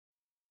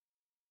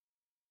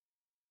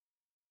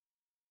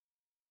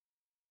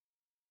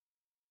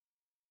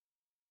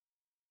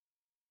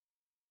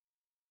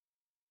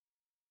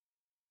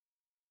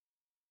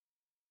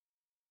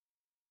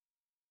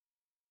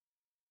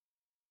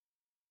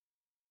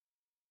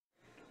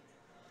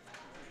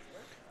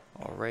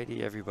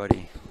Alrighty,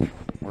 everybody,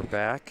 we're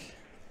back.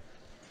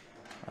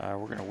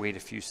 We're going to wait a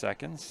few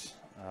seconds.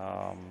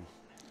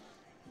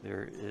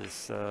 There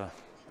is the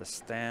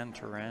Stan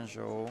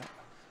Taranjo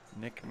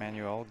Nick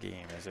Manuel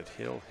game is at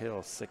Hill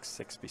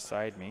 6-6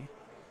 beside me.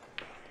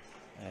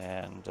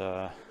 And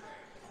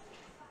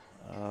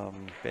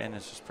Ben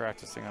is just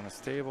practicing on his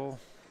table.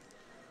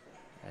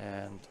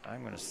 And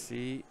I'm going to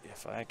see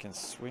if I can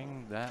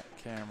swing that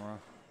camera.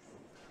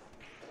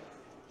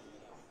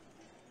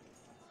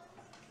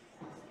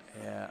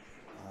 Yeah,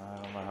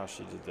 I don't know how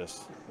she did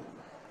this.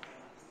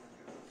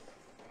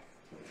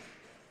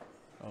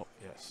 Oh,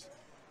 yes.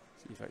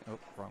 See if I, oh,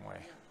 wrong way.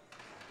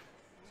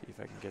 See if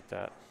I can get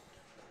that.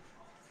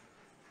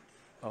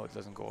 Oh, it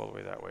doesn't go all the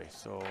way that way,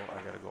 so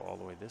I gotta go all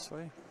the way this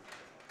way.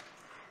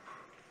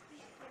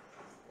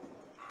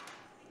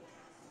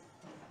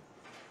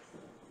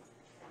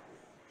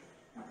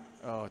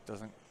 Oh, it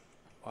doesn't.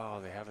 Wow,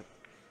 they have it.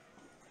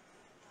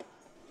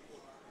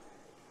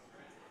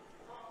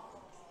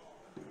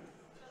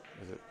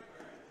 Is it?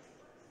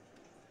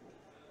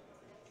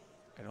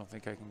 I don't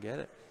think I can get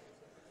it.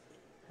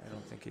 I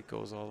don't think it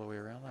goes all the way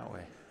around that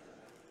way.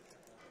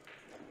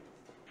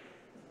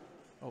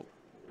 Oh,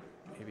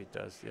 maybe it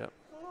does, yep.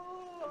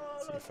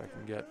 Let's see if I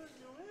can get.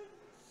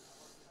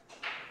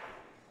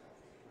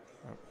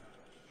 Oh.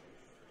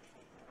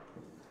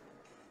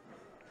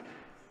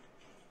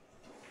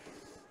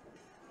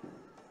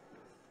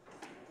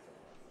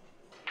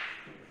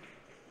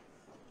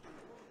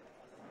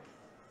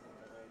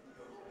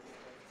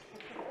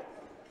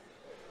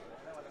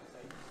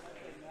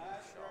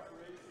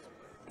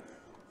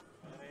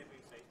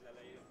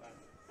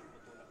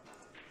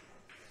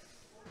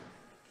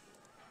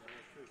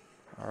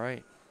 All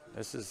right,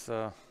 this is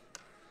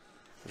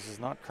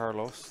not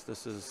Carlos.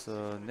 This is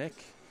Nick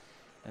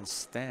and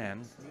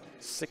Stan.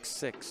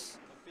 6-6,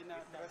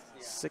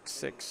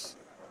 6-6,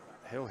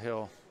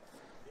 Hill,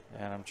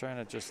 and I'm trying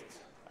to just.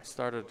 I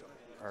started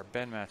our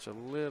Ben match a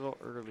little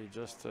early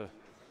just to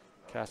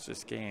catch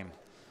this game.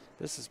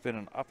 This has been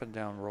an up and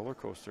down roller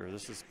coaster.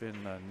 This has been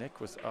Nick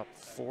was up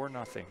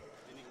 4-0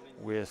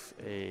 with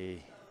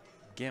a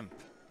gimp,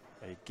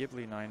 a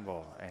Ghibli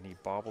 9-ball, and he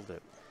bobbled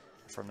it.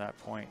 From that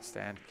point,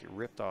 Stan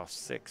ripped off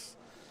 6-1,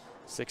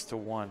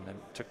 and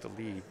took the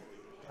lead.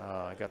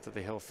 I got to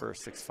the hill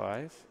first,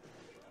 6-5,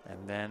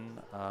 and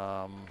then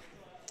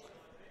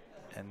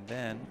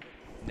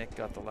Nick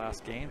got the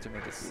last game to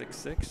make it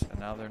 6-6, and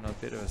now they're in a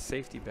bit of a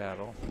safety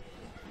battle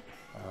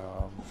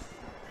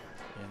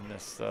in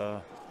this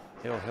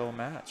hill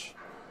match.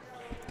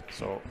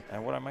 So,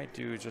 and what I might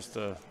do just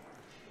to,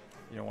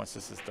 you know, once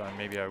this is done,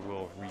 maybe I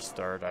will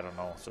restart. I don't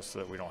know, just so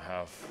that we don't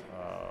have,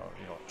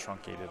 you know,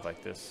 truncated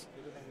like this.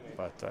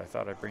 But I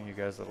thought I'd bring you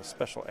guys a little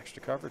special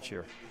extra coverage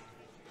here.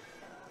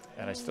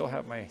 And I still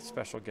have my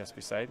special guest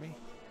beside me.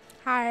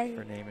 Hi.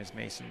 Her name is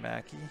Mason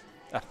Mackey.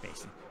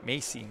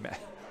 Macy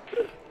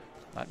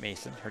not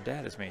Mason. Her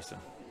dad is Mason.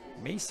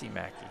 Macy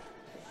Mackey.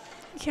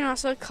 You can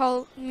also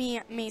call me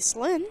Mace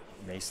Lynn.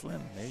 Mace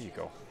Lynn. There you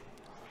go.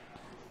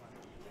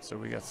 So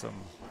we got some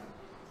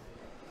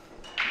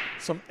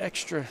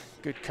extra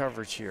good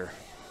coverage here.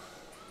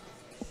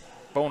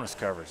 Bonus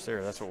coverage.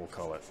 There, that's what we'll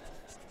call it.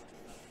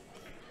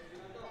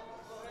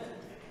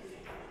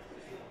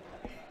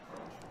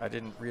 I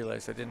didn't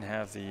realize I didn't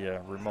have the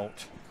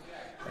remote.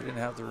 I didn't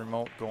have the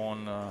remote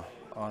going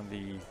on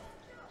the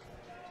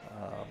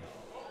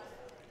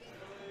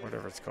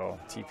whatever it's called,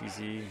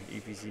 TPZ,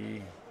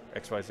 EPZ,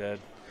 XYZ,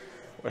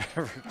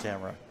 whatever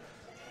camera,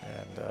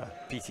 and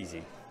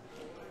PTZ.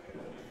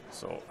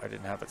 So I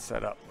didn't have it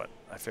set up, but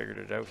I figured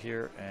it out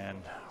here,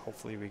 and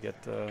hopefully we get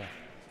a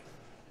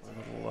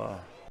little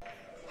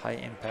high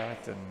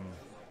impact and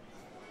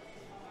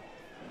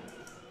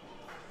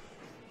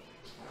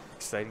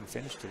exciting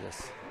finish to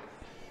this.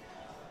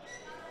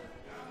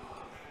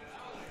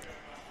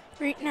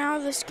 Right now,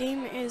 this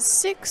game is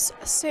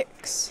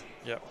 6-6.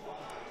 Yep.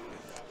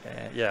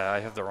 And yeah, I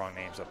have the wrong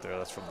names up there.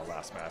 That's from the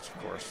last match, of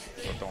course.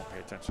 So don't pay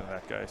attention to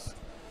that, guys.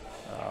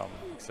 Like I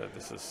said,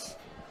 this is.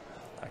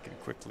 I can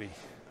quickly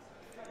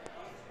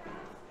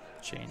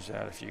change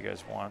that if you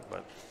guys want,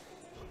 but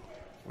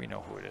we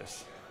know who it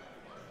is.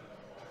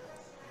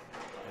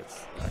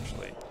 It's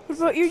actually. What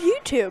about your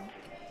YouTube?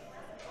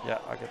 Yeah,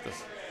 I get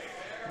this.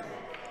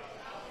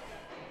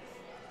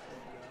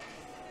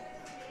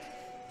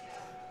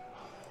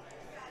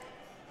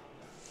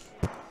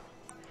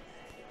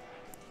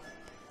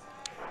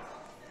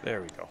 There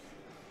we go.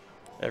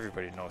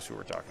 Everybody knows who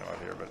we're talking about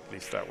here, but at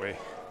least that way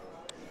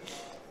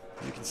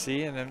you can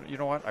see. And then, you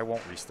know what? I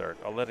won't restart.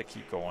 I'll let it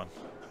keep going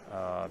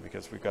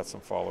because we've got some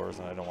followers,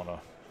 and I don't want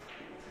to,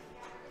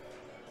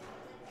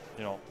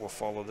 you know, we'll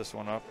follow this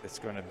one up. It's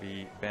going to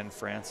be Ben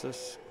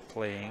Francis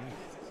playing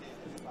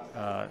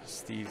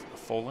Steve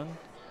Folan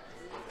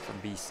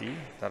from BC.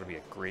 That'll be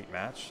a great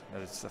match.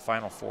 It's the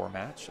Final Four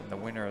match, and the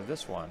winner of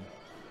this one,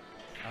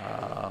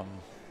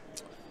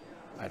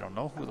 I don't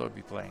know who they'll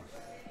be playing.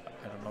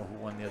 I don't know who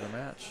won the other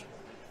match,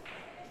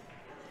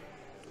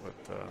 but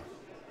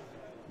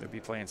they'll be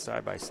playing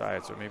side by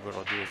side. So maybe what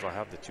I'll do is I'll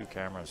have the two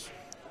cameras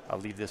I'll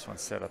leave this one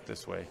set up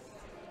this way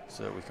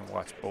so that we can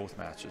watch both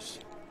matches.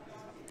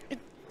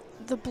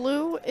 The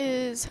blue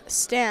is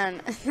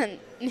Stan, and then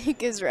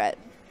Nick is red.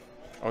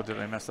 Oh, did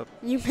I mess up?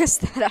 You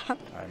messed that up.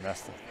 I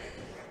messed it.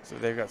 So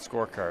they've got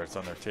scorecards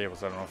on their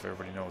tables. I don't know if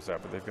everybody knows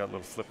that, but they've got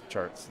little flip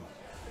charts. And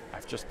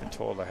I've just been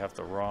told I have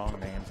the wrong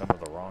names under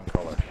the wrong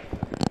color.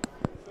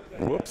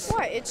 Whoops.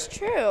 What? It's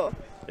true.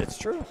 It's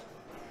true.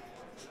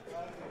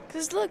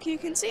 Because look, you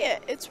can see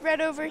it. It's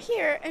red over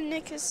here, and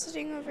Nick is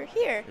sitting over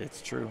here.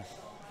 It's true.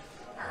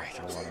 All right,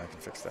 hold on, I can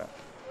fix that.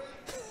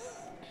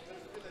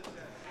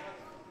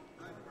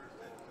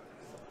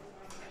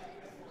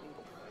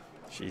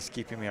 She's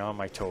keeping me on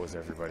my toes,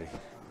 everybody.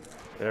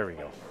 There we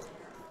go.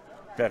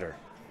 Better.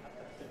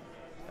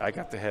 I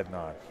got the head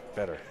nod.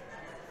 Better.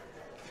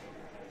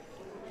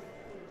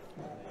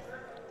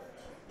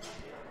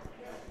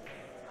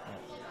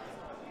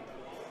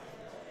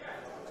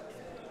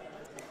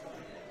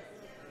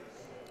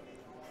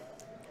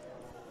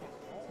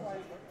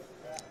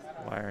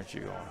 Why aren't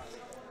you going?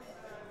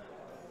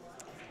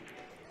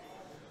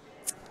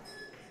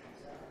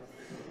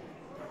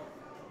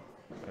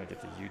 I'm gonna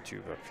get the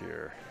YouTube up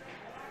here.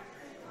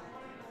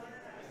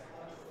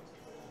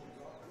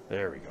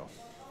 There we go.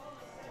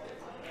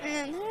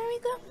 And there we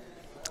go.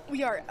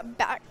 We are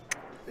back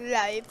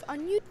live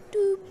on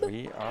YouTube.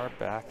 We are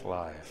back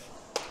live.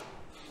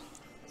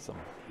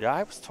 Yeah,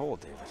 I was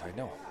told, David, I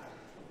know.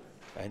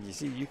 And you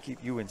see,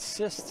 you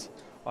insist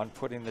on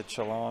putting the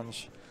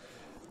challenge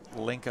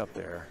link up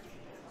there,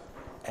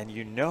 and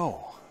you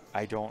know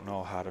I don't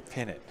know how to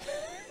pin it.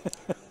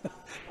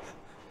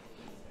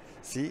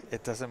 See,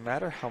 it doesn't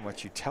matter how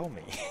much you tell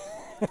me.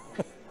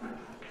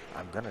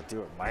 I'm gonna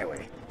do it my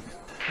way.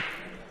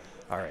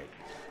 All right.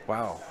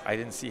 Wow, I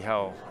didn't see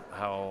how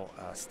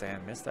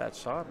Stan missed that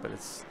shot, but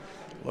it's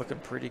looking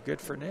pretty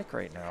good for Nick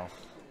right now.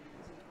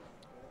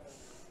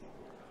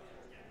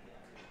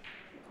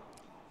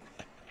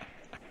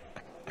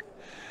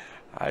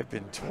 I've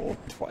been told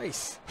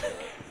twice.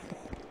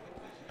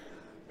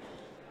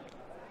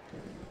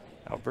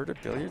 Alberta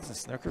Billiards and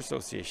Snooker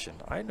Association.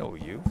 I know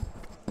you.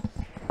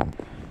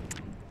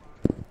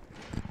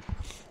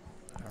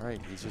 All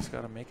right, he's just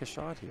got to make a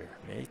shot here.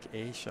 Make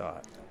a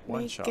shot.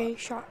 One shot. Make a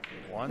shot.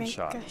 One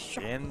shot.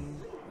 In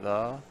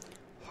the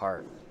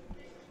heart.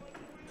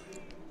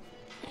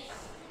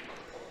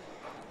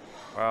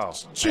 Wow.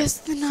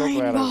 Just the 9 so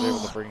glad ball. I was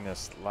able to bring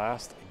this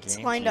last game It's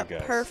lined to up you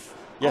guys. perfect.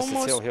 Yes,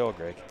 it's Hill,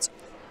 Greg.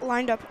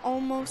 Lined up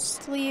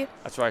almostly.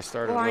 That's why I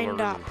started a little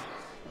lined up. early.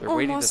 They're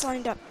waiting Almost to,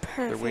 lined up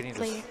they're waiting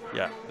perfectly.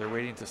 they're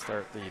waiting to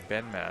start the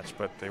Ben match,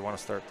 but they want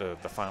to start the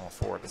Final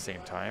Four at the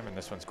same time, and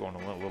this one's going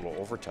a little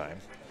overtime.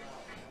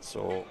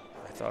 So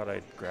I thought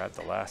I'd grab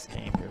the last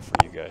game here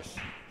for you guys.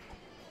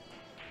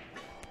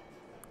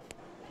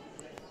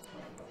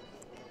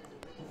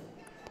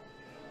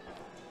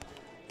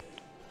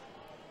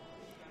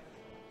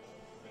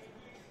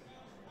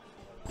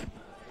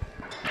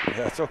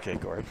 Yeah, it's okay,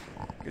 Gord.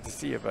 Good to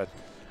see you, bud.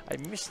 I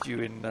missed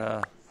you in,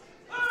 I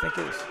think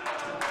it was...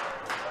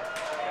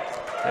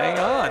 Hang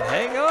on,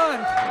 hang on.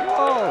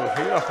 Whoa,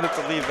 you don't have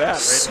to leave that, right?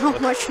 So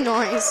much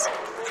noise.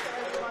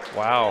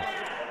 Wow.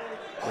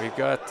 We've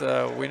got,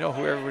 we know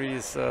who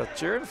everybody's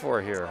cheering for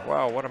here.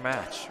 Wow, what a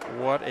match.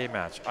 What a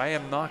match. I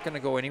am not going to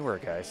go anywhere,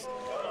 guys.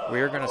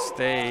 We are going to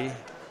stay.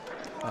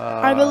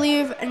 I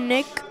believe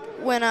Nick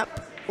went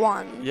up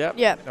 1. Yep.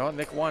 Yep. No,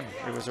 Nick won.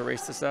 It was a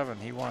race to 7.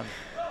 He won.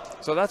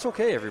 So that's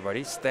okay,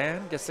 everybody.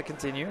 Stan gets to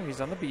continue.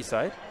 He's on the B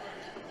side.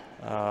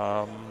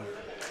 And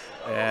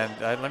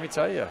let me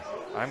tell you,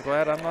 I'm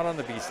glad I'm not on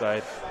the B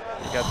side.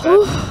 You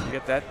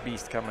got that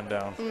beast coming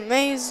down.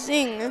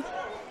 Amazing.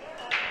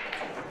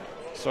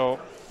 So,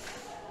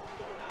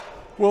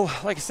 well,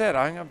 like I said,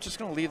 I'm just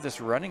going to leave this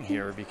running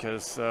here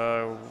because,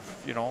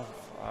 you know,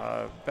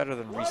 better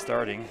than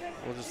restarting.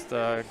 We'll just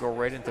go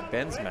right into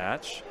Ben's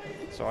match.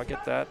 So I'll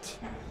get that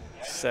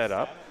set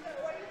up.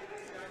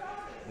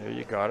 There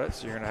you got it.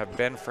 So you're going to have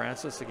Ben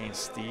Francis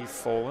against Steve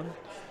Folan.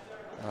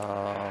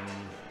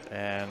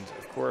 And,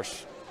 of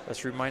course,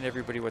 let's remind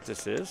everybody what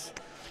this is.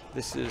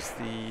 This is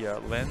the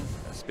Len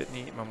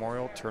Sbitney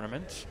Memorial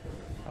Tournament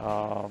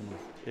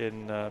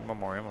in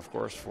memoriam, of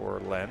course, for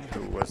Len,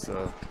 who was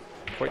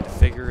quite the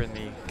figure in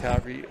the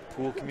Calgary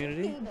pool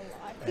community.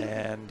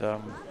 And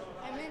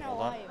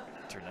hold on,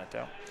 turn that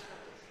down.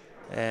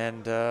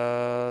 And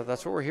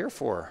that's what we're here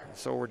for.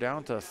 So we're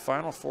down to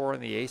Final Four on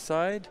the A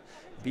side.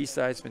 B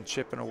side's been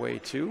chipping away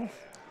too.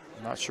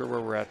 I'm not sure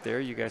where we're at there.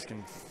 You guys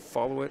can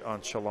follow it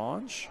on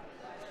Challenge.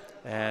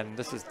 And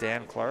this is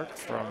Dan Clark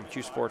from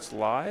Q Sports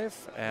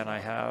Live. And I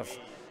have,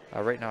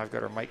 right now I've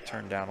got her mic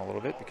turned down a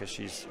little bit because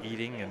she's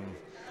eating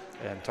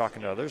and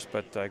talking to others.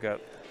 But I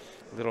got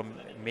little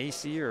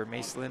Macy or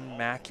Macelyn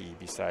Mackey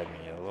beside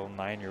me, a little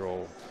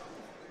 9-year-old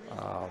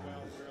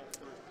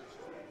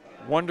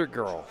Wonder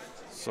Girl.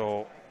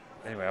 So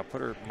anyway, I'll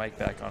put her mic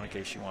back on in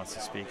case she wants to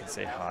speak and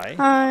say hi.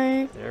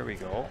 Hi. There we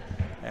go.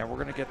 And we're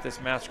going to get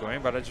this match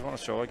going, but I just want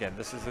to show again,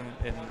 this is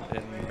in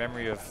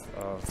memory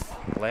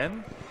of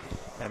Len.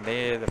 And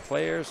the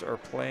players are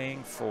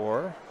playing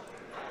for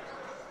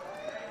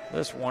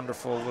this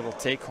wonderful little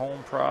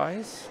take-home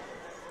prize.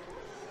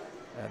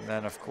 And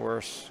then, of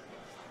course,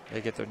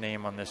 they get their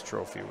name on this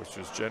trophy, which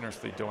was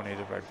generously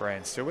donated by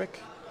Brian Siwick.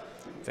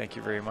 Thank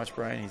you very much,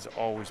 Brian. He's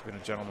always been a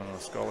gentleman and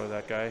a scholar,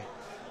 that guy,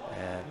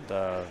 and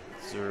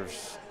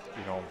deserves,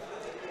 you know,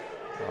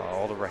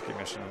 all the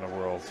recognition in the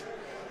world.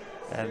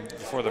 And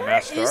before the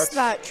match starts, is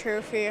that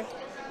trophy?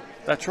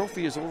 That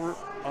trophy is over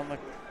on the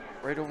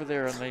right over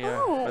there on the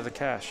by the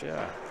cash,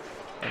 yeah.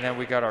 And then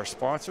we got our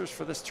sponsors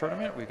for this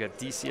tournament. We've got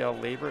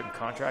DCL Labor and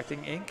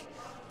Contracting Inc.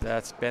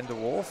 That's Ben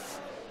DeWolf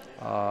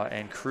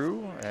and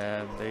crew,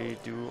 and they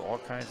do all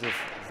kinds of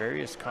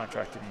various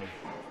contracting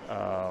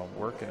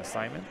work and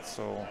assignments.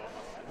 So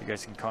you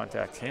guys can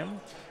contact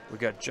him. We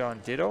got John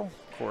Ditto,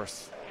 of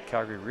course,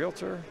 Calgary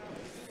Realtor,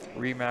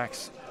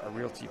 Remax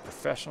Realty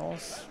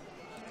Professionals,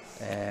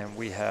 and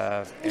we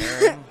have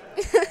Aaron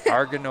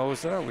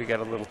Arganoza. We got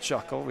a little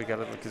chuckle. We got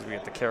it because we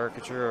got the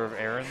caricature of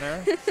Aaron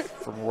there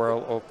from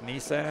Royal Oak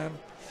Nissan.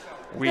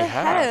 We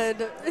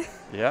have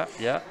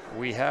yeah.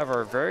 We have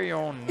our very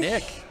own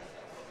Nick.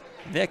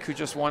 Nick, who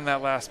just won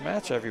that last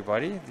match,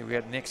 everybody. We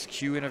had Nick's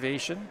Q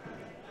Innovation,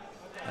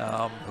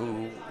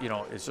 who, you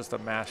know, is just a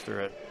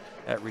master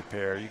at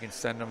repair. You can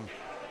send him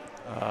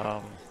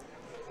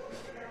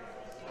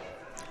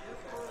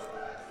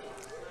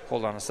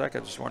hold on a sec.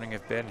 I'm just wondering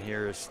if Ben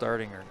here is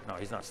starting or no,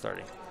 he's not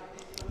starting.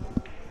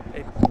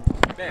 Hey,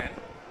 Ben,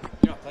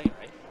 you're not playing,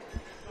 right?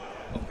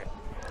 Okay.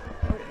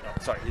 No,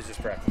 sorry, he's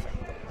just practicing.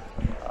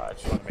 I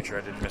just want to make sure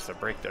I didn't miss a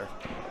break there.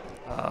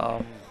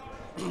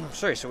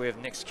 Sorry, so we have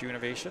Nick's Q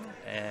Innovation,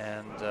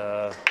 and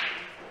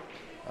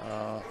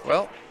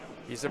well,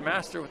 he's a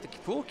master with the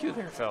pool cue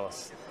there,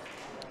 fellas.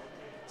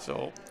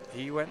 So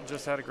he went and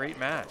just had a great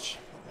match.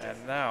 And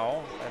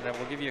now, and then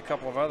we'll give you a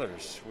couple of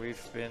others.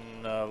 We've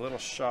been a little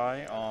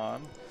shy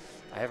on,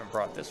 I haven't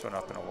brought this one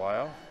up in a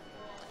while.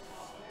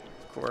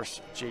 Of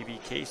course,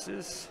 JB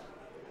cases.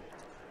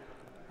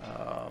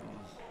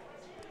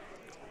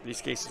 These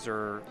cases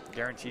are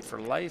guaranteed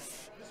for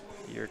life.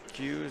 Your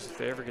cues, if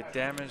they ever get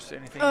damaged,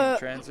 anything in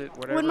transit,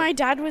 whatever. When my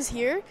dad was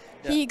here,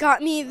 he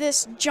got me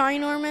this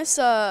ginormous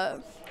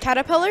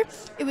caterpillar.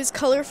 It was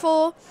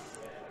colorful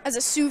as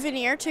a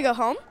souvenir to go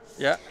home.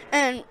 Yeah.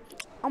 And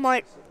I'm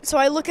like, so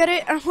I look at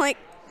it and I'm like,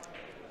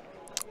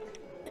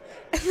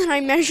 and then I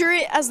measure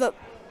it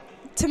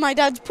to my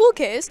dad's pool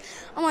case.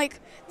 I'm like,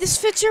 this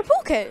fits your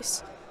pool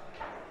case.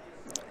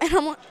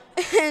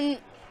 And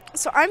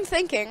so I'm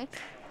thinking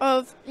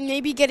of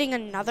maybe getting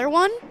another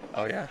one.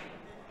 Oh yeah.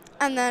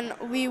 And then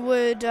we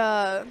would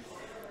cut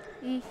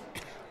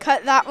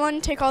that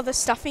one, take all the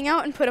stuffing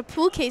out, and put a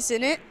pool case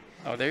in it.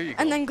 Oh, there you go.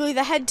 And then glue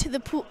the head to the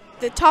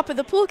top of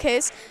the pool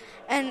case,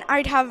 and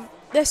I'd have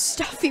this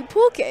stuffy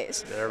pool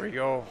case. There we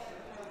go.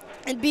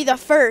 It'd be the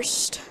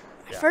first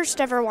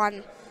ever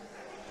one.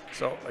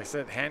 So, like I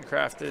said,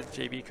 handcrafted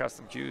JB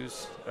custom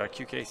cues,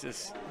 cue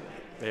cases.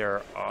 They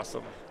are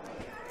awesome.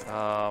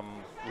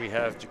 We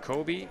have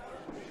Jacoby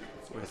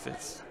with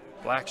its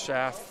black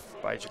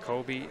shaft by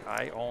Jacoby.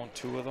 I own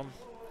 2 of them,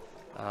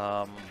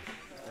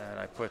 and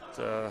I put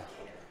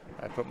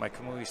my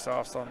Kamui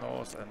softs on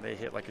those, and they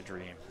hit like a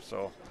dream.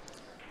 So,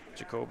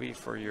 Jacoby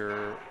for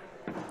your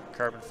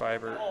carbon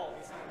fiber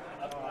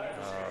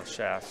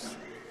shafts.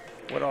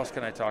 What else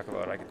can I talk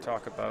about? I can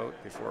talk about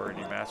before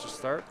any matches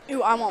start.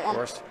 Ooh, I want one. Of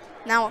course,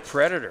 now.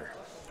 Predator.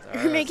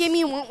 You're making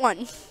me want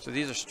one. So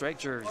these are strike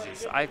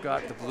jerseys. I've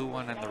got the blue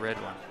one and the red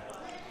one.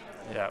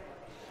 Yeah,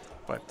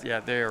 but yeah,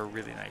 they are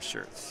really nice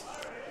shirts.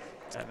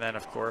 And then,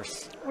 of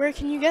course, where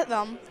can you get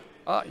them?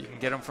 You can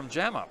get them from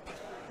Jam Up.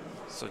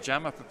 So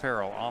Jam Up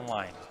Apparel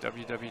online,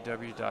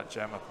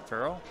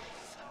 www.jamupapparel.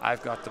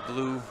 I've got the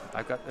blue.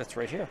 That's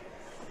right here.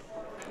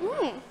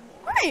 Ooh,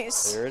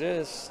 nice. There it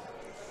is,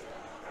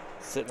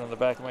 sitting on the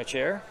back of my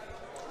chair.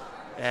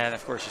 And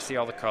of course, you see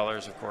all the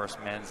colors. Of course,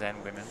 men's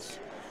and women's.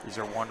 These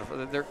are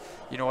wonderful. They're,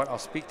 you know what? I'll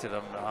speak to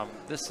them.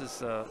 This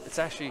is. It's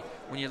actually,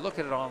 when you look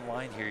at it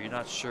online here, you're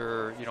not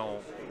sure, you know,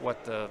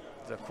 what the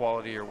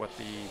quality or what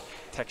the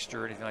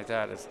texture or anything like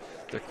that is.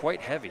 They're quite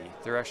heavy.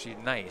 They're actually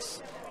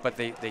nice, but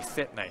they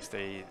fit nice.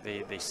 They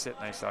sit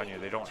nice on you.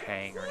 They don't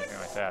hang or anything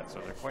like that. So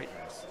they're quite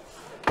nice.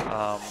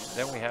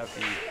 Then we have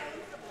the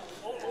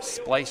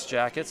splice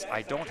jackets.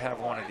 I don't have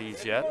one of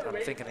these yet. I'm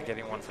thinking of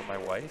getting one for my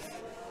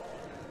wife.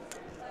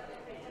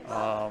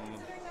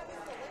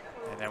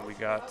 And then we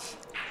got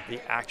the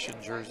action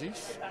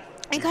jerseys.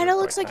 It kind of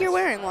looks like you're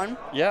wearing one.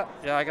 Yeah,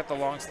 I got the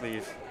long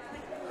sleeve.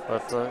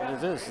 But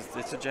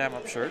it's a Jam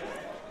Up shirt.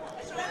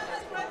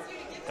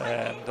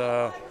 And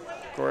of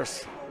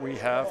course, we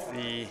have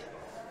the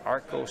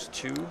Arcos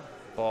 2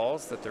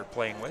 balls that they're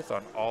playing with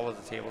on all of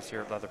the tables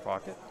here at Leather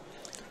Pocket.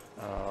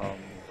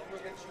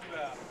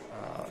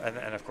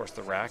 And of course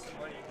the rack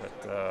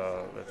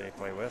that they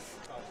play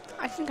with.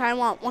 I think I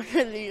want one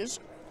of these.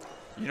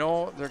 You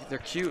know, they're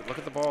cute. Look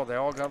at the ball. They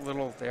all got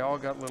little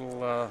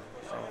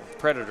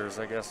predators,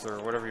 I guess, or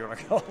whatever you want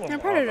to call them. They're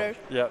predators.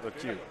 Yeah, they're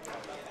cute.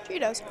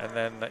 Cheetos. And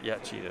then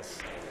cheetahs.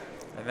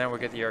 And then we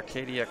get the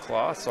Arcadia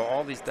cloth. So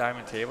all these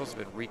diamond tables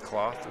have been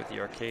reclothed with the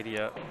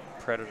Arcadia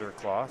Predator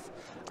cloth.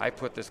 I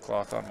put this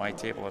cloth on my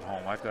table at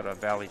home. I've got a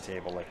Valley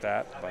table like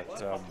that,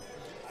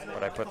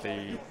 but I put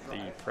the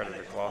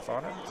Predator cloth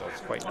on it, so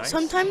it's quite nice.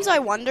 Sometimes I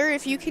wonder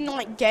if you can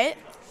like get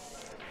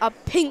a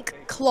pink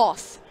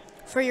cloth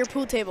for your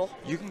pool table.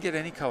 You can get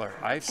any color.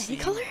 I've seen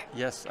color?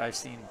 Yes, I've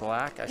seen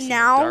black. I've seen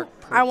Now dark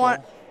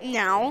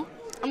purple.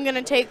 I'm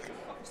gonna take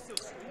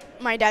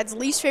my dad's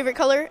least favorite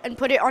color and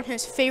put it on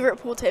his favorite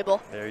pool table.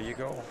 There you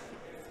go.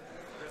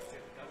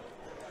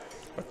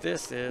 But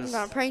this I'm is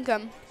gonna prank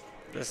him.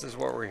 This is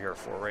what we're here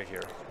for right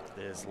here,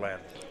 is Len.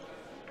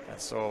 And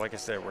so, like I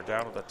said, we're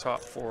down to the top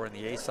 4 in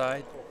the A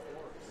side.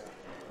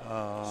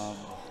 And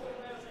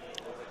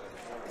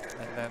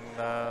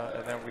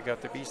then we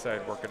got the B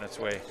side working its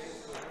way.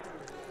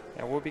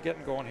 And we'll be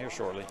getting going here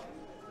shortly.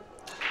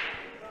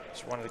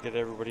 Just wanted to get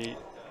everybody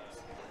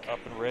up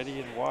and ready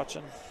and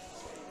watching.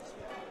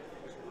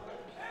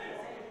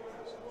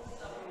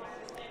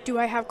 Do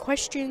I have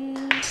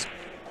questions?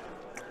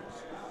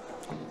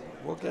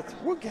 We'll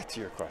get to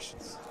your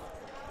questions.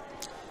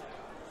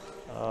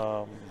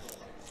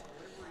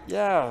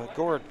 Yeah,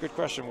 Gord, good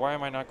question. Why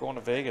am I not going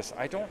to Vegas?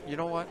 I don't, you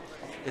know what?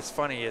 It's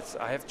funny.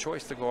 I have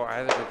choice to go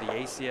either to the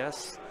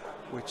ACS,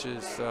 which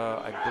is,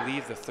 I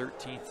believe, the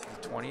 13th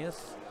and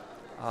 20th.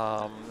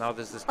 Now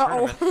there's this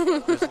tournament.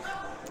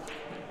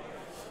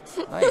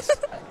 Nice.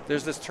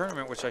 There's this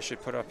tournament, which I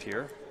should put up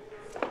here.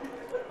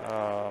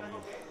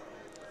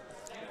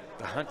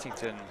 The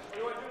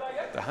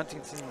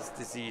Huntington's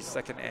disease,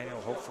 second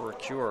annual Hope for a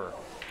Cure.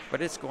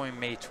 But it's going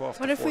May 12th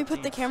What to if 14th. we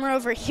put the camera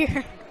over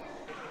here?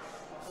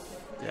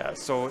 Yeah,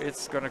 so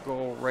it's going to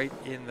go right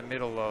in the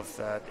middle of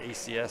that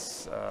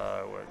ACS,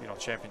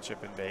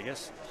 championship in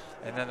Vegas,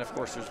 and then of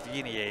course there's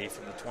VNEA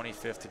from the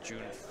 25th to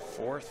June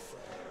 4th,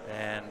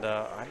 and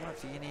I'm not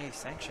VNEA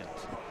sanctioned.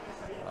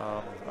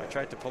 I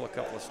tried to pull a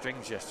couple of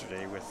strings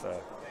yesterday with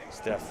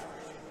Steph,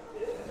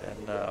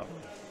 and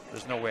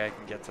there's no way I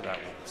can get to that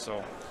one.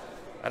 So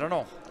I don't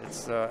know.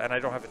 It's and I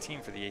don't have a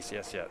team for the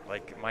ACS yet.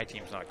 Like my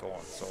team's not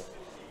going, so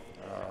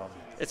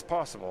it's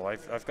possible.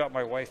 I've got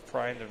my wife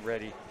primed and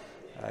ready.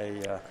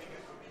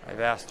 I've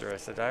asked her. I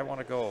said I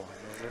want to go,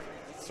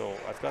 so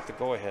I've got the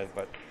go-ahead,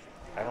 but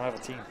I don't have a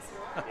team.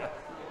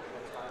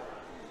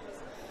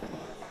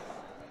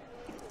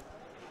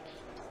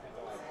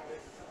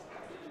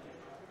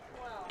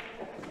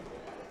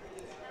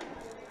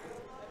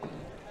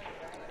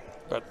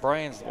 But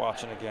Brian's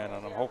watching again,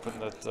 and I'm hoping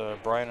that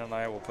Brian and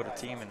I will put a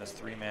team in this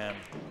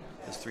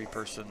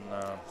three-person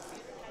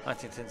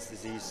Huntington's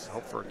disease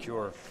Hope for a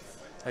Cure.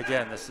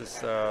 Again, this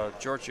is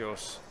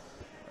Georgios.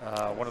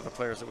 One of the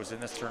players that was in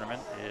this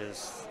tournament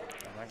is,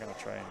 I'm not going to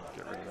try and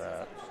get rid of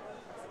that.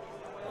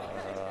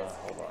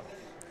 Hold on.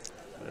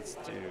 Let's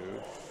do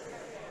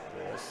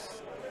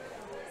this,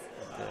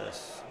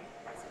 this.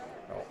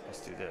 No,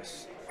 let's do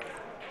this,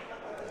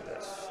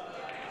 this,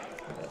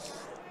 this.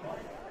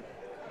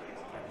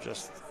 I'm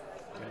just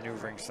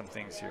maneuvering some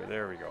things here.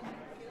 There we go.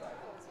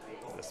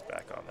 Put this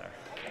back on there.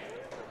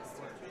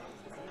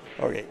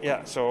 Okay,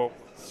 yeah, so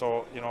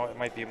it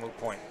might be a moot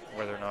point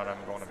whether or not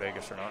I'm going to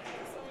Vegas or not.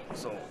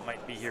 So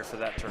might be here for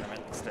that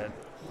tournament instead.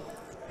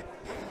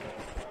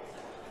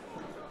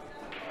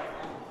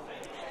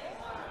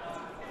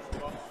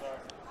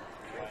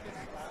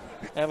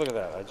 And look at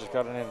that, I just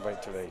got an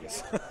invite to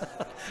Vegas.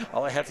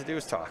 All I had to do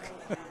was talk.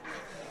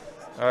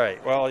 All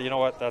right, well, you know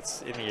what,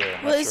 that's in the air.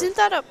 Well, isn't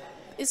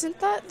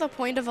that the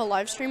point of a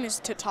live stream, is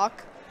to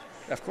talk?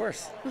 Of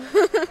course.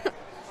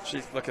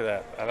 Look at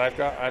that. And I've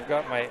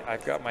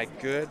got my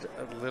good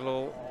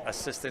little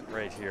assistant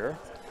right here.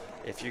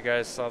 If you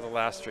guys saw the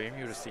last stream,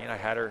 you would have seen I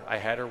had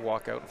her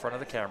walk out in front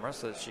of the camera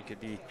so that she could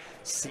be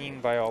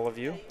seen by all of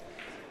you.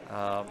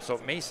 So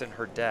Mason,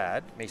 her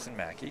dad, Mason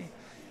Mackey,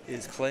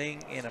 is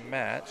playing in a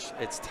match.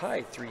 It's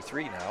tied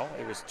 3-3 now.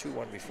 It was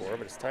 2-1 before,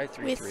 but it's tied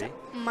 3-3. With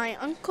my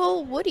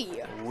Uncle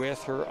Woody.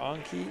 With her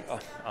Uncle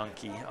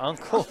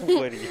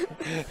Woody.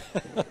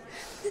 Of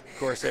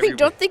course, I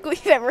don't think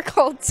we've ever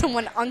called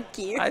someone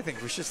Unky. I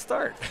think we should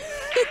start.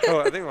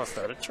 I think we'll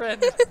start a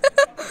trend.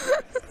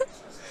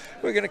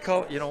 We're going to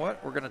call, you know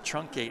what? We're going to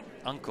truncate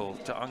Uncle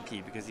to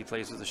Unky because he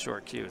plays with a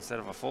short cue. Instead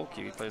of a full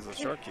cue, he plays with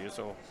a short cue.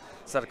 So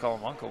instead of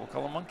calling him Uncle, we'll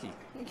call him Monkey.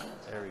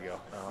 There we go.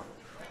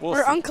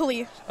 Or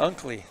Uncly.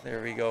 Uncly.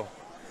 There we go.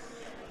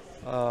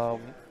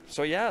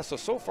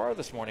 So far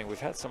this morning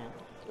we've had a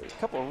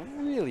couple of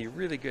really,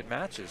 really good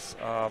matches.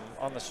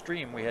 On the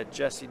stream we had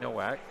Jesse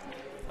Nowak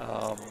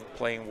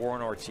playing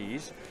Warren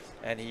Ortiz,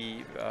 and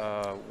he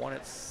won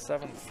it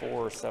 7-4,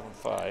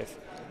 7-5.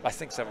 I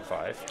think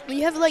 7-5.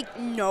 We have like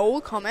no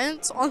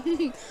comments on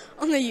the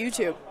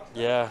YouTube.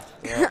 Yeah,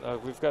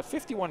 we've got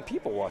 51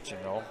 people watching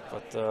though,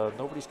 but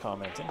nobody's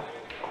commenting.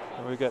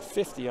 And we've got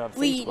 50 on Facebook.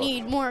 We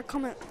need more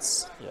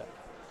comments. Yeah.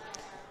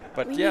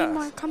 But we need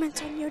more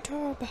comments on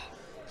YouTube.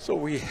 So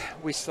we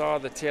saw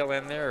the tail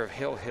end there of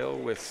Hill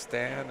with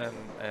Stan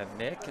and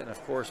Nick, and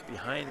of course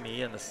behind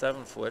me in the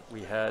 7-foot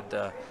we had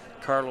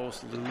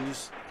Carlos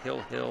lose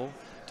Hill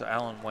to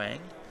Alan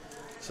Wang.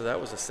 So that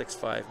was a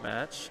 6-5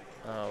 match.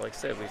 Like I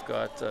said, we've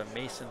got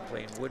Mason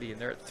playing Woody, and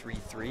they're at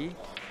 3-3.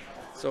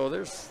 So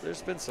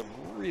there's been some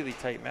really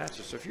tight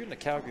matches. So if you're in the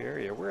Calgary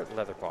area, we're at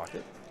Leather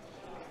Pocket,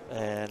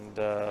 and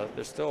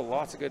there's still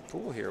lots of good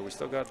pool here. We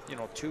still got, you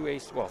know, 3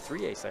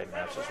 A-side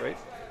matches, right?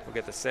 We'll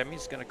get the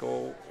semis going to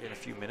go in a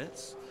few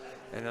minutes,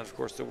 and then of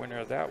course the winner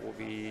of that will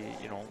be,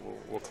 you know,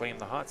 we'll claim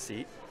the hot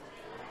seat,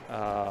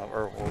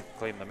 or we'll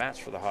claim the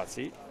match for the hot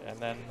seat, and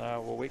then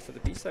we'll wait for the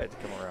B-side to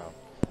come around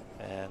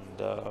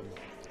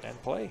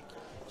and play.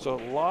 So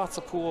lots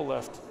of pool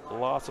left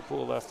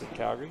in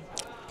Calgary.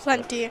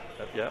 Plenty.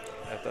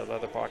 At the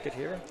Leather Pocket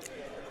here,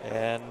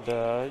 and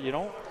you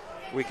know,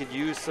 we can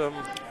use some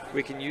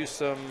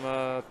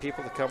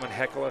people to come and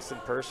heckle us in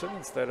person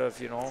instead of,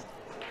 you know,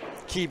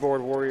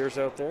 keyboard warriors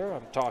out there.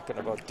 I'm talking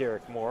about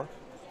Derek Moore.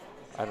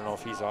 I don't know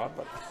if he's on,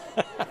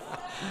 but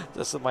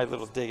this is my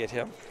little dig at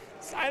him.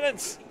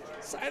 Silence,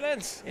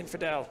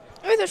 infidel.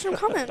 Oh, there's no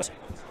comment.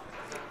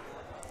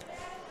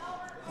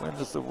 When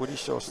does the Woody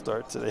Show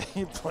start today?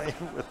 Playing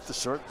with the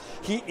short.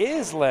 He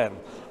is, Len.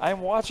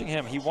 I'm watching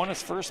him. He won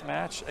his first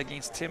match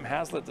against Tim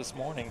Haslett this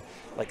morning,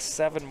 like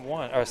 7-1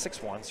 or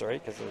 6-1, sorry,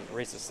 because the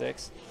race is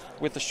 6,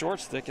 with the short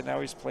stick, and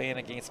now he's playing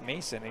against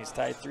Mason, and he's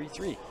tied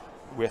 3-3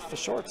 with the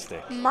short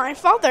stick. My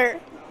father.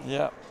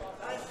 Yeah.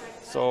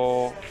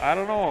 So I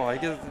don't know. I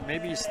guess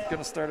maybe he's going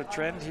to start a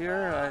trend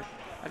here.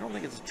 I don't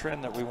think it's a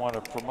trend that we want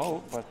to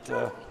promote, but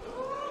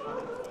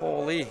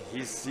holy,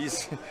 he's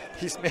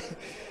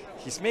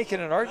making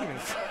an argument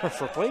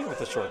for playing with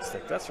the short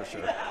stick, that's for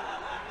sure.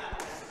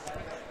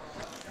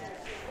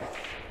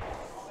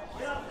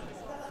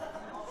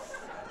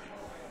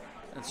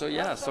 And so,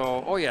 yeah,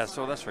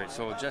 so that's right.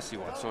 So Jesse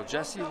won. So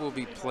Jesse will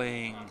be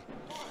playing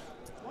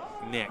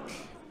Nick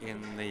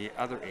in the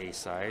other A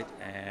side,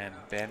 and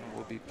Ben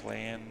will be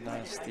playing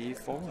Steve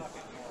Foley.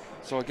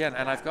 So again,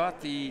 and I've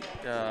got the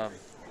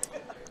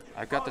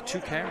 2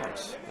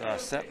 cameras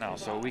set now,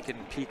 so we can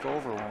peek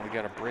over when we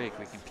got a break.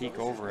 We can peek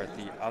over at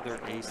the other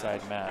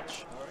A-side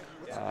match.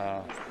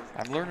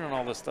 I'm learning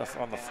all this stuff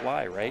on the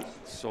fly, right?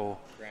 So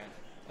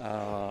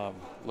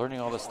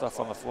learning all this stuff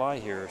on the fly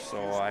here. So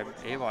I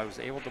was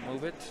able to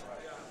move it,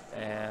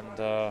 and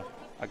I'll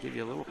give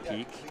you a little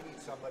peek.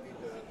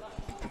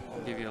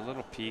 I'll give you a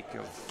little peek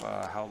of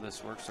how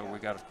this works. So we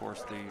got, of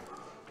course,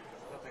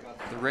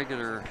 the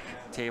regular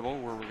table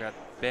where we got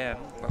Ben,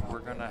 but we're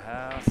going to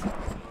have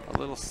a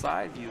little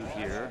side view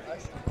here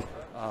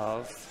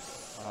of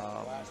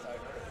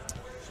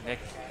Nick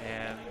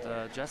and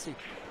Jesse.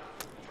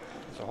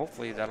 So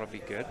hopefully that'll be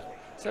good.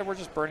 So we're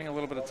just burning a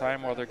little bit of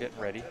time while they're getting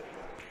ready.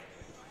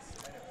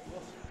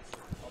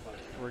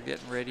 We're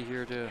getting ready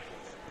here to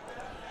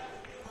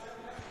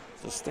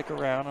stick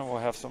around, and we'll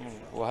have some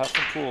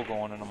pool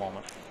going in a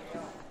moment.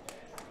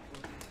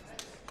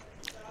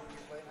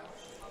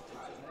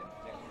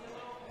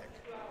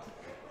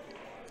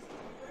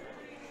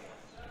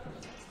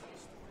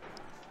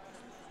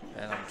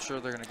 And I'm sure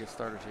they're going to get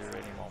started here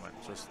any moment.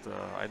 Just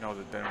I know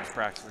that Ben was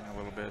practicing a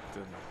little bit,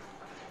 and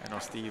I know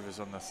Steve is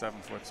on the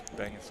 7-foot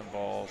banging some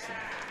balls. And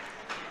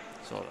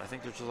so I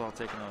think they're just all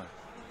taking a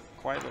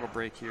quiet little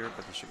break here,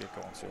 but they should get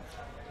going soon.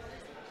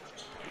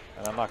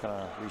 And I'm not going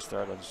to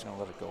restart. I'm just going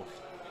to let it go.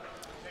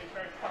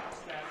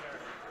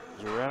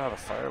 You ran out of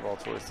fireball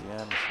towards the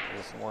end. It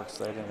was more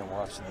exciting than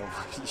watching the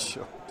Woody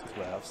Show.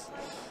 Laughs.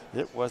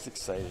 It was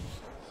exciting,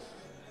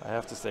 I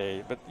have to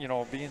say. But you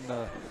know, being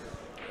the,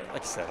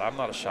 like I said, I'm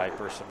not a shy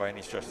person by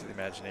any stretch of the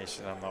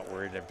imagination. I'm not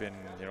worried. I've been,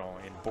 you know,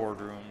 in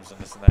boardrooms and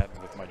this and that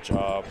with my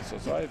job.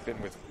 So I've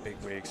been with big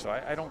wigs. So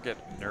I don't get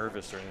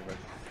nervous or anything.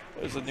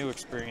 But it was a new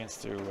experience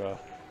to.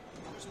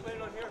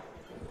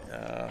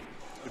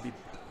 It'd be,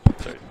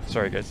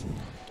 sorry guys. Ben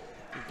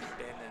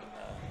and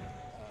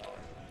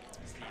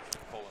Steve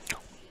Poland.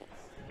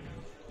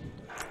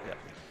 Yeah.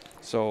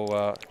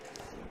 So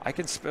I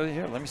can spin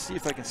here. Let me see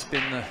if I can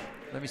spin the.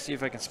 Let me see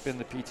if I can spin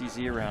the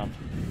PTZ around.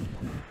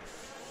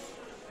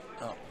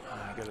 Oh,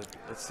 I gotta.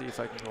 Let's see if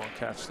I can go and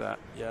catch that.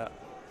 Yeah.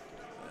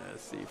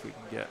 Let's see if we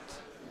can get.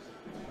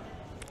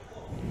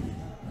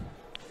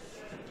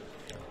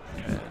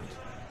 And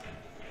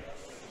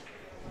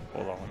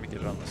hold on, let me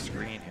get it on the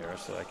screen here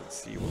so I can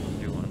see what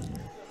we're doing.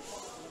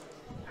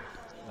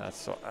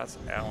 That's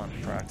Alan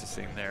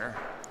practicing there.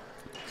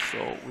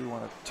 So we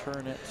want to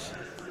turn it.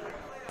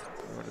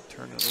 We want to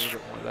turn it a little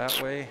bit more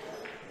that way.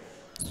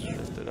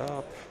 Lift it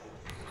up.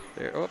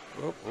 There. Oh.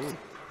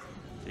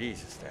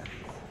 Jesus, Dan.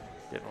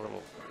 Getting a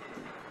little.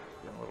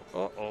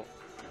 Uh-oh.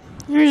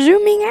 You're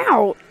zooming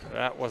out.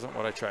 That wasn't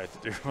what I tried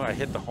to do. I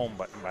hit the home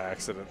button by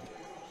accident.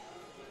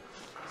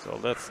 So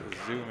let's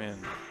zoom in.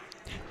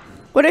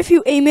 What if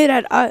you aim it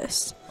at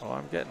us? Oh,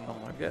 I'm getting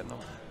them.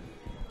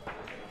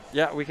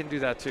 Yeah, we can do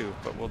that too,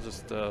 but we'll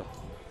just,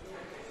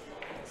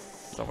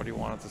 somebody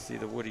wanted to see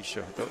the Woody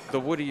Show, the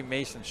Woody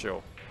Mason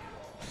Show.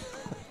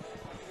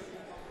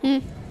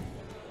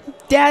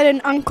 Dad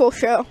and Uncle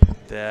Show.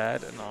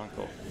 Dad and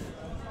Uncle.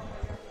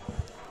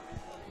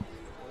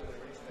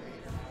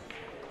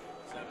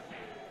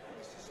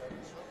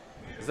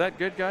 Is that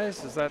good,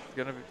 guys? Is that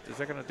gonna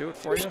do it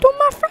for you? You stole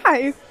my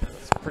fry.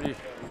 It's pretty.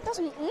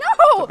 Doesn't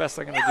The best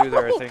I'm gonna do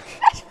there, I think,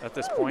 at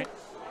this point.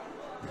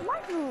 My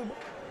food.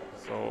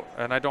 So,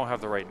 and I don't have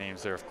the right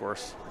names there, of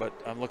course, but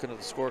I'm looking at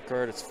the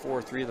scorecard. It's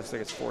 4-3. Looks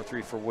like it's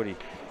 4-3 for Woody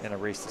in a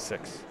race to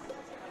 6.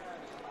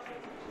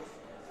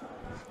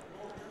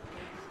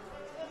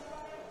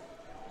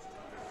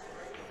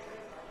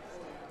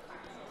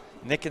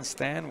 Nick and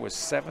Stan was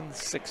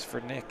 7-6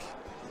 for Nick.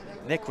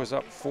 Nick was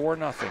up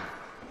 4-0.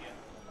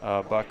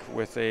 Buck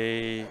with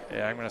a,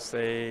 I'm going to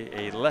say,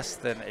 a less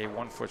than a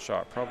 1 foot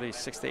shot, probably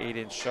 6 to 8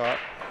 inch shot,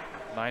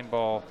 9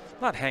 ball,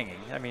 not hanging.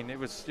 I mean, it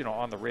was, you know,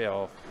 on the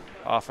rail,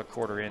 off a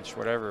 1/4 inch,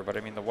 whatever. But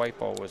I mean, the white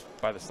ball was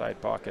by the side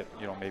pocket,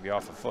 you know, maybe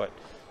off a foot.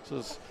 So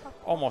it's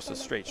almost a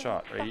straight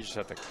shot, right? You just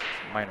have to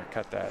minor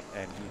cut that,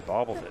 and he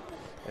bobbled it.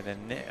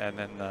 And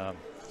then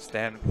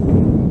Stan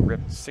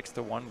ripped 6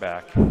 to 1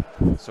 back.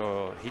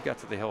 So he got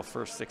to the hill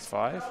first,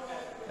 6-5,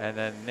 and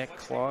then Nick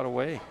clawed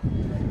away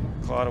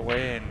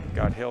and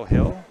got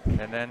hill,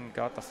 and then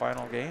got the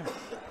final game.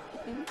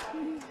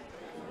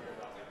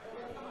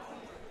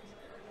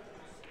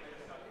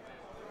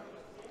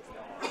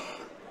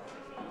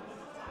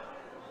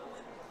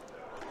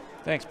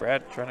 Thanks,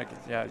 Brad. Trying to get,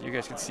 yeah, you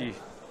guys can see.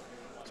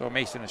 So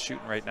Mason is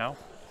shooting right now.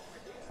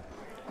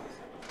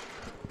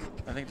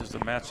 I think there's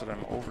a match that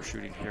I'm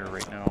overshooting here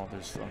right now.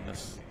 There's on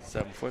this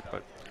 7 foot,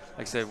 but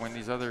like I said, when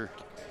these other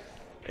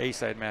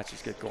A-side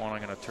matches get going,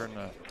 I'm going to turn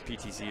the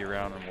PTZ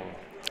around and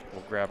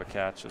we'll grab a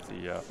catch of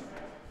the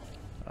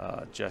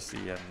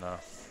Jesse and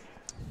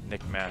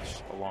Nick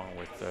match, along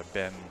with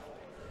Ben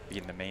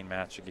being the main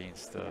match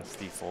against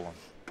Steve Fulham.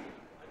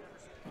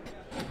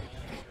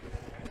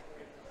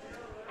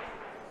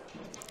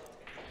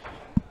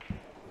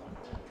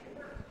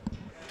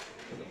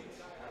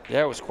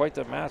 Yeah, it was quite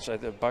the match.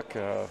 Buck,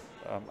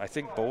 I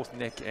think both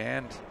Nick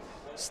and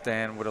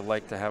Stan would have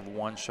liked to have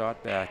 1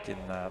 shot back in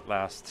that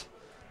last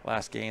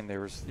game.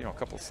 There was, you know, a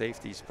couple of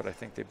safeties, but I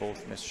think they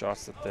both missed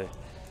shots that they,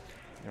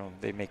 you know,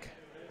 they make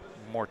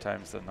more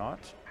times than not.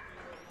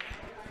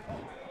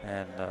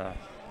 And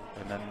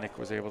then Nick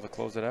was able to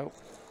close it out.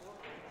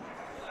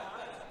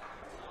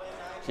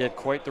 He had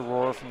quite the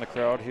roar from the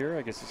crowd here.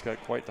 I guess he's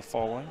got quite the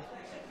following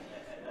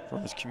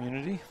from his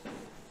community.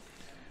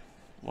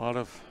 A lot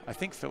of, I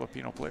think,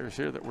 Filipino players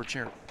here that were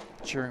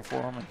cheering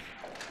for him, and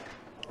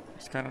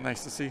it's kind of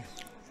nice to see.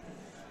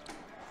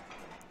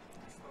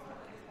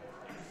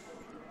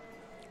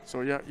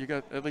 So yeah, you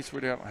got, at least we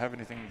don't have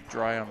anything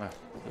dry on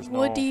the.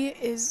 Woody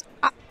is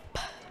up.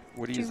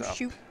 Woody to is up.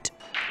 Shoot.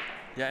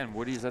 Yeah, and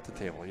Woody's at the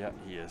table. Yeah,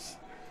 he is.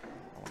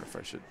 I wonder if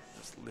I should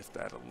just lift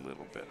that a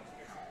little bit.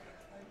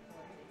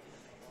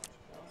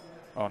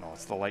 Oh no,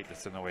 it's the light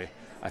that's in the way.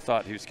 I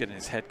thought he was getting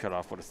his head cut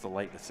off, but it's the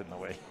light that's in the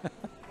way.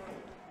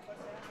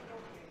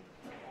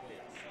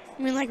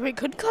 I mean, like, we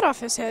could cut off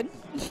his head.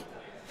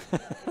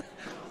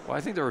 Well,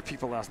 I think there were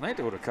people last night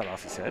that would have cut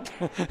off his head.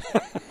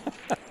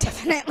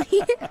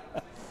 Definitely.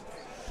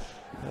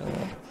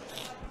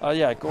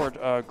 Yeah, Gord,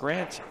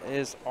 Grant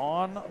is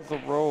on the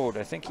road.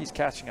 I think he's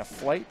catching a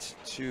flight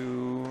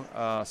to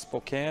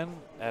Spokane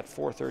at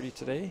 4:30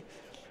 today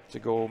to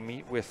go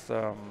meet with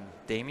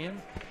Damien.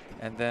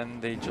 And then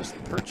they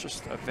just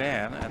purchased a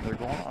van, and they're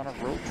going on a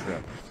road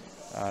trip.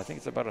 I think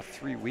it's about a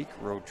 3-week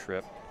road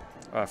trip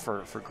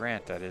for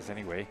Grant, that is,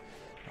 anyway,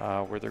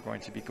 where they're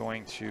going to be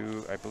going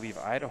to, I believe,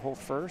 Idaho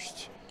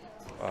first,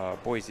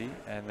 Boise,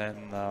 and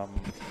then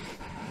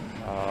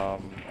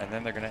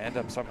they're going to end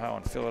up somehow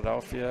in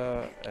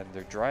Philadelphia, and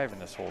they're driving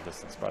this whole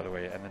distance, by the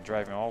way, and then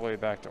driving all the way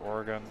back to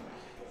Oregon,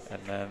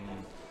 and then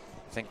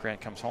I think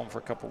Grant comes home for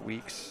a couple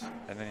weeks,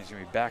 and then he's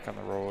going to be back on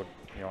the road,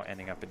 you know,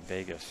 ending up in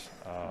Vegas.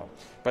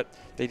 But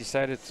they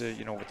decided to,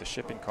 you know, with the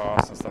shipping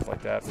costs and stuff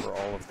like that for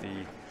all of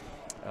the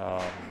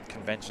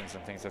conventions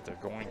and things that they're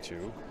going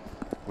to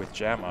with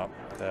Jam Up,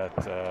 that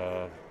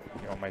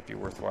you know, might be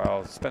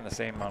worthwhile. Spend the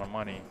same amount of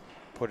money,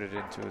 put it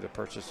into the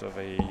purchase of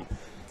a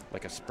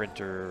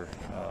Sprinter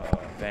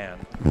van,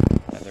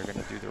 and they're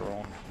going to do their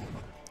own.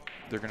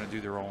 They're going to do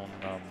their own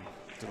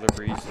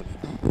deliveries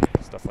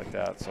and stuff like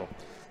that. So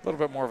a little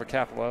bit more of a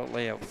capital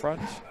outlay out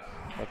front,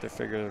 but they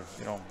figure,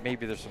 you know,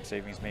 maybe there's some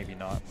savings, maybe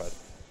not, but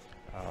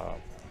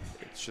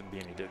it shouldn't be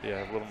any. They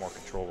have a little more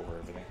control over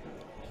everything.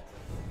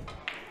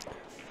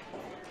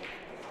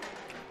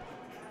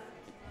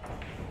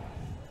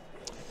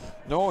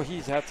 No,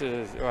 he's had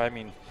to. I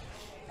mean,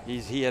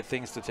 he had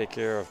things to take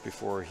care of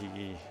before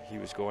he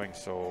was going.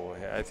 So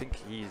I think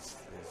his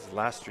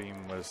last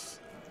stream was.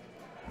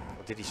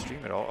 Did he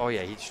stream it all? Oh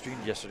yeah, he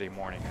streamed yesterday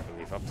morning, I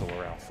believe, up till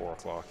around 4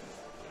 o'clock.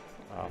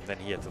 Then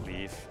he had to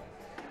leave,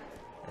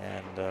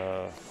 and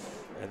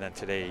then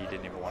today he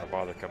didn't even want to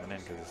bother coming in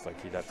because it's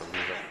like he'd have to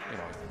leave it. You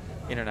know,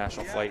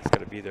 international flight's got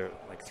to be there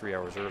like 3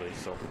 hours early.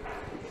 So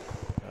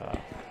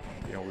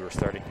you know, we were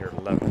starting here at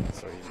 11,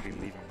 so he'd be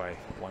leaving by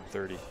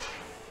 1:30.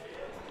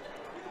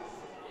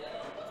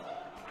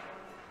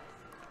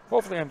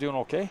 Hopefully I'm doing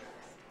okay.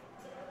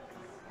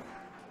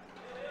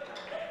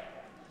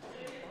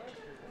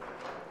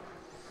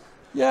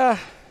 Yeah,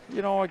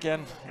 you know,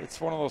 again, it's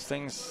one of those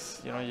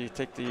things, you know, you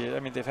take the, I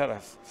mean, they've had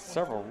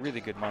several really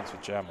good months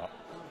with Jam Up,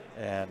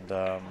 and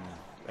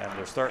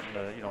they're starting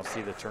to, you know,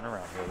 see the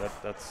turnaround here.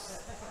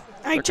 That's.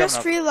 I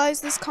just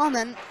realized this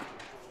comment.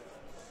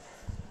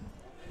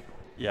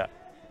 Yeah.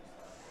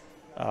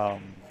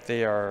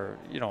 They are,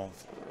 you know,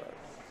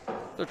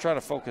 they're trying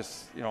to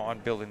focus, you know, on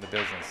building the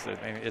business.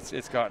 I mean,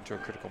 it's gotten to a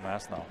critical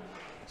mass now.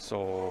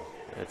 So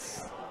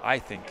I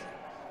think,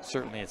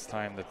 certainly it's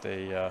time that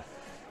they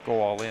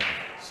go all in,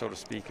 so to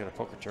speak, in a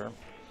poker term.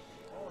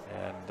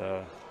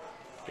 And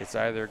it's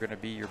either going to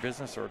be your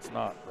business or it's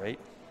not, right?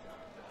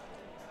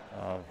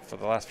 For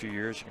the last few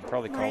years, you can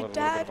probably call it a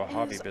little bit of a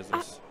hobby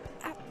business.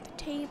 At the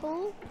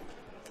table.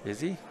 Is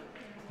he?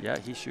 Yeah,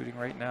 he's shooting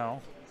right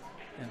now.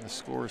 And the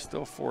score is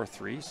still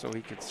 4-3, so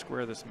he could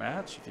square this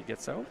match if he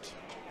gets out.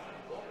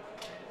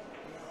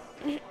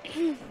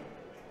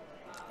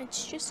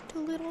 It's just a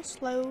little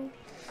slow.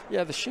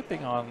 Yeah, the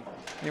shipping on,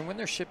 I mean, when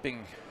they're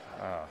shipping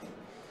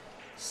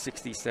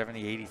 $60,000,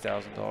 $70,000,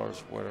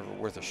 $80,000, whatever,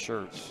 worth of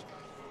shirts,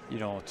 you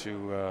know,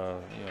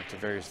 to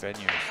various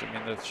venues. I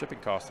mean, the shipping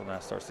cost on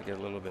that starts to get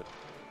a little bit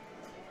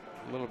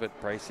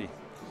pricey.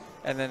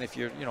 And then if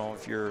you're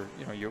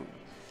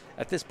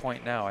at this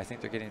point now, I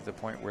think they're getting to the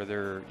point where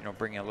they're, you know,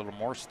 bringing a little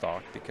more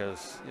stock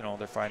because, you know,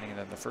 they're finding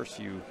that in the first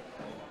few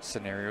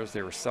scenarios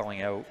they were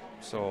selling out,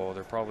 so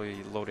they're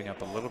probably loading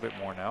up a little bit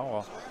more now.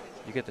 Well,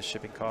 you get the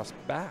shipping cost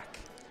back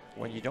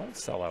when you don't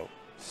sell out.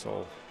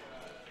 So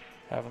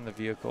having the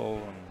vehicle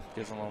and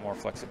gives them a little more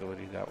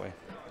flexibility that way.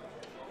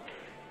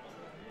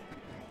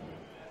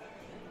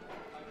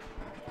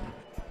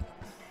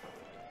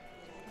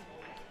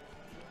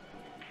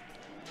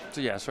 So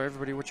yeah, so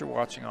everybody, what you're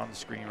watching on the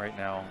screen right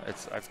now,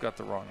 I've got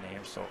the wrong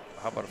names, so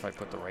how about if I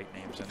put the right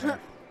names in there?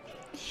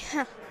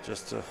 Yeah.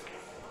 Just to,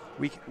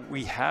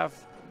 we have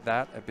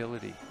that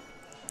ability.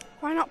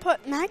 Why not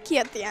put Mackie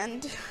at the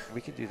end?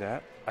 We could do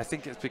that. I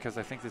think it's because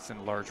I think it's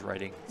in large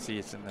writing. See,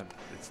 it's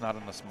not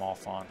in the small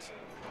font.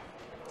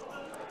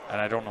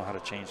 And I don't know how to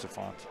change the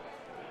font.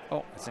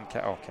 Oh, it's in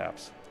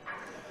caps.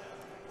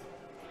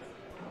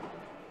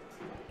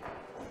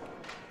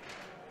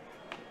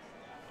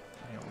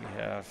 And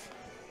we have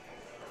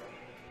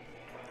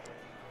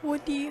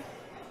Woody.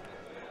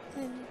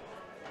 And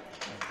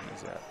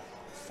he's at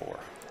 4.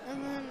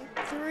 And then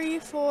 3,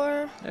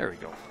 4. There we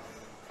go.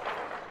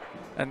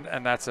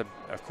 And that's of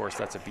course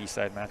that's a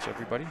B-side match,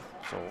 everybody.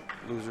 So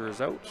loser is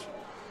out.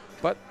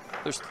 But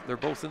they're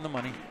both in the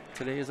money.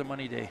 Today is a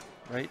money day,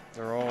 right?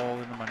 They're all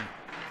in the money.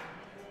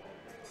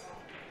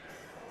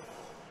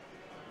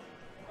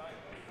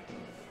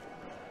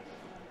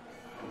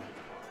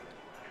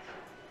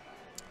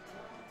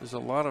 There's a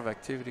lot of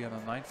activity on the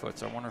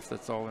 9-foots. I wonder if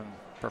that's all in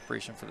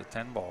preparation for the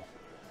 10-ball.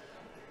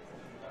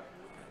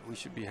 We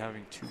should be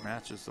having 2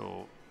 matches,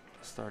 though,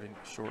 starting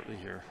shortly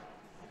here.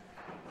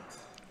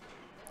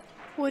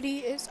 Woody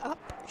is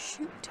up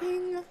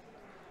shooting.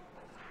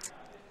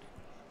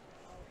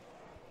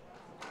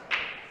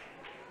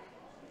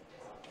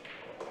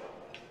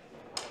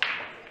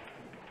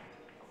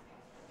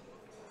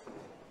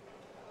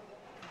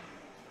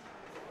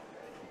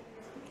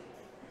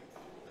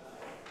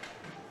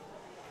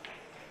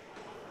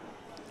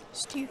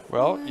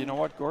 Well, you know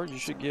what, Gord? You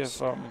should give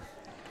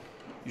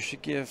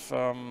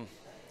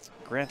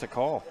Grant a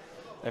call.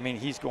 I mean,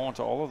 he's going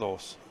to all of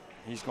those.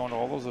 He's going to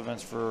all those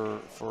events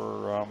of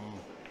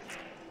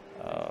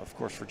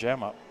course, for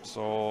Jam Up.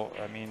 So,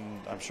 I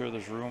mean, I'm sure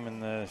there's room in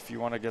the, if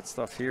you want to get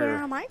stuff here. Where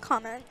are my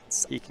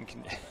comments? He can.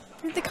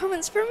 The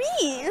comments for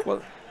me.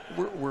 Well,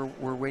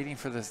 we're waiting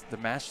for the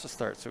match to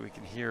start so we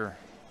can hear,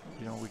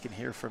 you know, we can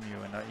hear from you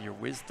and your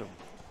wisdom.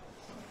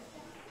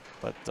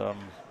 But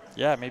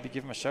yeah, maybe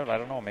give him a shout. I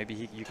don't know. Maybe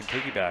you can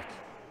piggyback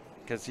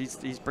because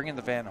he's bringing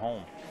the van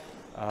home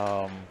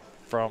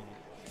from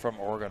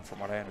Oregon, from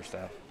what I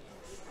understand.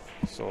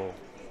 So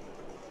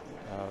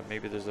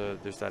maybe there's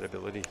that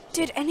ability.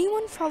 Did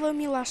anyone follow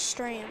me last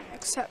stream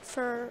except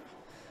for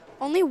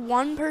only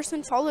one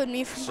person followed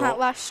me from that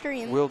last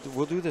stream? We'll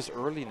do this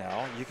early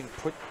now. You can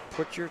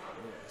put your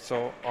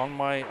on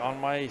my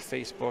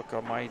Facebook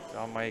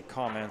on my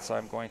comments.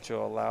 I'm going to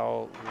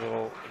allow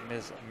little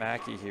Ms.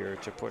 Mackey here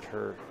to put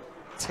her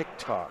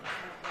TikTok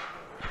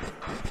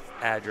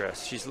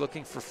address. She's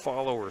looking for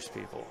followers,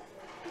 people.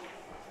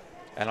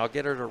 And I'll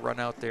get her to run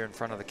out there in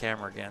front of the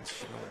camera again.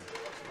 She'll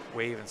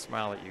wave and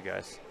smile at you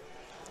guys.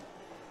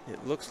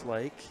 It looks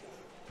like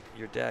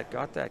your dad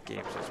got that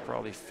game, so it's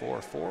probably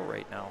 4-4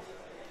 right now.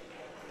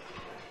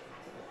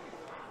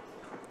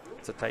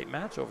 It's a tight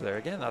match over there.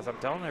 Again, as I'm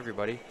telling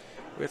everybody,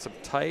 we had some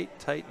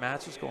tight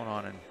matches going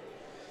on in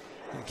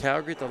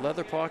Calgary at the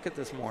Leather Pocket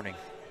this morning.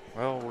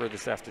 Well, we're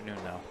this afternoon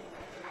now.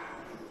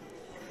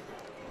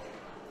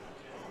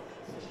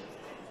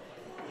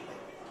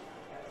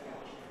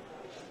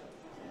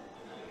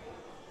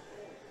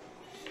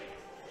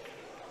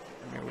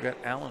 I mean, we got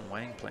Alan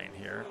Wang playing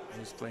here.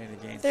 He's playing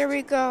against. There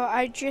we go.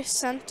 I just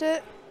sent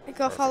it. Go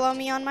Perfect. follow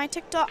me on my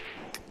TikTok.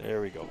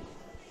 There we go.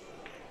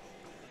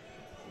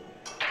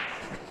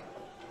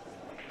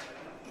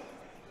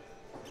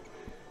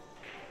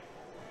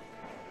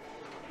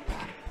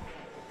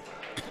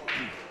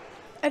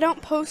 I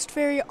don't post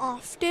very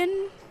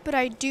often, but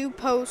I do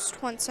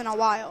post once in a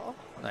while.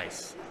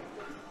 Nice.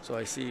 So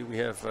I see we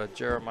have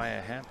Jeremiah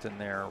Hampton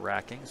there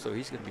racking, so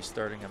he's going to be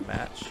starting a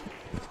match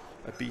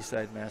a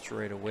B-side match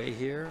right away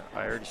here.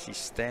 I already see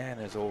Stan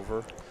is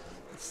over.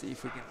 Let's see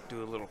if we can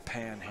do a little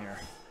pan here.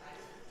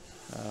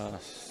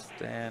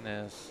 Stan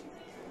is,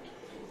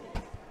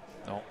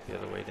 no, the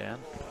other way down.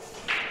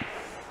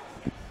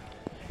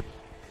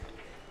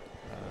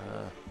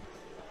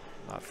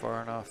 Not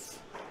far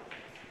enough.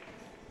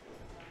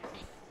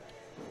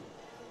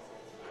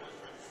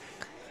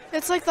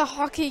 It's like the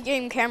hockey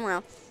game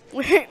camera,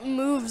 where it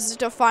moves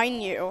to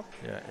find you.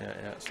 Yeah.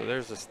 So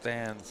there's the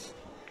Stan's.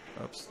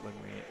 Oops, let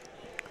me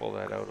pull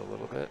that out a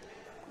little bit.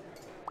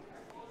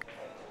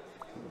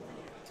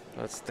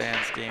 That's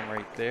Stan's game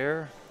right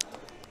there.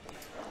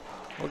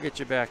 We'll get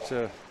you back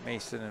to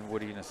Mason and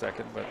Woody in a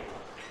second, but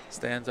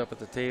Stan's up at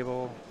the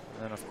table.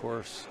 And then, of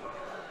course,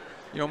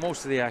 you know,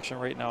 most of the action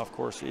right now, of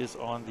course, is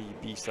on the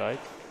B side.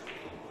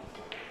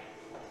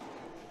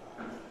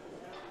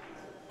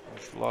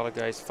 There's a lot of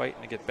guys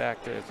fighting to get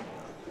back to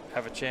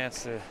have a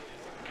chance to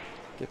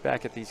get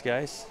back at these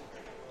guys.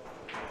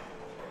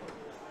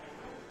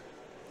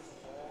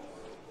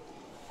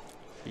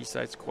 B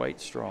side's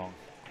quite strong,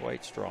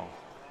 quite strong.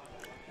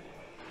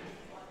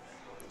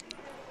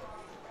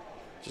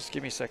 Just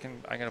give me a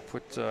second. I'm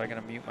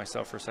gonna mute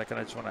myself for a second.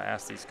 I just want to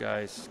ask these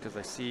guys because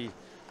I see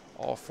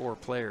all 4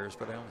 players,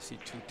 but I only see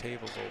 2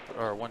 tables open,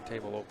 or 1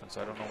 table open,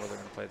 so I don't know whether they're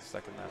gonna play the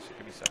second match. So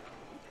give me a second.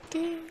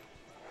 Okay.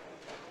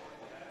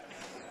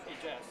 Hey,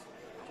 Jess.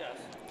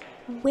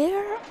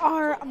 Where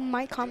are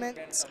my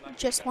comments?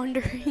 Just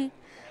wondering.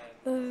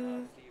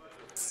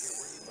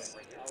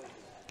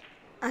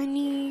 I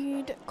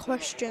need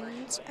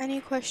questions.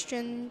 Any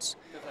questions?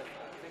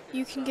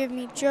 You can give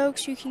me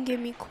jokes. You can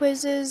give me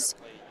quizzes.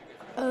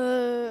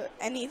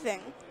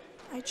 Anything.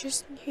 I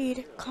just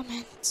need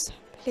comments,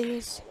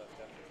 please.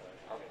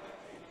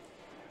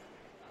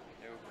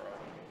 No problem.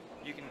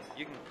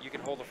 You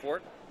can hold the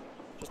fort.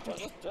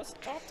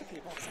 Just talk to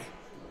people.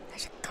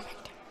 There's a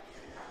comment.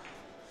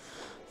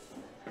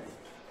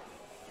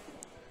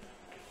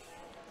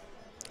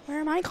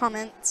 Where are my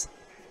comments?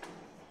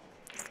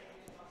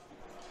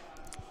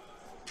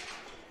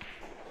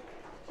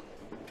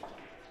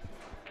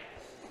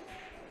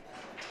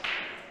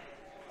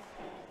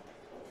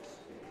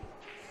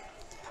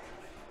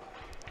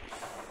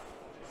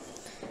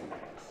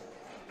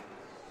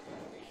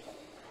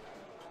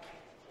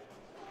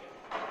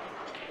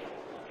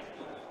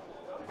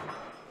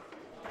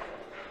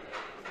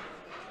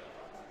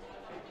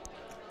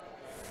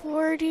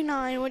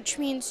 Which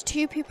means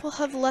 2 people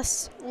have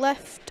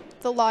left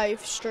the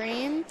live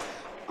stream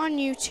on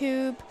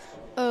YouTube.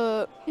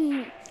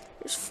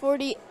 There's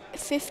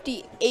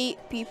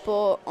 58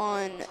 people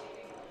on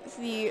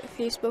the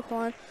Facebook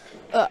one.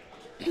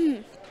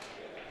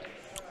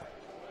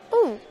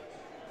 Oh,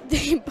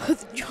 they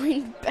both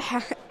joined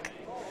back.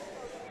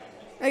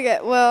 Okay,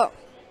 well.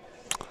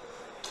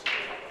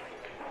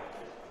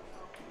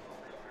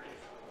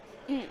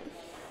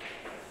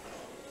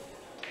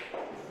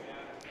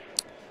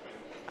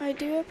 I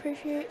do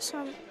appreciate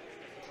some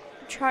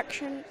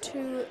traction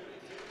to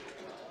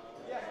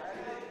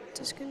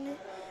disconnect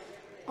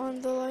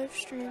on the live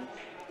stream.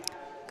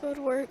 Good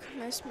work,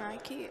 Miss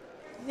Mackie.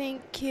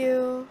 Thank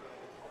you.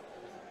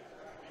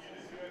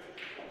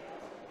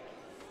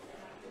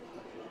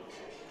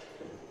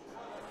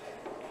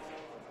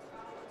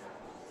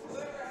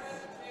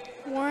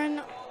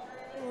 Warren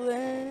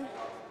Len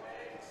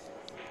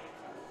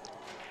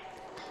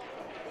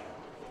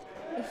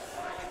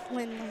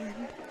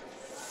Linland.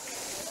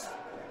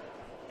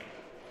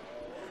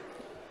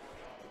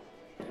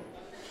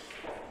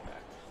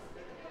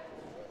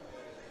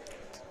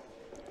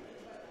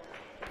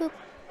 Boop,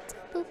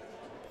 boop,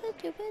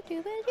 badoo,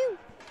 badoo, badoo.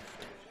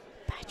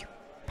 Badoo,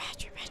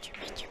 badoo, badoo,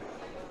 badoo.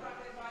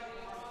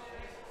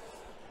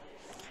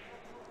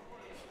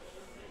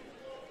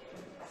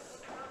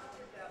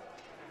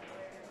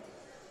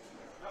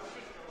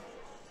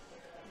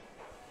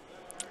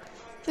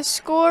 The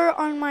score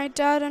on my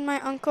dad and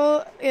my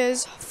uncle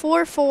is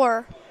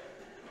 4-4.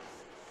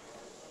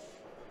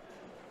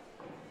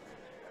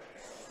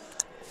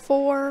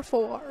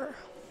 4-4.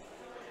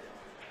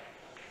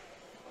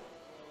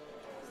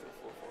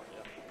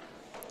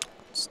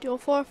 Still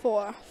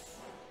 4-4.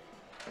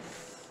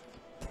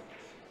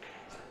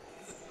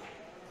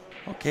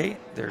 Okay,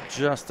 they're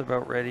just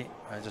about ready.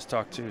 I just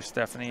talked to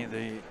Stephanie,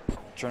 the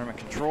tournament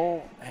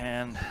control,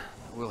 and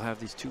we'll have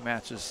these 2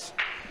 matches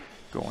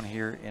going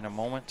here in a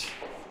moment.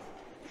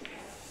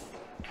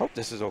 Hope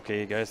this is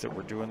okay, guys, that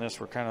we're doing this.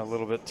 We're kind of a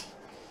little bit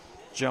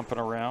jumping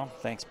around.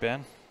 Thanks,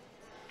 Ben.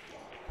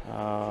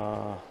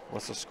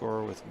 What's the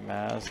score with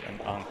Maz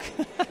and Unk?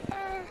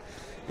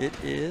 It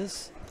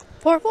is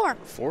 4-4.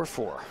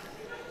 4-4.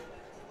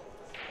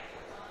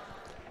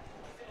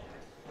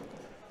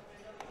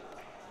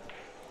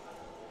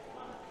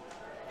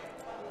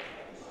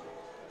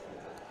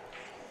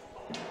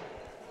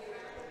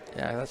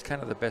 Yeah, that's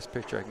kind of the best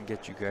picture I can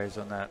get you guys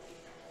on that.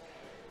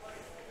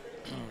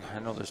 I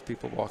know there's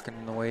people walking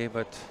in the way,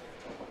 but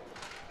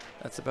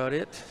that's about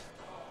it.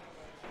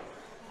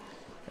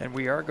 And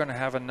we are going to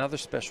have another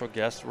special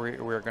guest.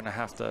 We're going to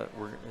have to.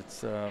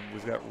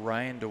 We've got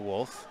Ryan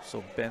DeWolf,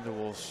 so Ben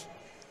DeWolf's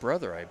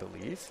brother, I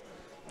believe,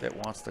 that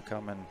wants to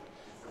come and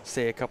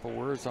say a couple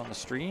words on the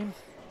stream.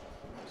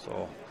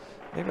 So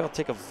maybe I'll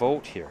take a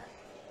vote here.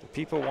 Do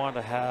people want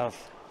to have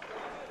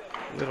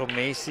little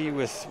Macy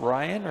with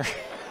Ryan, or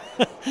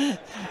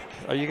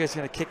are you guys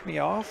going to kick me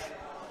off?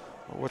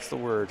 Or what's the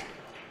word?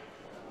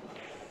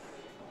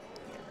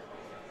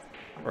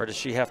 Or does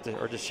she have to?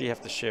 Or does she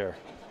have to share?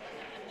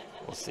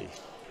 We'll see.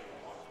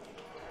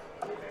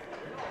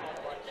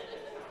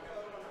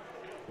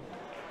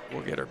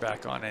 We'll get her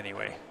back on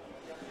anyway.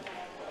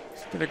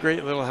 She's been a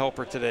great little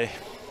helper today.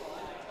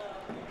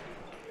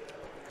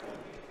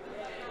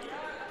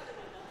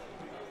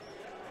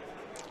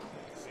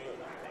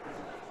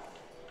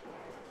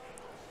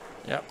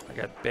 Yep, I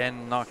got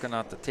Ben knocking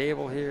at the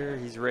table here.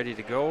 He's ready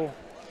to go.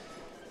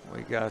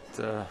 We got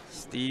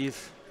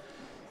Steve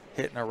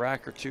hitting a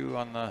rack or two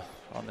on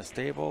this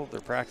table.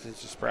 They're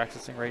just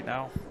practicing right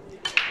now,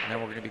 and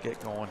then we're going to get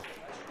going.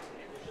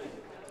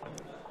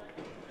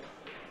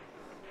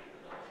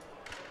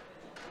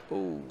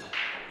 Oh.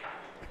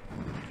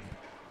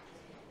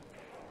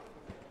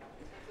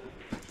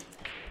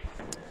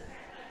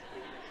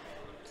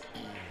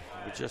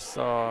 We just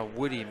saw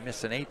Woody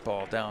miss an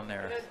 8-ball down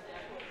there.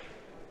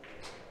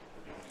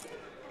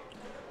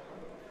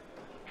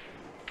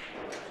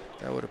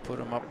 That would have put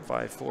him up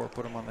 5-4,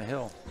 put him on the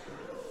hill.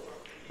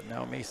 But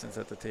now Mason's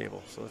at the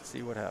table, so let's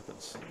see what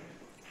happens.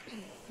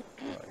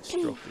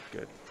 He stroked it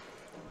good.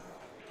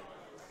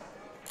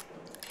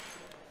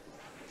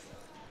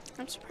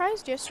 I'm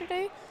surprised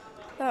yesterday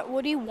that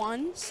Woody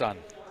won. Son.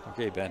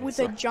 Okay, Ben. With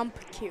a jump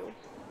cue.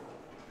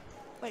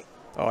 Like.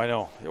 Oh, I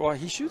know. Well,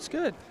 he shoots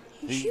good.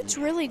 He shoots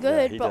really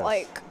good, yeah, but does.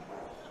 like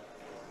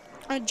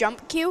a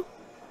jump cue.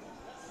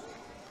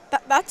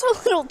 That's a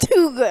little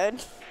too good.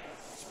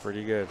 It's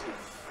pretty good.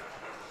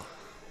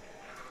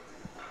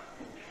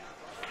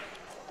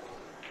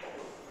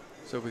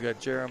 So we got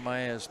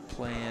Jeremiah's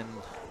playing.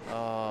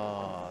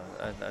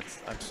 And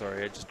I'm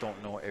sorry, I just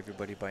don't know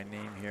everybody by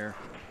name here.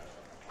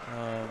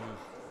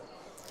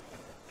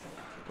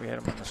 We had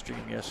him on the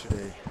stream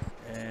yesterday,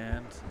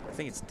 and I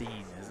think it's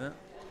Dean, isn't it?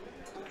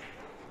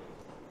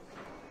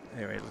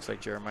 Anyway, it looks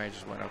like Jeremiah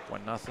just went up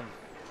 1-0.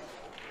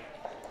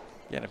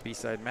 Again, a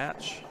B-side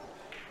match.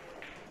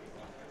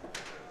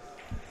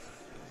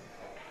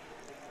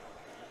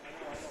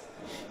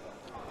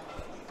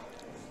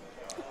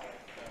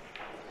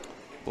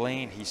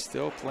 Blaine, he's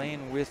still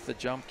playing with the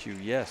jump cue.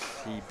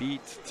 Yes, he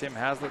beat Tim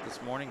Haslett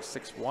this morning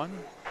 6-1.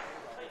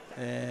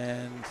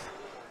 And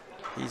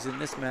he's in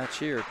this match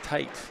here,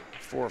 tight,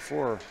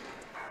 4-4.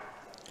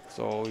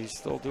 So he's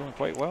still doing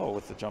quite well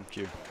with the jump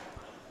cue.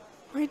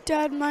 My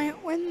dad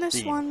might win this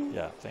Dean. one.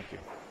 Yeah, thank you.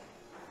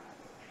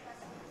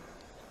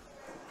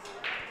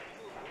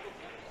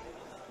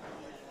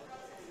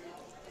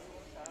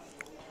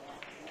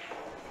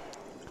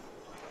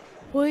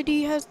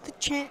 Woody has the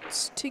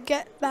chance to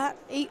get that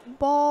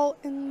 8-ball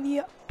in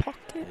the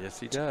pocket. Yes,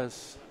 he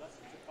does.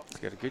 He's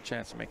got a good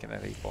chance of making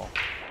that 8-ball.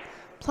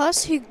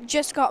 Plus, he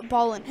just got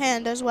ball in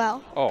hand as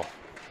well. Oh,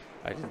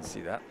 I didn't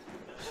see that.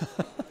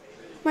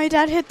 My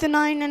dad hit the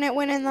 9 and it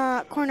went in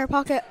the corner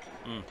pocket.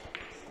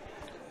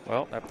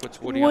 Well, that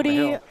puts Woody on the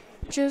hill. Woody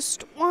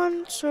just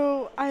won,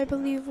 so I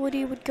believe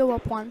Woody would go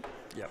up 1.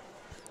 Yep.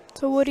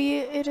 So Woody,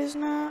 it is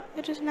now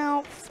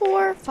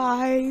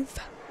 4-5.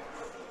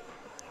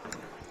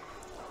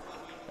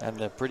 And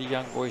the pretty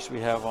young voice we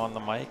have on the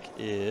mic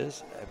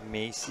is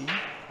Macy,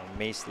 or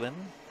Macelyn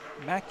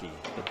Mackey,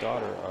 the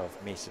daughter of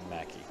Mason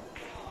Mackey.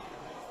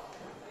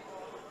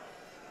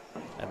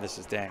 And this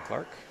is Dan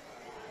Clark.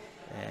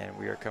 And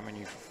we are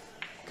coming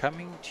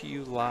to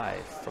you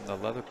live from the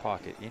Leather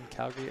Pocket in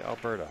Calgary,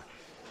 Alberta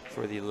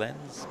for the Len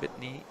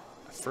Sbitney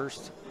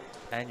first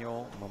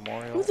annual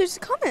Memorial Oh, there's a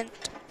comment.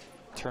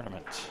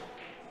 Tournament.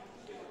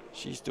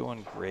 She's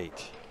doing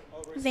great.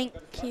 Thank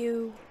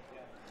you.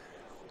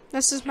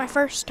 This is my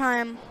first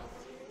time.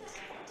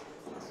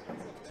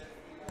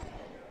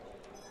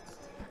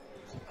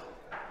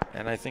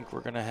 And I think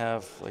we're going to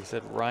have, like I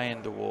said,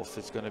 Ryan DeWolf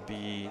is going to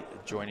be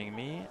joining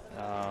me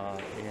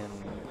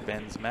in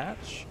Ben's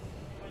match.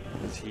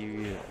 Because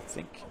he, I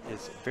think,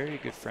 is very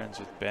good friends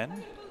with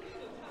Ben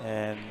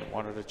and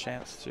wanted a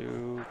chance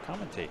to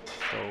commentate.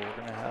 So we're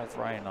going to have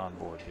Ryan on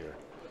board here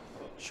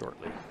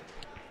shortly.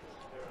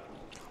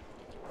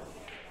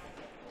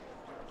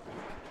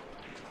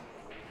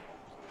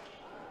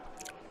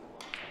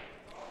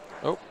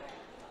 Oh.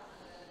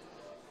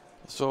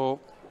 So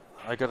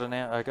I got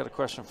a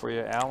question for you.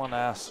 Alan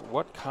asks,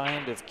 what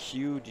kind of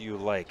cue do you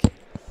like?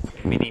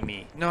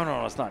 Mini-me.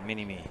 No, it's not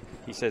mini-me.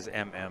 He says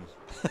MM,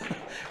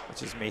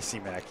 which is Macy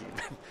Mackey.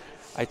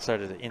 I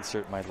started to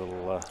insert my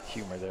little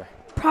humor there.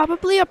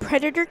 Probably a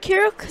predator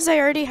cue, because I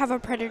already have a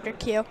predator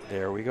cue.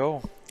 There we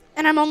go.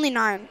 And I'm only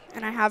 9,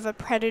 and I have a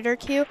predator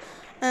cue.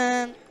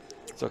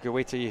 It's okay,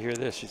 wait till you hear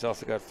this. She's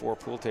also got 4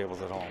 pool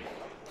tables at home.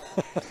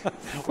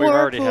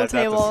 4 pool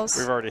tables.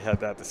 We've already had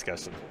that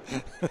discussion.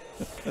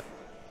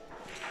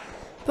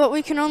 But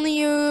we can only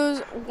use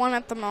one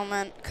at the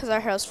moment because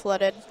our house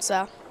flooded,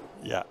 so.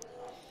 Yeah.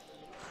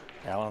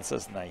 Alan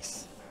says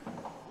nice.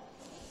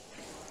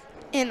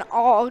 In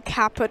all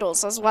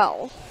capitals as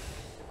well.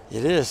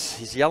 It is.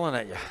 He's yelling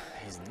at you.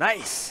 He's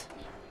nice.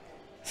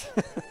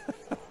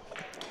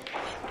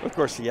 Of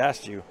course, he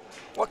asked you,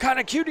 what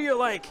kind of cue do you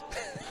like?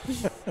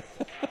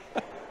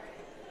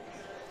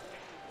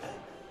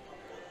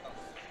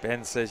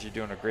 Ben says you're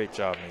doing a great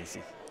job,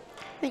 Macy.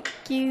 Thank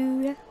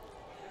you.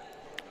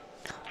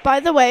 By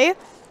the way,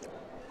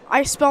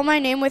 I spell my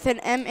name with an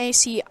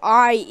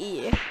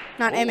M-A-C-I-E,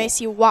 not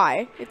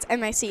M-A-C-Y. It's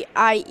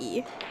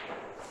M-A-C-I-E.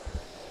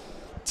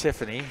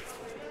 Tiffany,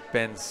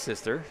 Ben's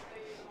sister,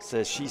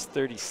 says she's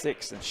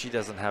 36 and she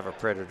doesn't have a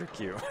predator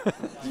cue.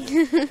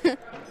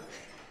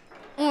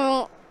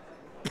 Well,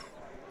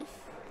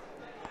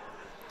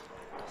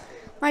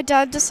 my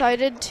dad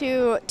decided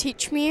to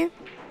teach me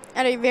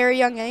at a very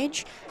young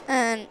age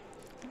and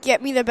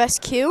get me the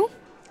best cue.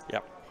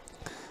 Yep.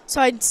 So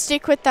I'd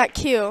stick with that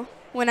cue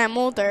when I'm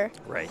older.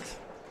 Right.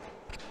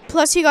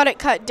 Plus he got it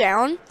cut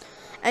down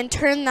and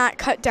turned that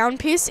cut down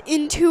piece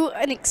into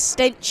an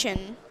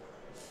extension.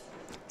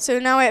 So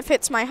now it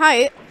fits my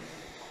height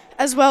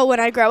as well.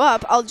 When I grow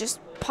up, I'll just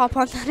pop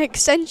on that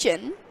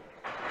extension.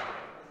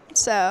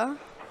 So.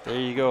 There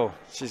you go.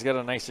 She's got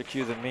a nicer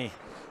cue than me.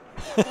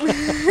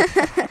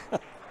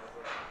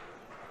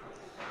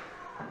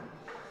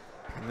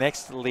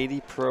 Next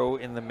lady pro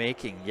in the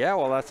making. Yeah,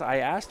 well, that's. I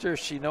asked her if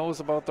she knows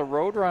about the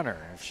Roadrunner,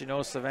 if she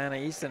knows Savannah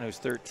Easton, who's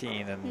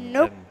 13 and,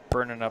 nope. and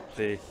burning up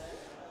the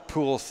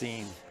pool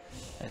scene,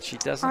 and she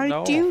doesn't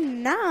know. I do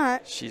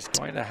not. She's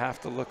going to have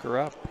to look her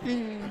up.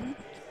 Mm.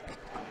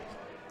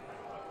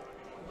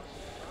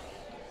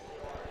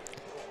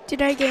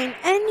 Did I gain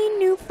any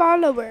new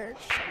followers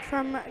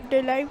from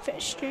the live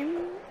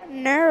stream?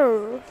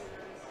 No.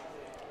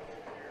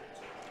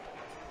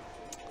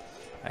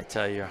 I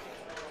tell you,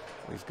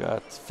 we've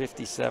got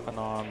 57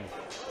 on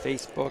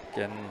Facebook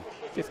and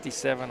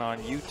 57 on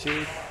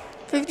YouTube.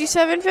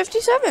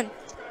 57.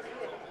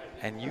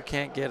 And you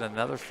can't get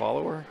another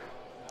follower?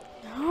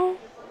 No.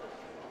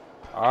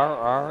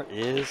 RR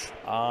is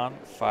on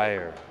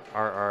fire.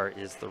 RR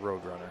is the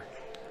Roadrunner.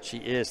 She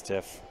is,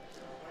 Tiff.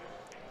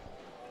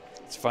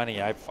 It's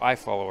funny, I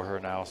follow her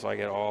now, so I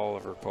get all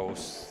of her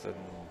posts.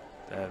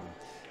 And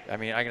I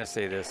mean, I'm going to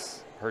say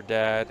this. Her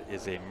dad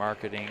is a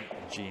marketing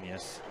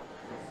genius.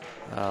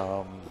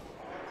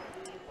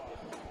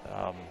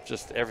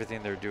 Just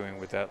everything they're doing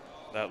with that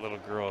little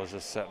girl is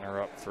just setting her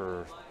up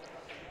for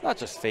not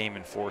just fame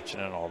and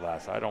fortune and all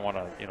that. So I don't want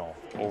to,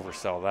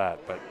 oversell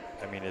that. But,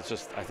 I mean, it's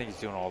just, I think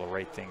he's doing all the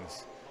right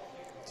things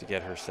to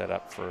get her set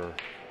up for,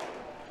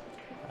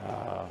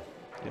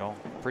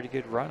 pretty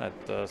good run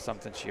at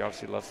something she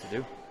obviously loves to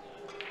do.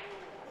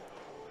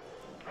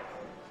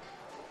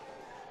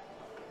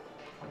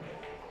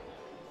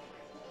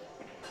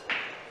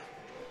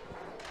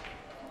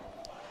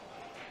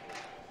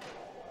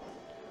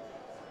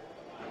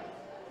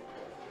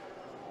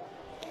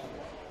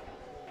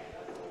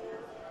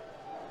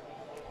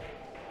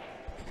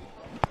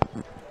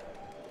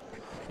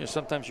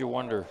 Sometimes you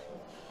wonder,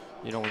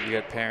 when you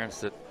get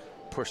parents that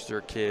push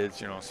their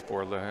kids,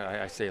 sport.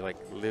 I say like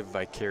live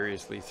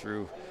vicariously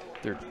through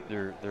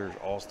their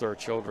all-star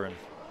children,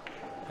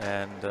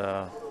 and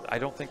I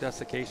don't think that's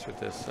the case with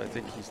this. I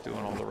think he's doing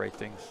all the right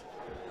things.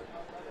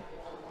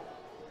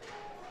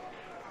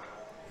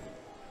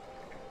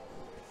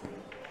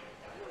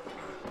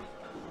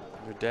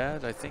 Your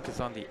dad, I think, is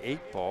on the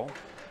 8 ball.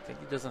 I think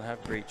he doesn't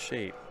have great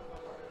shape,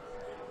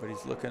 but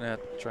he's looking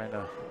at trying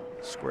to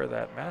square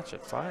that match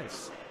at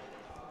 5s.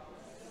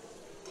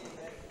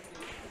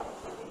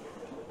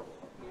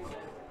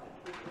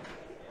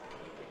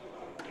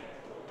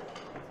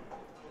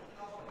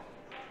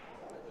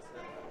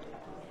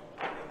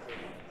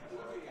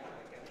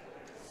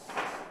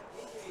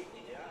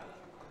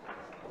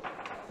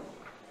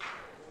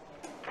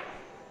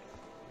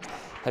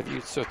 Have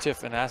you, so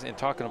Tiff, and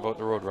talking about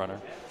the Roadrunner,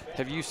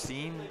 have you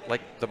seen,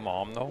 like, the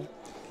mom, though?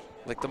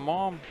 Like, the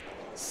mom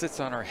sits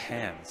on her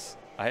hands.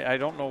 I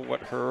don't know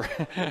what her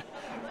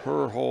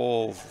her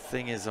whole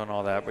thing is on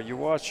all that, but you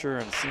watch her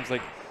and it seems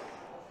like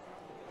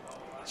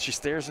she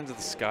stares into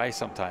the sky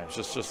sometimes,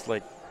 just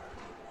like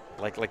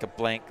a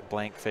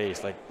blank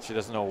face, like she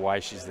doesn't know why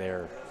she's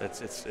there.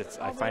 It's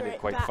I find it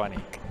quite funny.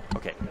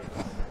 Okay,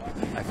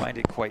 I find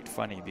it quite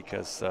funny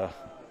because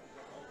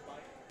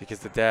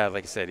the dad,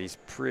 like I said, he's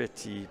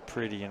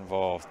pretty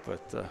involved,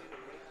 but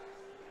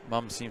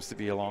mom seems to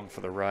be along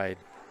for the ride.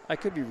 I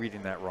could be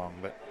reading that wrong,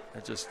 but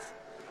I just.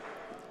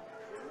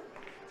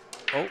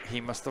 Oh,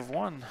 he must have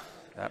won.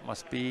 That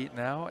must be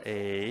now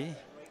a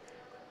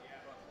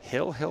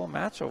hill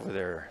match over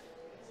there.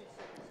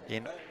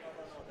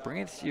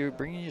 Bringing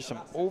you some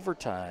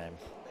overtime.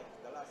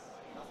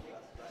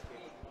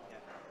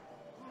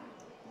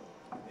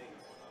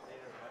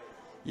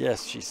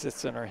 Yes, she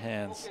sits in her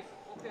hands.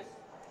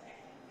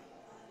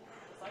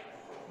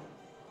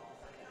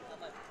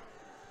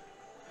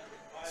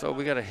 So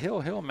we got a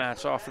hill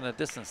match off in the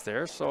distance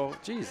there. So,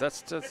 geez,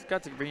 that's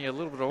got to bring you a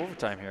little bit of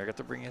overtime here. I got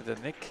to bring you the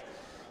Nick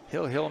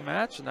hill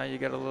match, and now you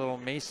got a little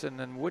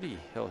Mason and Woody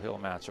hill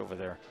match over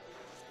there.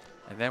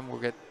 And then we'll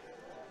get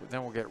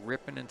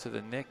ripping into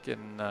the Nick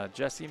and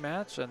Jesse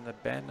match and the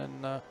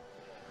Ben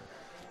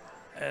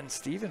and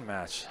Steven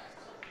match.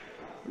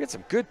 We got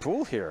some good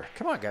pool here.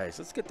 Come on, guys,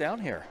 let's get down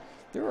here.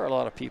 There are a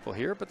lot of people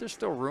here, but there's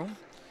still room.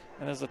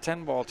 And there's a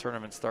 10-ball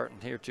tournament starting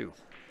here too.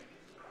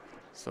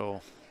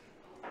 So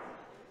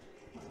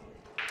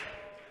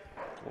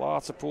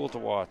lots of pool to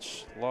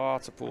watch.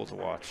 Lots of pool to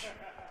watch.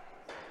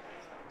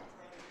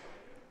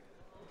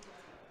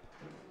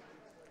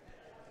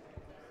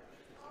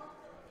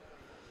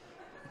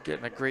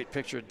 Getting a great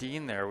picture of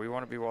Dean there. We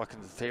want to be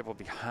walking to the table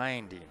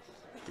behind Dean.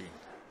 Dean,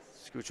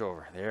 scooch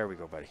over. There we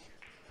go, buddy.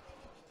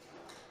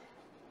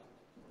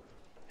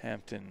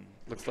 Hampton,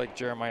 looks like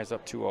Jeremiah's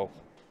up 2-0.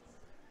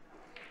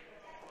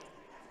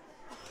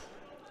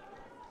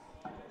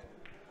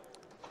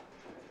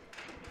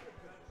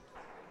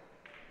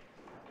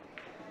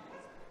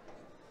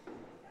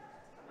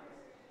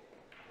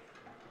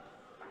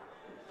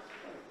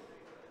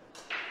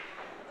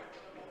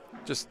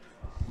 Just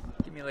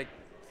give me like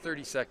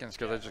 30 seconds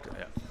because I just,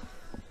 yeah.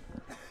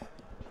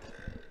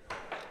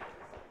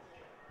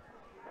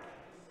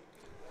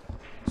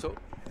 So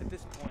at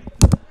this point,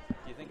 do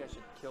you think I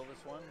should kill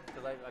this one?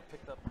 Because I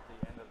picked up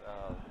the end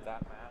of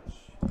that match,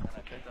 and I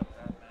picked up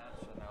that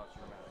match, and now it's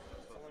your match. So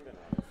it's only been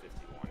on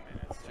 51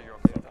 minutes. So you're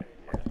okay with that?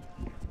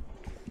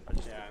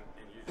 Yeah. Yeah,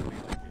 and usually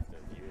like, if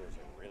the viewers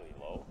are really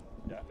low,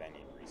 then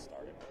you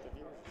restart it with the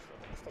viewers. So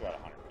it's still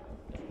got 100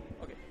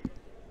 people. Okay.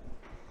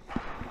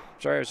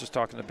 Sorry, I was just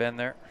talking to Ben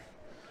there,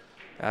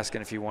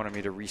 asking if he wanted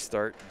me to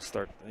restart and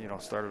start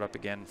it up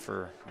again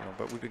for,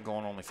 but we've been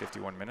going only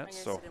 51 minutes.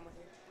 So,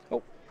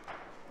 oh,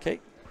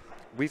 okay.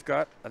 We've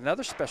got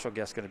another special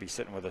guest going to be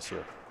sitting with us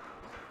here.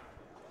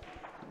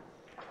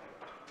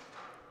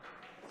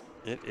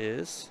 It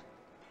is.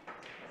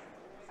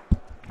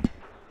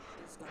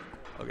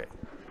 Okay.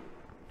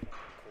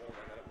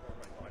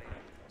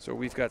 So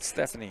we've got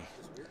Stephanie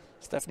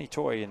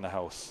Toy in the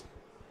house.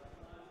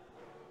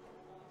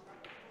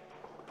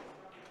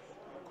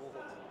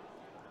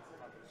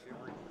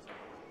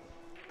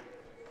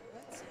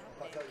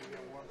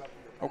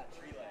 Oh.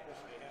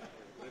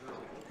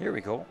 Here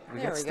we go. We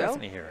got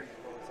Stephanie here.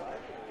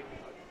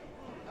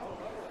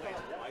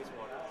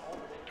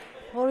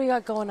 What do we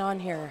got going on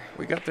here?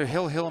 We got the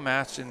Hill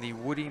match in the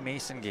Woody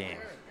Mason game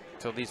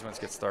until these ones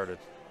get started.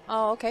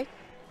 Oh, okay.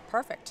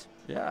 Perfect.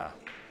 Yeah.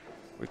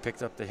 We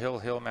picked up the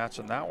Hill match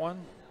on that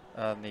one,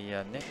 on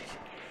the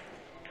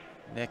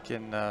Nick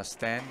and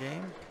Stan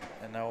game.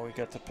 And now we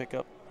got to pick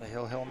up the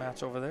Hill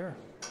match over there.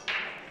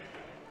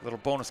 Little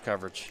bonus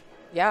coverage.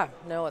 Yeah,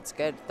 no, it's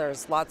good.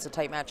 There's lots of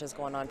tight matches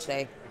going on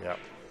today. Yep.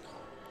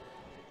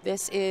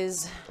 This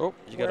is... Oh,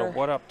 you got a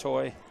What Up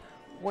toy.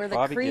 Where the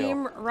Bobby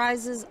cream Gill.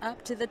 rises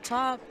up to the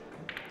top.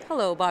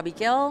 Hello, Bobby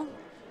Gill.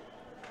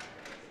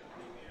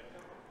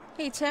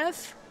 Hey,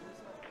 Tiff.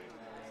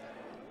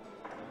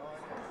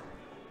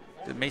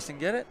 Did Mason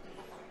get it?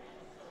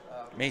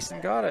 Mason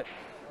got it.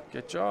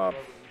 Good job.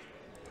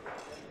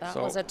 That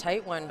was a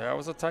tight one. That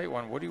was a tight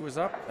one. Woody was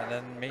up, and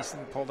then Mason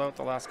pulled out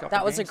the last couple.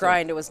 That was a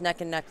grind. It was neck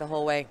and neck the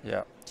whole way.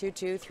 Yeah.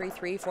 2-2,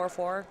 3-3,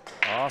 4-4.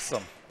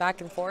 Awesome. Back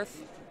and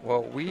forth.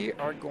 Well, we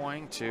are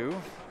going to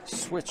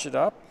switch it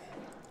up.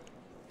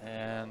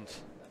 And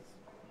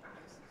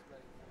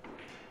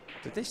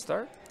did they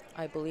start?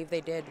 I believe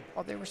they did.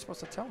 Oh, they were supposed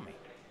to tell me.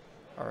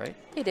 All right.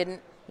 They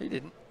didn't. He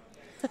didn't.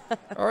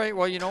 All right.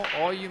 Well,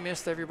 all you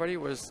missed, everybody,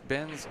 was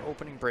Ben's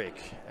opening break.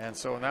 And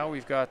so now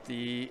we've got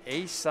the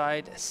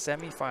A-side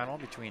semifinal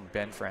between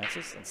Ben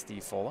Francis and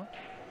Steve Fuller.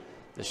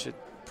 This should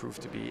prove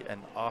to be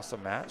an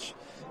awesome match.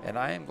 And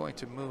I am going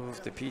to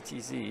move the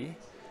PTZ,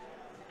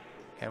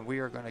 and we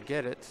are going to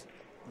get it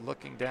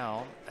looking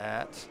down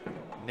at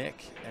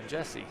Nick and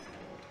Jesse.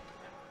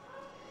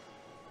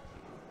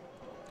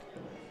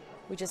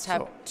 We just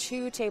have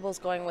two tables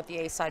going with the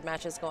A-side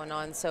matches going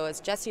on. So it's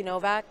Jesse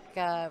Novak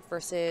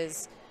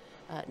versus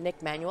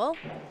Nick Manuel.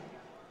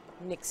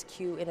 Nick's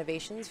Q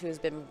Innovations, who has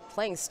been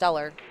playing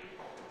stellar.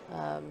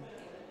 I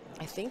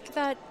think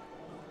that,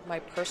 my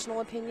personal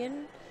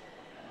opinion,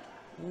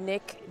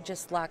 Nick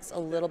just lacks a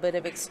little bit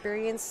of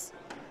experience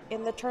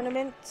in the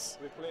tournament.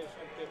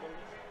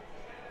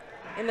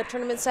 In the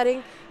tournament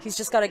setting, he's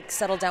just got to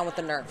settle down with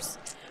the nerves,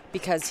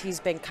 because he's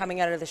been coming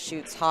out of the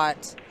chutes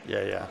hot.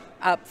 Yeah.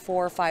 Up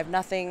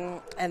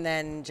 4-5-0, and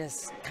then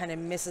just kind of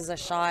misses a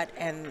shot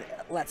and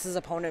lets his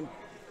opponent,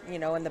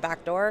 in the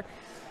back door.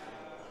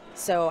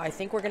 So I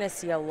think we're going to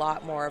see a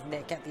lot more of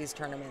Nick at these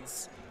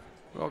tournaments.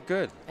 Well,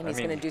 good. And he's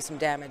going to do some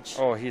damage.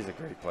 Oh, he's a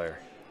great player.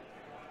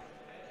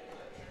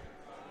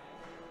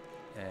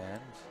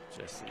 And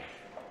Jesse.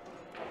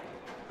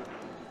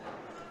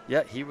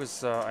 Yeah, he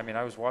was,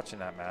 I was watching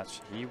that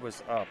match. He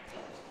was up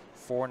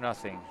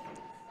 4-0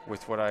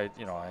 with what I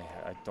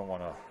don't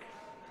want to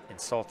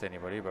insult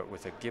anybody, but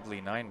with a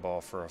Ghibli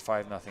 9-ball for a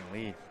 5-0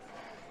 lead.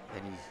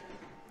 And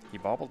he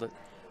bobbled it.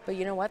 But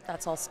you know what?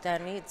 That's all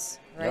Stan needs,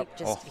 right?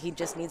 Yep. He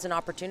just needs an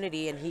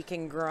opportunity, and he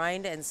can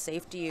grind and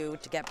safety you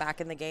to get back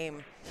in the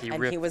game. He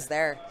ripped, was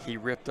there. He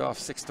ripped off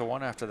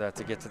 6-1 after that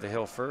to get to the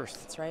hill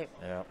first. That's right.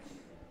 Yeah.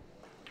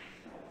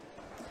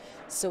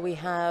 So we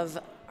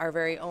have our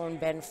very own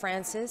Ben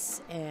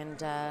Francis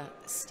and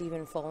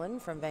Stephen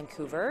Follin from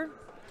Vancouver.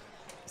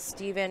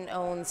 Stephen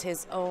owns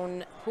his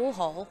own pool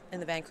hall in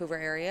the Vancouver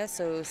area,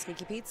 so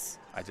Sneaky Pete's.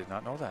 I did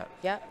not know that.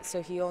 Yeah,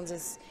 so he owns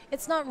his.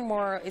 It's not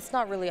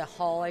really a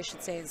hall, I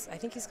should say. I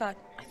think he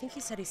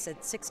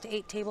said 6 to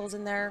 8 tables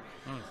in there,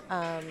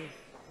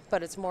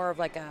 but it's more of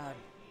like a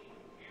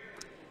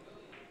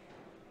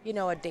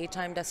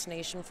daytime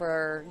destination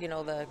for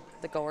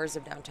the goers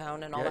of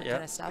downtown and all that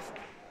kind of stuff.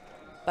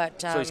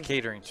 But so he's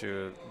catering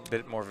to a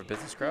bit more of a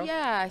business crowd?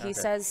 Yeah, he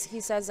says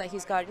that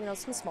he's got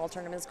some small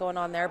tournaments going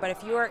on there. But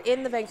if you are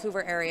in the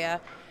Vancouver area,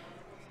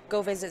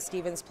 go visit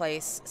Stephen's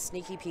place,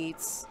 Sneaky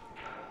Pete's.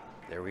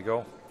 There we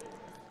go.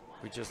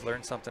 We just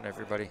learned something,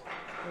 everybody.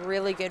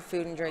 Really good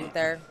food and drink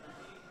there.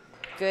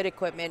 Good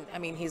equipment. I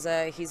mean, he's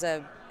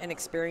an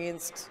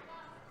experienced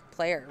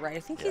player, right? I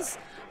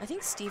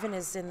think Stephen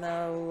is in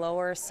the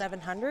lower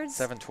 700s.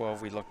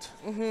 712 we looked.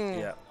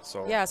 Yeah.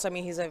 So I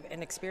mean, he's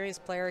an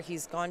experienced player.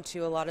 He's gone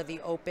to a lot of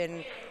the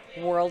open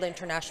world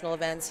international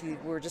events. We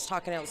were just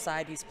talking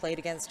outside. He's played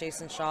against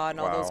Jason Shaw and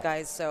all those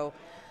guys. So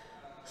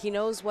he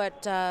knows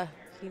what a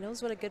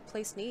good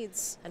place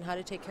needs and how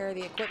to take care of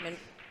the equipment.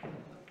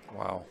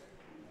 Wow.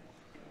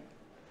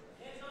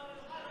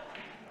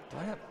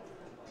 That.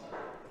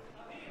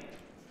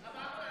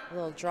 A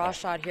little draw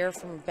shot here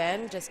from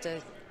Ben just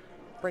to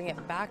bring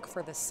it back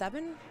for the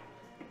 7.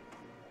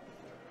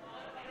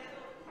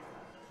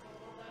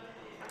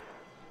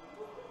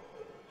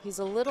 He's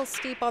a little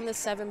steep on the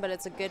 7, but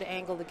it's a good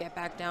angle to get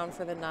back down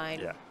for the 9.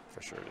 Yeah,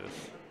 for sure it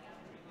is.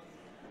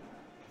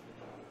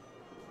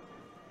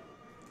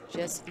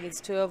 Just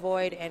needs to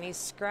avoid any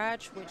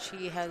scratch, which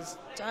he has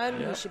done.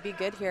 Yeah. He should be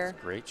good here.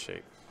 Great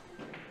shape.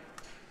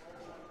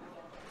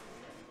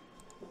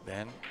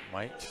 Ben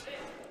might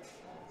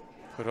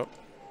put up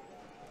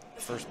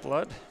first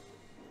blood.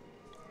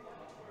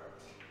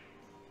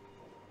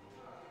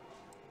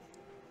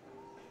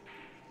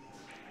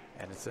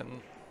 And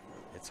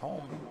it's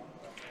home.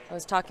 I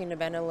was talking to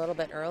Ben a little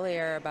bit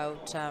earlier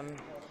about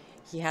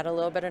he had a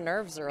little bit of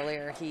nerves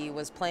earlier. He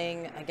was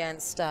playing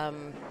against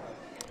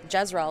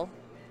Jezreel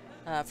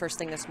first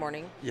thing this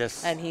morning.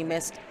 Yes. And he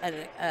missed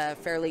a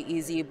fairly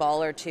easy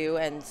ball or two,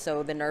 and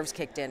so the nerves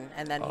kicked in.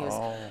 And then he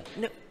was...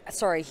 No,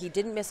 sorry, he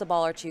didn't miss a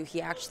ball or two.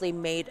 He actually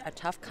made a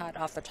tough cut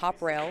off the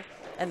top rail,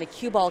 and the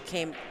cue ball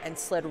came and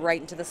slid right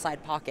into the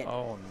side pocket.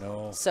 Oh,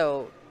 no.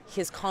 So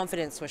his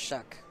confidence was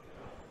shook.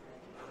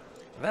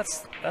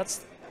 That's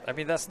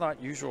not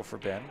usual for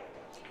Ben,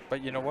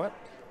 but you know what?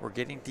 We're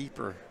getting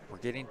deeper. We're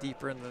getting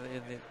deeper in the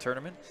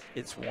tournament.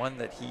 It's one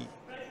that he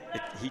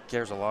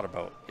cares a lot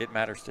about. It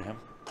matters to him,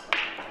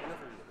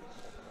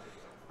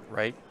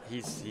 right?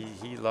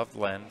 He loved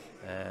Len,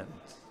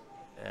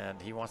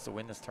 and he wants to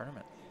win this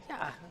tournament.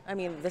 Yeah, I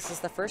mean, this is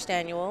the first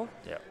annual.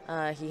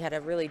 Yeah. He had a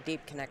really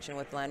deep connection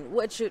with Len,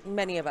 which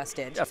many of us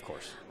did. Of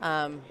course.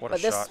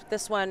 But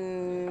this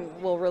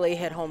one will really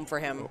hit home for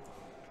him.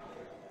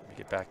 Let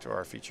me get back to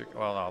our feature.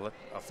 Well, no,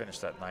 I'll finish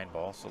that 9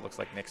 ball. So it looks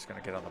like Nick's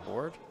going to get on the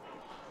board.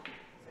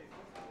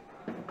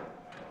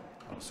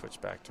 I'll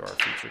switch back to our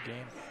feature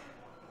game.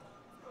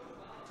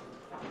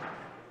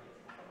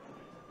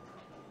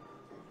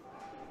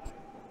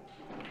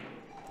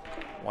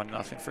 One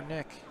nothing for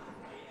Nick.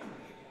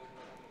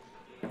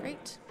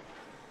 Great.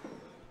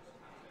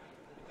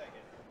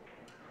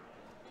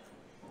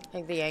 I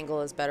think the angle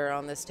is better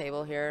on this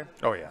table here.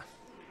 Oh, yeah.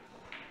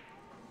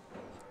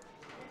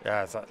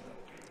 Yeah, I thought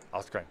I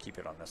was going to keep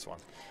it on this one.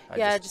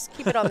 Just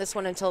keep it on this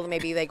one until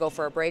maybe they go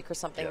for a break or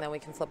something, Yeah. then we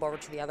can flip over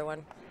to the other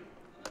one.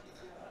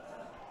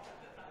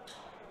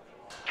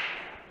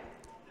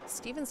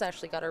 Steven's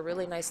actually got a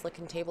really nice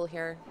looking table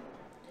here.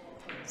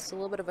 It's a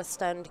little bit of a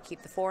stun to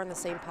keep the 4 in the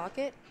same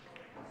pocket.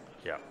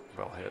 Yeah,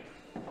 well hit.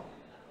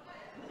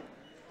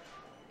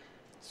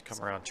 Let's come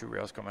around 2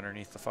 rails, come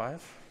underneath the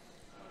 5.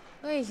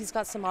 Okay, he's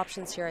got some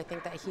options here. I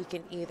think that he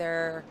can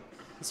either,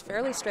 he's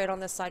fairly straight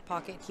on this side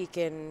pocket. He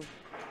can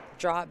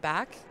draw it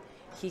back.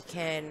 He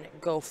can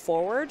go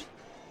forward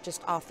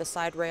just off the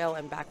side rail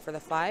and back for the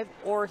 5.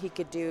 Or he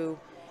could do,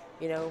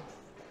 2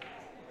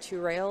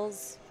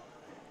 rails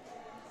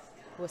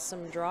with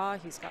some draw.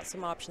 He's got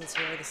some options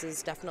here. This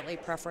is definitely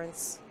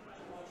preference.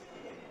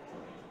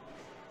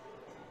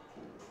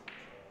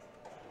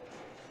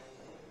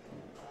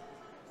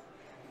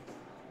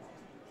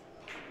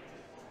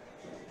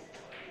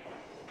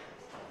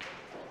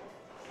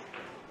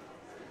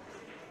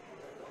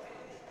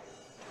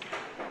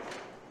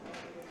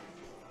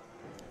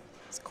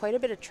 There's quite a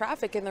bit of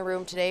traffic in the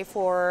room today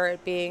for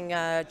it being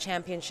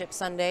Championship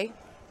Sunday.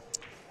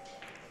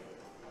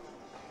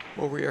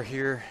 Well, we are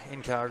here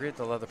in Calgary at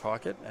the Leather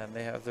Pocket, and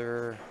they have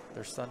their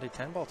Sunday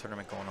 10-ball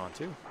tournament going on,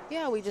 too.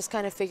 Yeah, we just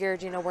kind of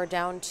figured, we're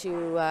down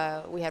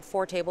to, we had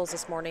 4 tables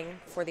this morning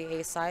for the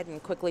A side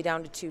and quickly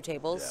down to 2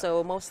 tables. Yeah.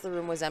 So most of the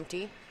room was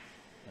empty.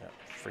 Yeah.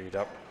 freed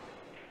up.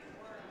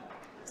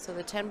 So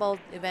the 10-ball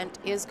event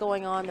is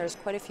going on. There's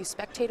quite a few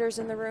spectators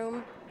in the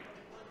room.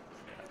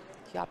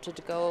 He opted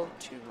to go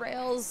to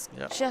rails,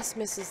 Yep. just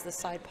misses the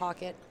side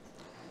pocket.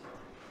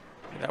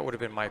 That would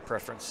have been my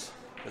preference.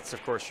 It's,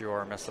 of course, you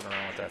are messing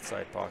around with that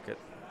side pocket.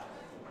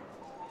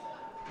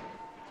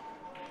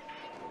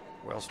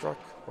 Well struck,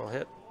 well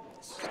hit.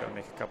 Just got to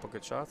make a couple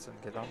good shots and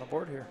get on the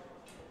board here.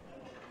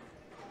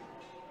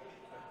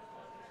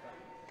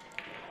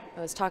 I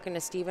was talking to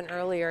Steven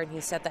earlier, and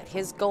he said that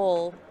his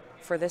goal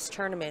for this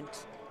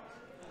tournament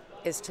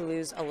is to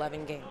lose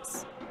 11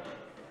 games.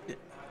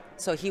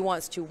 So he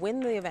wants to win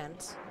the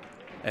event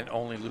And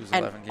only lose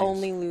and 11 games.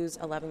 only lose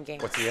 11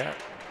 games. What's he at?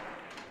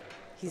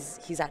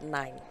 He's at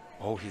 9.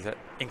 Oh, he's at,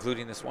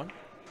 including this one?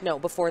 No,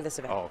 before this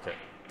event. Oh, okay.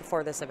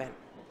 Before this event.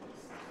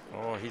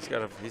 Oh, he's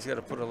got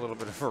to put a little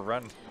bit of a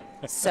run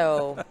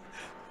So,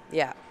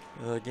 yeah,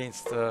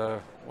 against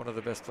one of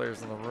the best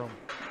players in the room.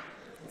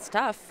 it's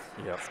tough.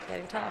 Yep. It's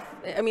getting tough.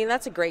 I mean,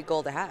 that's a great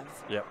goal to have.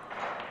 Yep.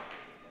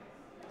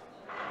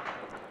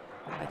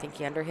 I think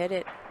he underhit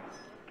it.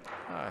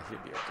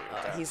 He'd be okay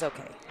with that. He's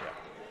okay.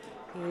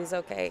 Yeah. He's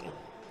okay.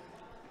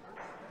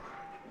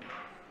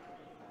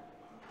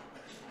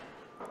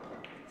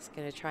 He's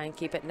going to try and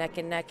keep it neck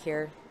and neck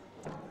here.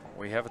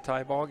 We have a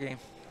tie ball game.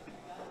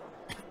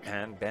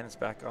 And Ben's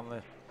back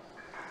on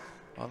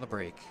the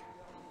break.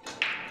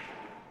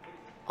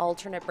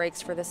 Alternate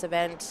breaks for this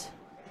event.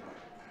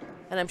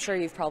 And I'm sure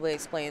you've probably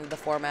explained the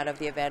format of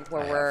the event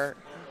where we're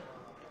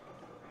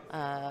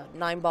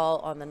 9-ball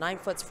on the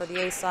 9-foots for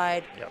the A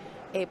side, Yep.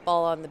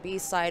 8-ball on the B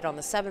side on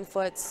the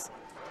 7-foots.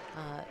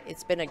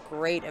 It's been a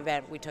great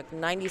event. We took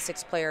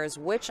 96 players,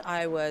 which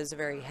I was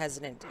very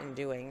hesitant in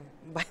doing,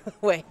 by the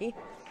way.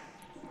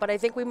 But I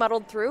think we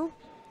muddled through.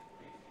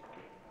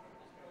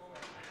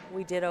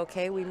 We did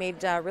okay. We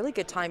made really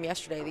good time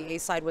yesterday. The A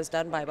side was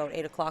done by about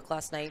 8 o'clock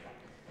last night.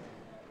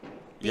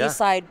 Yeah,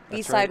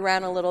 B side right.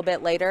 ran a little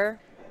bit later.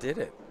 Did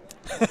it?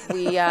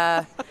 We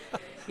No,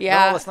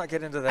 let's not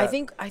get into that.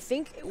 I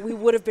think we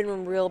would have been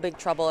in real big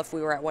trouble if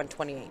we were at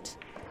 128.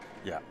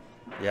 Yeah.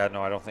 Yeah,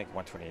 no, I don't think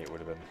 128 would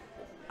have been.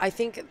 I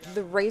think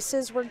the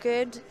races were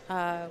good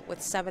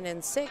with 7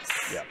 and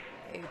 6. Yeah.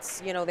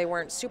 It's, you know, they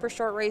weren't super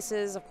short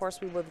races. Of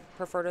course, we would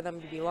prefer to them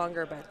to be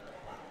longer, but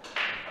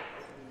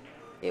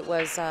it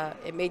was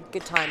it made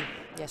good time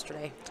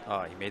yesterday.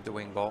 He made the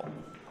wing ball.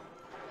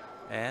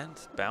 And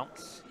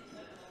bounce.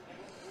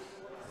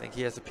 I think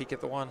he has a peek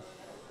at the one.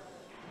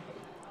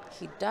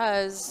 He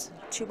does.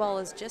 2-ball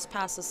is just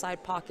past the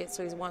side pocket,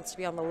 so he wants to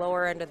be on the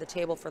lower end of the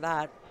table for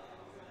that.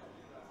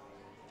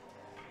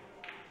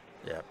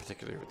 Yeah,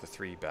 particularly with the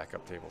 3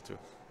 backup table, too.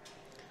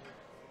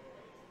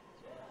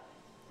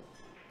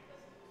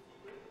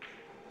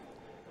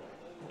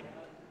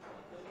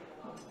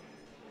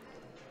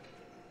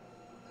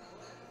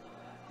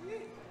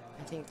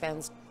 I think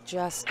Ben's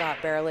just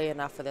got barely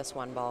enough for this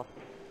 1-ball.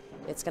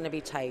 It's going to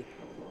be tight.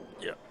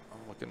 Yeah,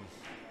 I'm looking.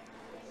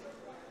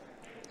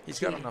 He's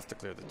got enough to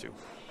clear the 2.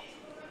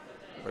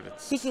 But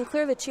it's. He can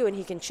clear the 2 and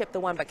he can chip the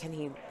 1, but can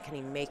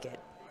he make it?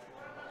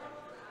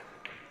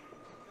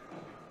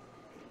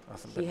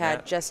 Nothing but He had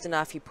net. just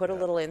enough. He put a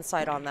little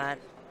inside on that.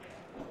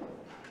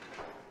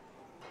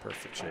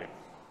 Perfect shape.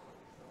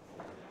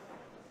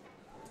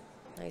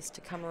 Nice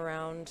to come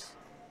around.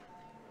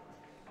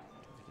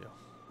 Yeah.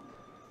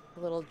 A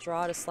little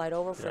draw to slide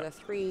over for Yeah. the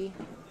 3.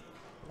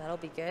 That'll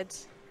be good.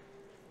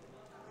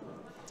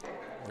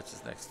 Which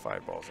is next?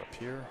 5 balls up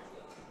here.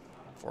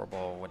 4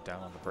 ball went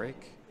down on the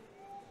break.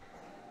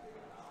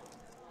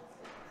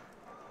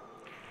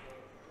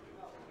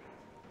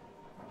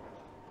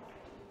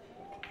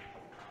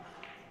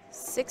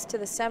 Six to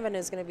the 7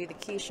 is going to be the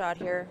key shot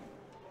here.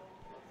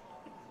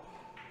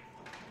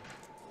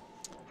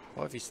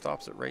 Well, if he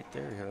stops it right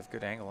there, he'll have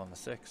good angle on the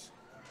 6.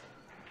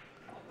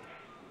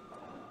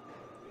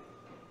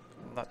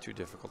 Not too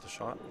difficult a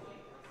shot.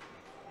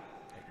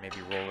 Maybe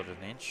roll it an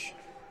inch.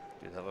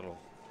 Do that little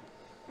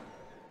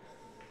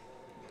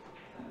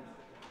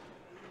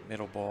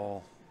middle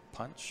ball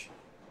punch.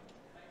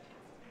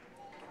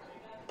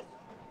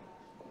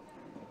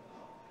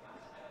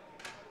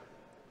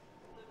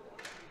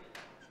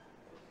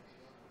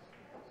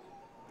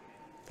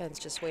 Ben's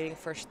just waiting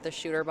for the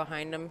shooter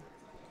behind him.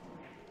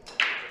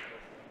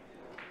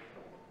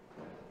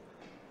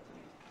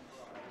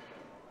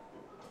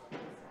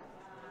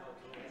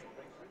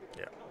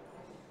 Yeah,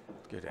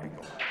 good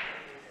angle.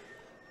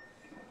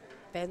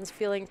 Ben's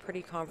feeling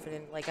pretty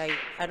confident. Like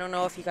I don't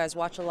know if you guys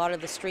watch a lot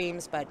of the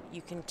streams, but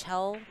you can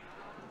tell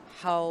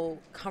how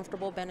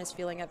comfortable Ben is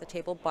feeling at the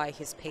table by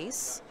his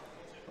pace.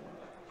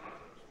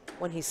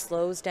 When he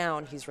slows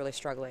down, he's really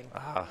struggling.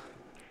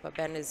 But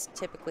Ben is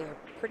typically a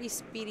pretty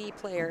speedy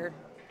player.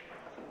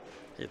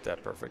 Hit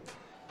that perfect.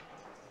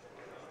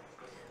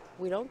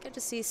 We don't get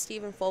to see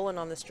Stephen Folan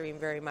on the stream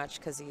very much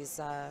because he's,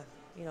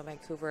 you know,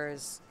 Vancouver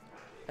is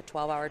a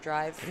 12-hour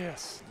drive.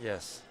 Yes,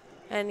 yes.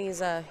 And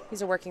he's a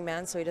working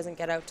man, so he doesn't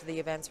get out to the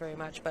events very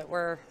much. But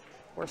we're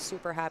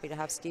super happy to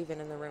have Stephen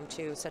in the room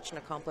too. Such an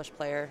accomplished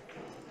player.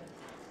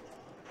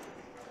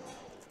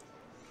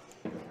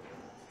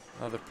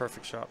 Another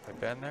perfect shot by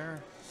Ben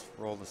there. Let's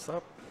roll this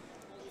up,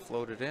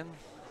 float it in,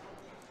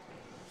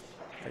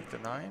 take the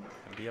 9,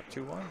 and be up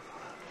 2-1.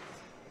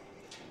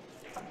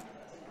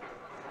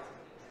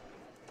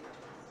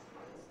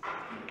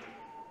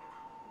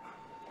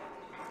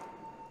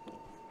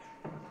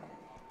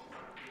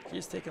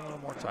 He's taking a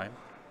little more time.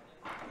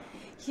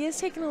 He is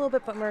taking a little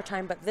bit more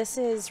time, but this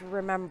is,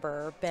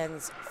 remember,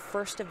 Ben's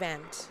first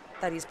event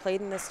that he's played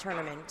in this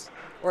tournament,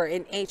 or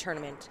in a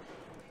tournament,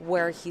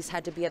 where he's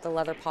had to be at the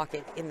leather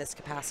pocket in this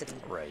capacity.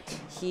 Right.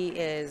 He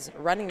is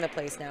running the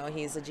place now.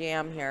 He's a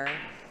GM here.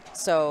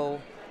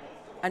 So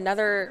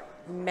another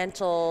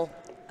mental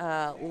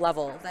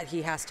level that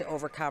he has to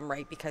overcome,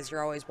 right? Because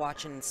you're always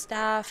watching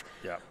staff,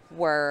 Yeah.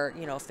 where,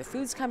 you know, if the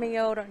food's coming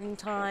out on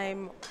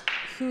time,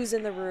 who's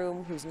in the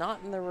room, who's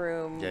not in the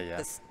room, Yeah.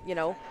 this, you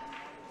know,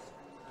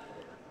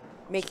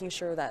 making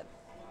sure that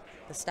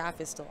the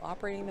staff is still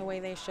operating the way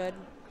they should.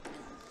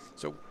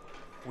 So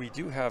we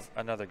do have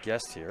another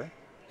guest here,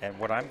 and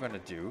what I'm going to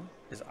do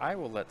is I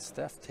will let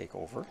Steph take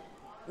over.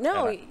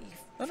 No,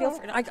 No, feel no.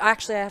 free. I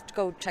have to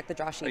go check the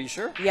draw sheet. Are you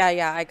sure?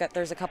 Yeah.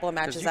 There's a couple of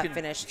 'Cause matches you that can-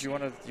 finished. Do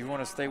you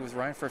want to stay with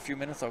Ryan for a few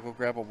minutes? I'll go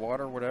grab a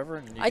water or whatever,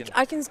 and you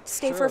I can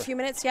stay for a Sure. few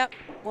minutes, yep,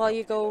 while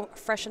you go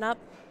freshen up.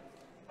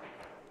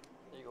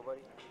 There you go,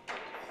 buddy.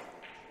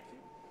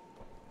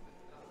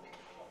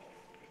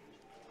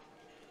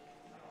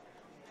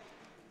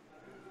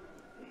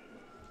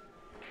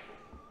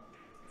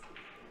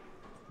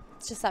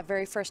 It's just that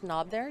very first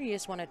knob there. You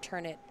just want to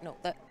turn it. No,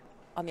 that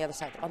on the other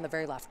side, on the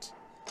very left.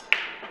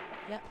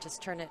 Yeah,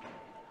 just turn it.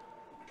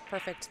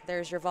 Perfect.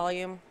 There's your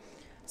volume.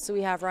 So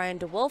we have Ryan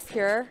DeWolf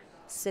here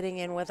sitting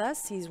in with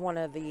us. He's one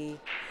of the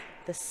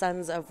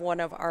sons of one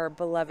of our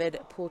beloved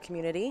pool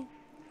community.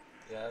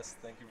 Yes,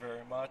 thank you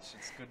very much.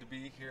 It's good to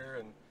be here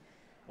and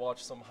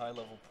watch some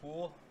high-level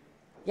pool.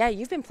 Yeah,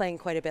 you've been playing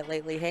quite a bit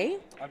lately, hey?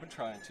 I've been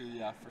trying to,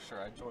 yeah, for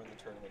sure. I joined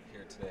the tournament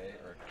here today,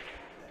 or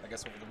I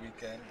guess over the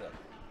weekend.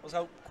 I was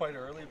out quite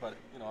early, but,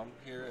 you know, I'm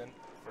here and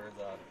for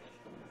the...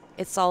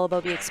 It's all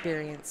about the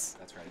experience.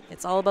 That's right.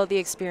 It's all about the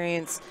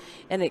experience,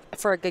 and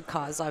for a good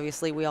cause.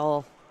 Obviously, we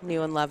all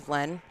knew and loved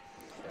Len.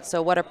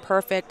 So what a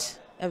perfect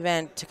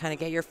event to kind of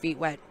get your feet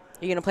wet.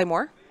 Are you going to play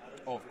more?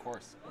 Oh, of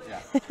course, yeah.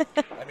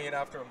 I mean,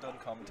 after I'm done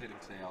commentating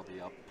today, I'll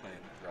be up playing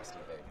the rest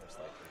of the day, most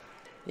likely.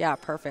 Yeah,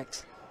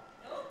 perfect.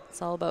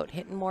 It's all about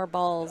hitting more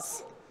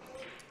balls.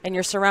 And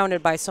you're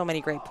surrounded by so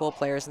many great pool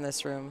players in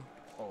this room.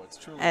 Oh, it's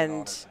truly And- an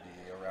honor to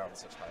be around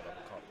such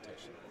high-level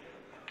competition.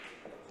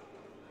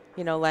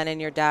 You know, Len and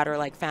your dad are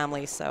like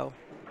family, so.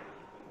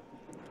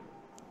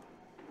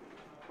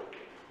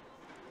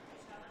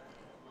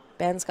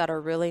 Ben's got a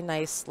really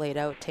nice laid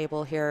out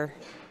table here.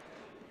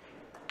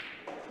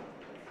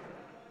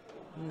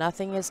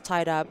 Nothing is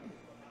tied up.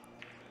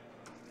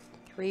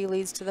 3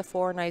 leads to the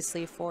 4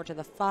 nicely, 4 to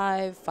the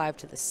 5, 5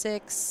 to the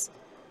 6.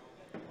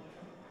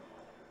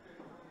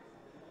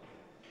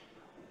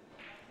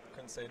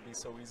 Couldn't say it'd be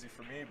so easy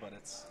for me, but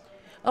it's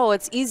Oh,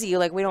 it's easy.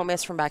 Like, we don't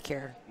miss from back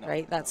here, no,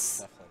 right? no, That's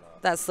definitely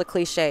not. that's the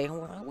cliche.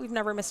 Well, we've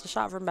never missed a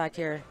shot from back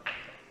here.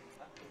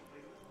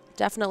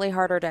 Definitely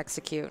harder to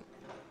execute.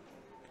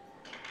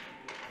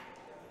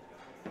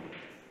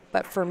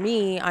 But for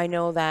me, I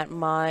know that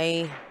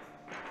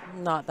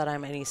not that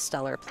I'm any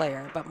stellar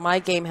player, but my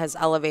game has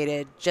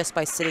elevated just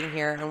by sitting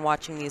here and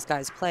watching these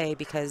guys play,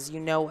 because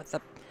you know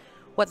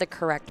what the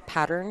correct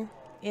pattern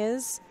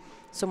is.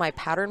 So my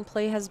pattern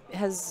play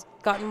has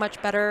gotten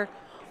much better.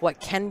 What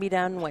can be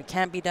done, what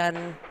can't be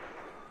done,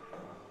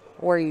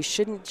 where you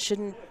shouldn't,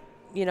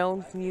 you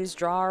know, use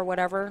draw or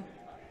whatever.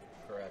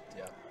 Correct,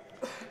 yeah.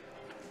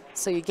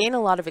 So you gain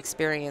a lot of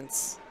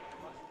experience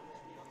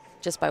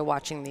just by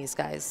watching these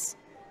guys.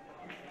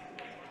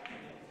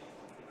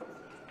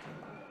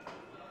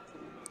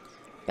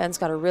 Ben's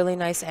got a really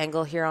nice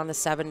angle here on the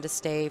 7 to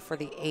stay for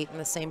the 8 in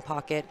the same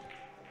pocket.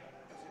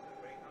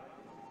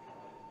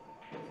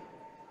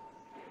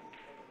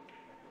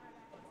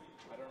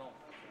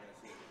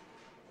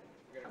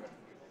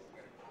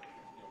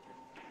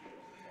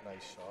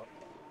 Nice shot.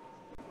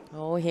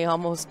 Oh, he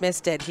almost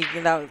missed it. He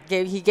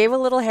gave a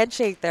little head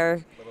shake there.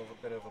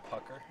 A bit of a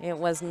pucker. It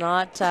was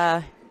not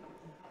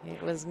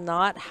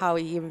how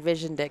he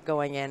envisioned it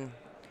going in.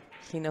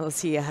 He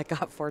knows he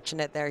got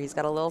fortunate there. He's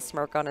got a little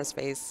smirk on his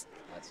face.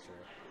 That's true.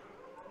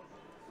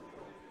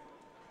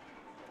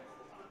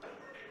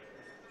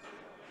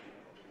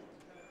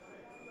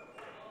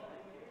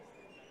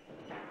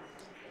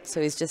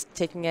 So he's just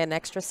taking an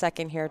extra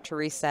second here to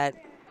reset.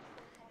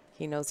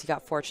 He knows he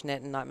got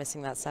fortunate in not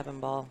missing that 7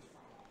 ball.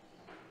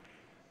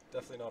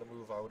 Definitely not a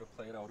move I would have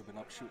played. I would have been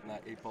up shooting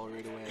that 8 ball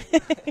right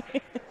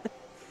away.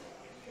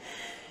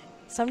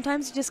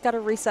 Sometimes you just got to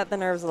reset the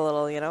nerves a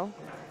little, you know?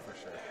 For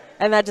sure.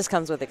 And that just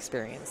comes with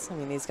experience. I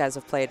mean, these guys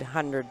have played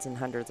hundreds and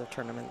hundreds of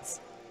tournaments.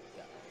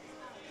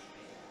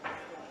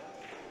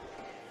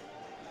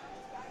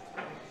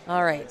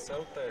 All right. It's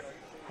out there.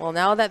 Well,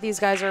 now that these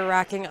guys are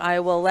racking, I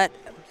will let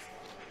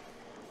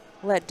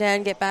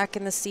Dan get back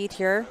in the seat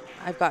here.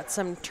 I've got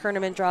some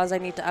tournament draws I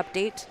need to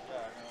update,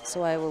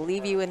 so I will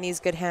leave you in these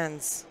good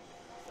hands.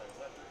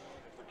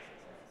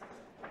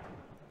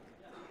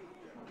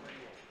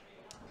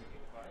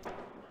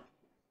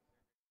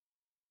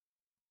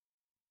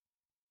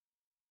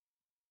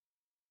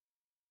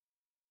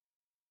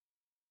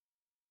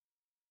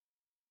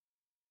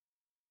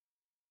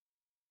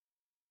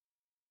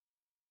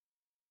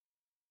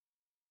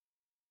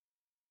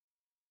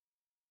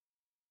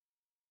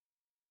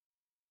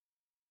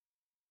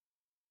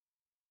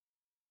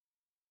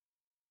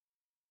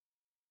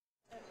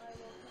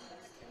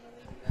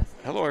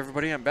 Hello,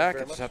 everybody. I'm back.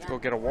 I just have to go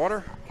get a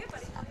water.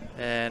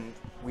 And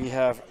we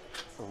have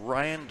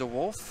Ryan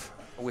DeWolf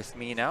with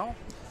me now.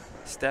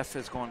 Steph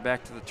is going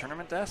back to the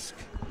tournament desk.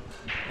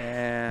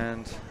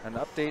 And an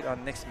update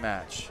on Nick's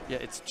match. Yeah,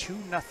 it's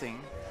 2-0,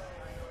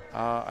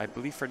 I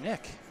believe, for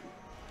Nick.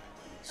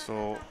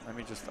 So let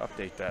me just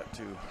update that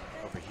too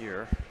over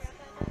here.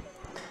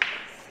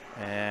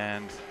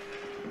 And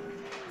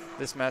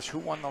this match, who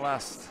won the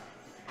last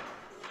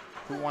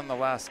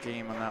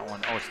game on that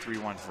one? Oh, it's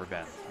 3-1 for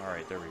Ben. All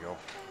right, there we go.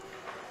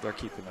 They're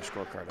keeping their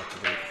scorecard up to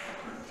date.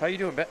 How you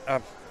doing, Ben?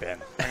 Ben.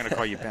 I'm going to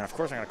call you Ben. Of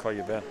course I'm going to call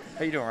you Ben.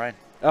 How you doing, Ryan?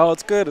 Oh,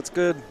 it's good. It's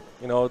good.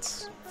 You know,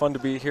 it's fun to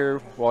be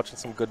here watching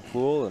some good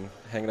pool and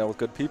hanging out with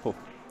good people.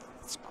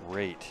 It's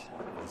great.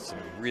 There's some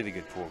really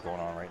good pool going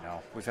on right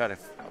now. We've had a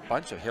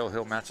bunch of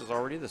hill matches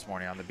already this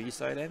morning on the B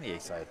side and the A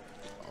side.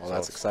 Oh, so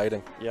that's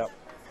exciting. Yep.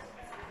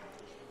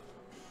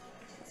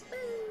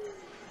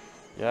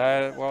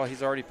 Yeah, well,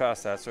 he's already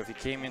passed that. So if he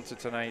came into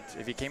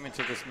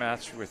this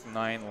match with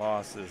 9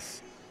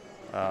 losses,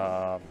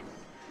 then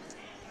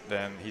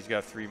he's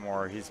got 3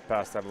 more. He's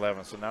past that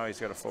 11. So now he's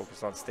got to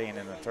focus on staying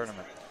in the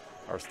tournament,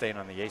 or staying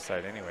on the A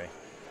side anyway,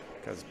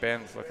 because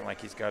Ben's looking like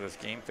he's got his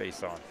game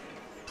face on.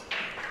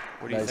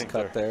 What do you think?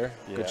 Nice cut there.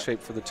 Yeah. Good shape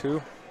for the 2.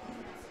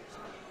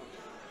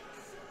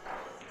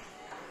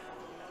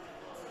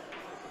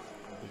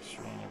 Big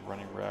string of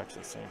running racks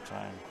at the same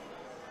time.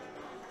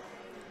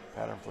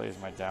 Pattern play is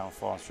my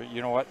downfall.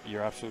 You know what?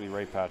 You're absolutely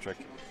right, Patrick.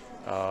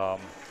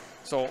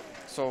 So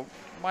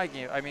my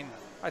game, I mean,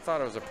 I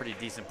thought I was a pretty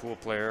decent pool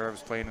player. I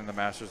was playing in the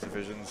Masters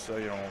divisions,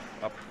 you know,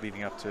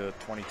 leading up to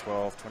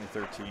 2012,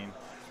 2013.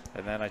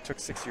 And then I took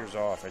 6 years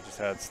off. I just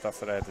had stuff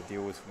that I had to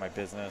deal with my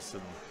business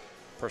and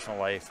personal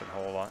life and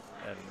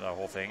the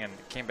whole thing. And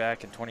came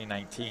back in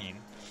 2019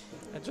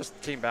 and just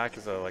came back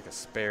as a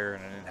spare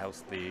in an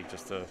in-house league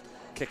just to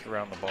kick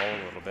around the ball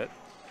a little bit.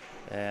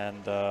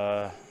 And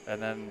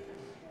then,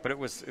 but it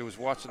was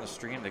watching the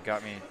stream that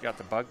got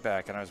the bug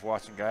back, and I was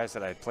watching guys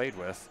that I had played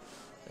with,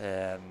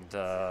 and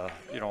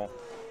you know,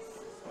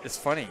 it's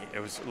funny. It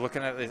was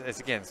looking at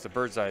it's the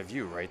bird's eye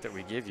view, right, that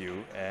we give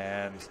you,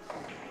 and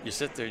you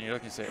sit there and you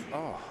look and say,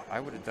 oh, I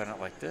would have done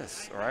it like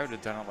this, or I would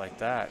have done it like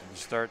that, and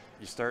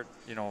you start,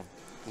 you know,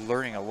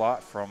 learning a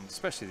lot from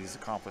especially these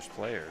accomplished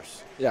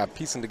players. Yeah,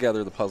 piecing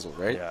together the puzzle,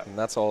 right? Yeah. And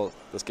that's all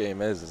this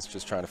game is. It's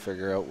just trying to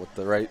figure out what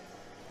the right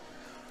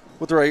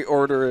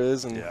order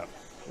is and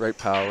right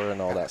power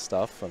and all that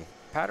stuff. And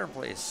pattern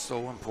play is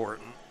so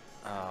important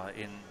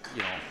in,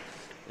 you know,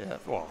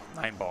 well,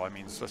 9 ball. I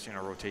mean, especially in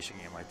a rotation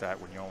game like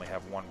that when you only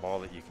have 1 ball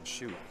that you can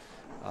shoot.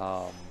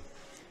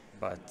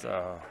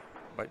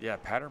 But yeah,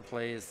 pattern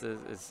play is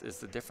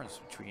the difference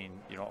between,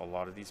 you know, a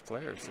lot of these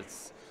players.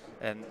 It's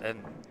and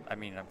I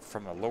mean,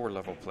 from a lower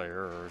level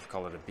player, or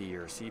call it a B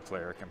or C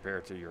player,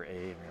 compared to your A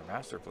and your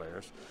master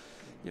players.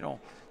 You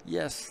know,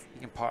 yes, you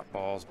can pot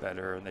balls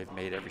better, and they've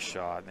made every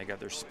shot, and they got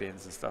their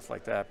spins and stuff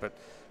like that. But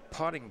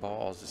potting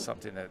balls is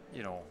something that,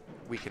 you know,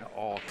 we can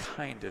all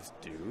kind of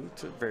do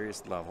to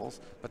various levels.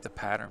 But the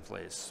pattern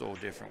play is so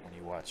different when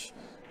you watch,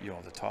 you know,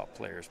 the top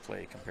players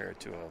play compared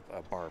to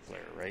a bar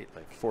player, right?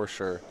 Like, for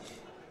sure.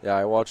 Yeah,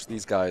 I watch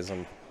these guys,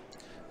 and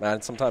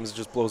man, sometimes it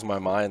just blows my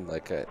mind.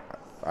 Like,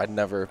 I'd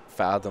never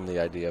fathom the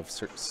idea of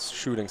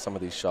shooting some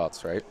of these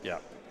shots, right? Yeah.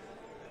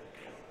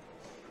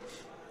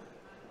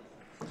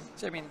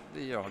 So, I mean,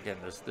 you know, again,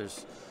 there's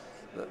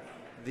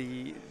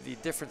the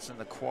difference in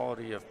the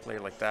quality of play,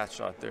 like that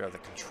shot there, the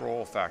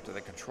control factor,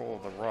 the control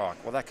of the rock.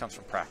 Well, that comes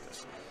from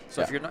practice.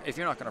 So yeah. if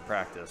you're not going to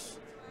practice,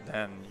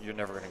 then you're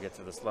never going to get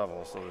to this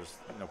level. So there's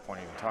no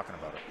point even talking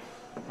about it.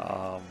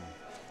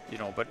 You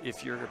know, but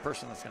if you're a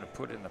person that's going to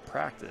put in the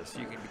practice,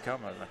 you can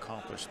become an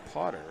accomplished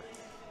potter.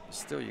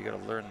 Still, you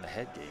got to learn the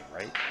head game,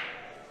 right?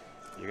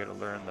 You got to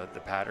learn the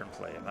pattern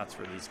play, and that's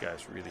where these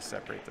guys really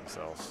separate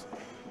themselves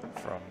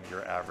from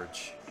your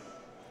average.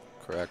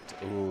 Correct.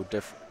 Ooh,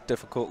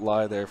 difficult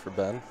lie there for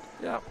Ben.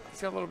 Yeah,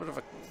 he's got a little bit of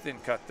a thin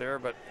cut there,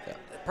 but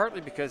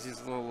partly because he's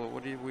a little,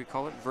 what do we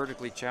call it,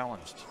 vertically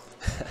challenged.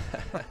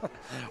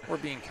 Or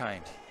being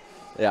kind.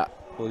 Yeah,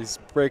 well, he's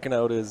breaking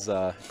out his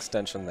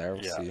extension there.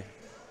 We'll see.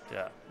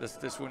 Yeah,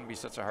 this wouldn't be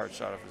such a hard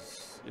shot if it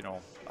was, you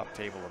know, up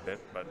table a bit,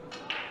 but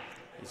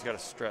he's got to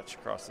stretch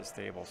across this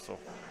table, so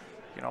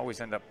you can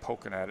always end up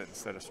poking at it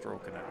instead of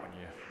stroking it when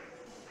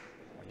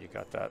you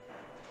got that.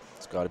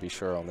 It's got to be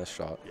sure on this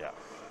shot. Yeah.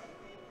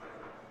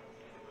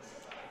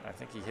 I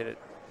think he hit it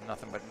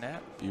nothing but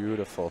net.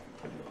 Beautiful.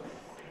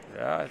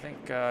 Yeah, I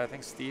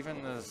think Steven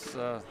is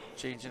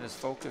changing his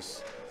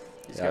focus.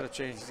 He's got to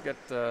change. He's got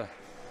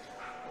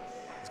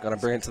he's got to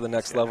bring it to the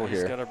next level here.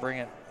 He's got to bring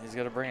it. He's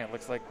got to bring it.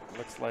 Looks like.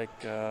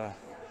 Yeah,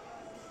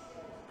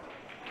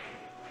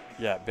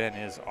 Ben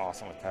is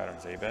awesome with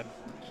patterns, eh, Ben?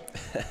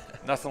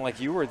 Nothing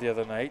like you were the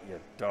other night, you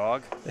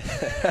dog.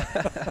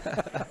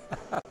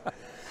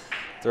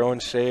 Throwing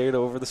shade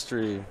over the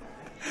stream.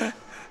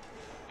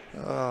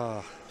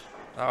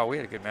 Oh, we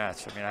had a good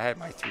match. I mean, I had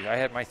my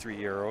 3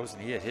 euros,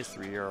 and he had his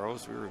 3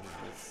 euros. We were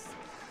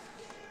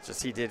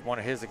just he did one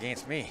of his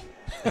against me.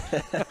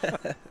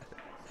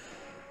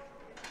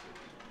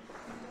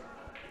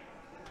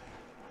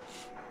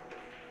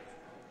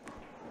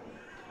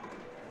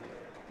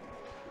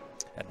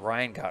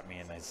 Ryan got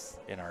me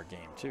in our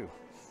game too.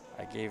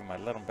 I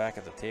let him back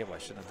at the table. I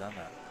shouldn't have done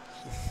that.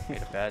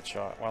 Made a bad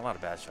shot. Well, not a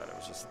bad shot. It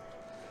was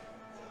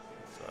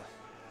a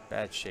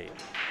bad shape.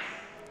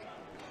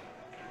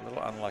 A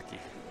little unlucky.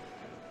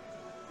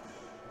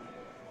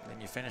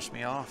 Then you finished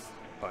me off,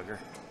 bugger.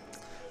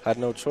 Had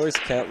no choice.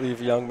 Can't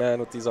leave a young man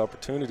with these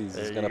opportunities.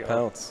 He's going to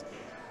pounce.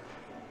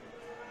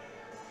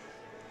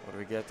 What do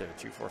we get there?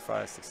 2, 4,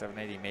 5, 6, 7,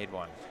 8. He made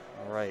one.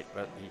 All right,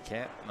 but he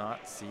can't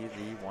not see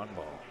the one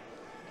ball.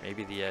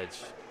 Maybe the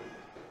edge.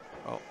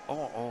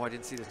 Oh, I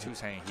didn't see the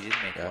twos hanging. He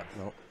didn't make one.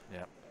 No.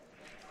 Yeah.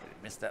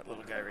 Missed that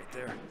little guy right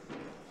there.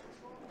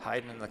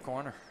 Hiding in the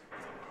corner.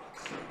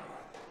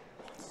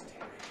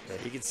 Yeah,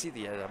 you can see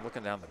the edge. I'm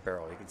looking down the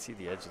barrel. You can see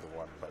the edge of the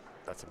one, but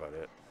that's about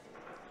it.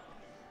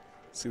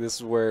 See, this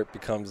is where it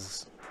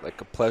becomes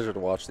like a pleasure to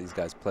watch these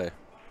guys play.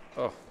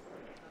 Oh.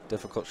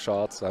 Difficult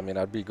shots. I mean,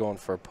 I'd be going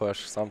for a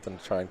push, something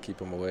to try and keep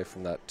him away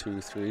from that 2,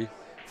 3,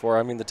 4.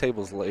 I mean, the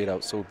table's laid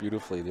out so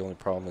beautifully. The only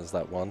problem is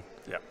that one.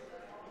 Yeah.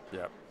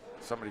 Yeah.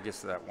 If somebody gets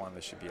to that one,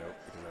 they should be out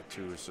because that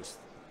 2 is just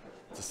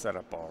a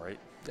setup ball, right?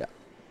 Yeah.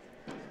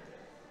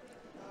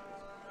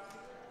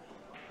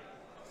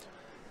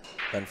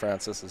 Ben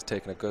Francis is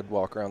taking a good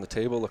walk around the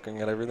table,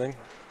 looking at everything.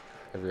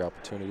 Every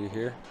opportunity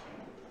here.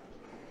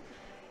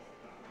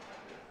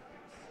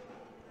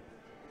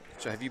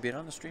 So have you been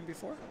on the stream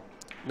before?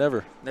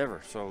 Never.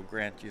 Never. So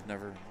Grant, you've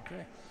never.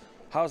 Okay.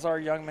 How's our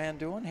young man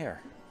doing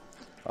here?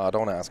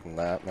 Don't ask him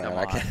that, man. Come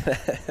I on. can't.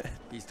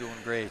 He's doing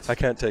great. I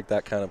can't take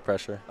that kind of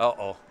pressure.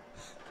 Uh-oh.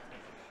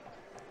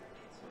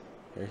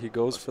 Here he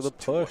goes for the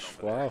push.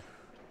 Wow.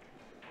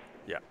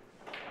 Yeah.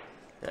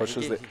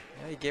 Pushes it.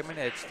 He gave him an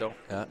edge, though.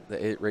 Yeah,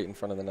 the 8 right in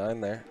front of the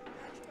 9 there.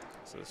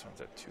 So this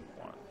one's at 2-1.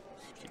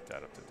 Keep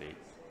that up to date.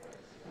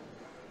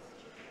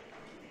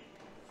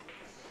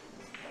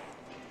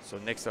 So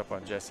Nick's up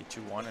on Jesse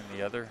 2-1 in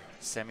the other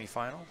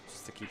semifinal,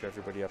 just to keep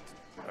everybody up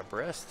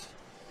abreast.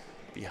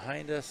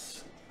 Behind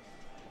us,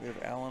 we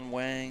have Alan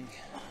Wang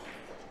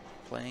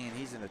playing, and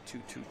he's in a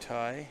 2-2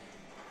 tie.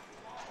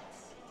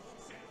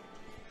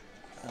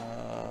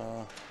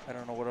 I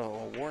don't know what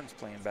Warren's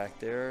playing back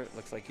there. It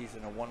looks like he's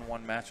in a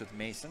 1-1 match with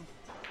Mason.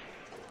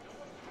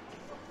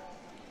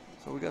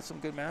 So we got some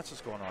good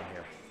matches going on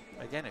here.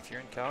 Again, if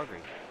you're in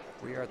Calgary,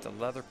 we are at the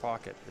Leather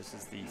Pocket. This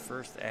is the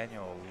first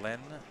annual Len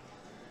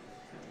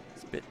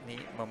Sbitney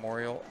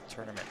Memorial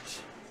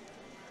Tournament.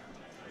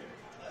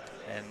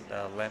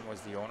 And Len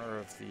was the owner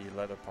of the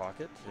Leather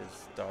Pocket.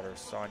 His daughter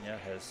Sonia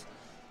has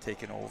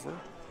taken over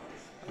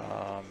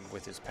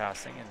with his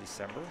passing in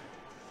December.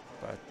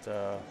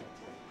 But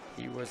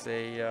he was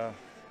a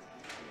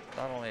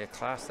not only a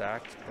class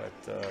act, but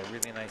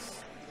really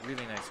nice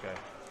guy.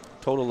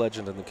 Total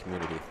legend in the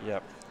community.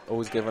 Yep.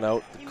 Always giving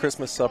out. The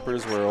Christmas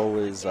suppers were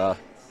always a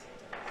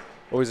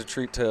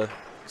treat to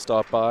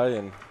stop by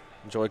and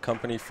enjoy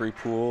company, free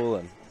pool,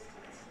 and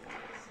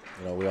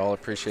we all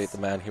appreciate the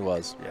man he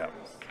was. Yeah.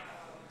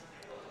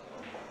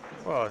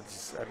 Well,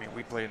 I mean,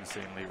 we play in the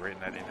same league, right in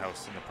that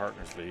in-house in the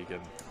Partners League,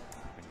 and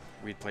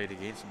we played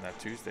against him that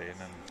Tuesday, and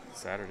then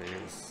Saturday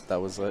that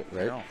was it,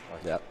 right?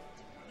 Yeah.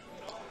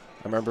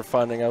 I remember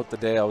finding out the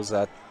day I was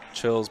at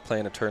Chills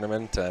playing a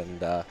tournament,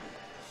 and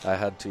I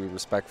had to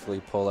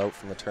respectfully pull out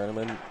from the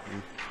tournament.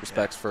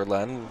 Respects for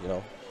Len,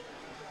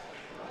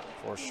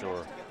 For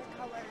sure.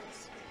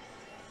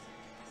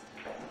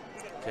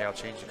 Okay, I'll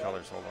change the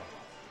colors. Hold on.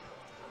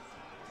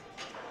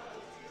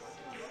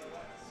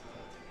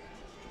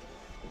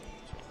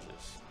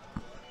 Changes.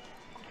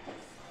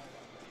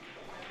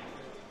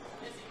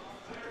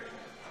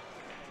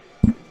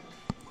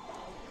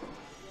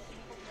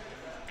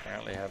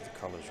 Apparently I have the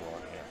colors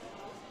wrong here.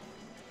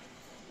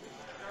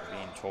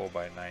 Being told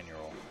by a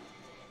 9-year-old.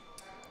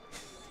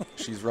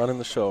 She's running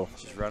the show.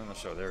 She's running the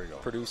show. There we go.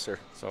 Producer.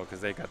 So,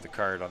 because they got the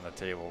card on the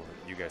table,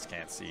 you guys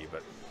can't see,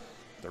 but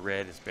the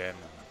red is Ben and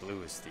the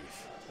blue is Steve.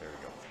 There we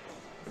go.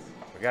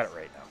 We got it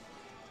right now.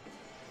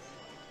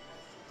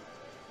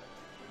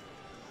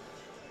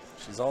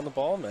 She's on the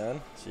ball,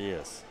 man. She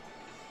is.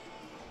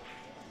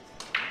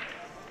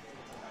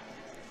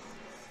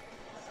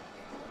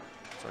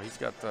 So he's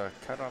got the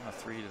cut on the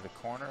 3 to the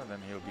corner, then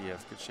he'll be in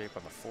good shape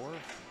on the 4.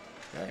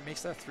 Yeah, he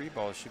makes that 3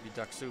 ball. It should be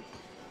duck soup.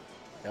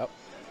 Yep.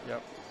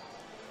 Yep.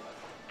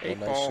 A 8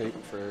 nice ball.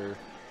 shape for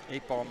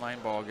 8 ball, 9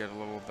 ball get a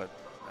little, but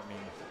I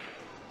mean,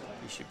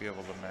 he should be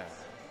able to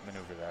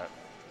maneuver that.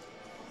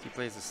 If he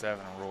plays the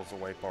 7 and rolls the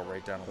white ball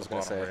right down to the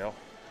bottom rail,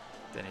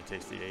 then he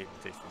takes the 8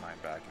 and takes the 9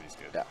 back, and he's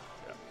good. Yeah.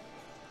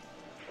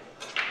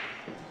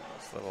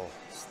 This little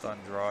stun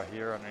draw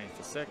here underneath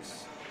the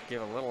 6.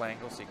 Give a little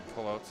angle so you can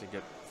pull out so you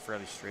get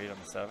fairly straight on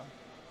the 7.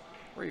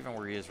 Or even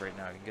where he is right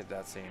now, you can get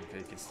that same,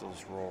 he can still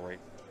just roll right,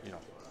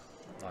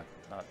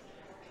 not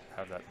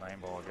have that 9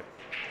 ball get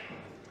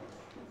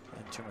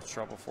in too much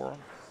trouble for him.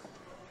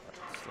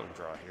 Little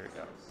draw here,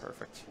 yeah,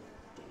 perfect.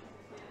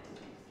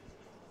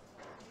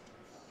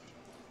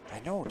 I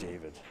know,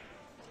 David.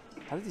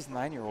 How do these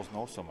 9-year-olds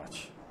know so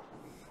much?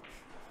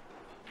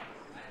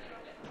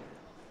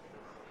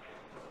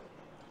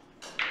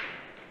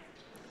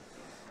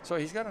 So So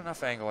he's got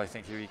enough angle, I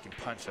think, here he can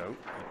punch out.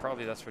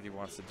 Probably that's what he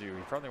wants to do.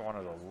 He probably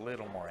wanted a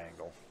little more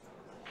angle.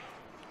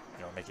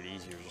 You know, make it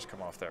easier, just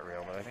come off that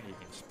rail, but I think he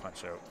can just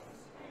punch out.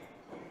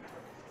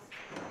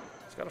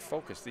 He's got to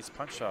focus. These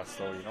punch shots,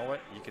 though, you know what?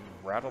 You can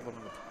rattle them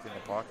in the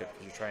pocket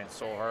because you're trying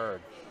so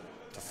hard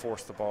to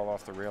force the ball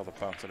off the rail to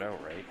bounce it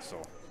out, right?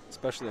 So,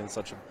 especially in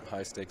such a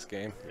high-stakes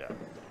game. Yeah.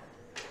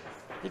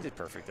 He did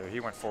perfect there. He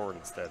went forward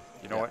instead.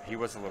 You know what? He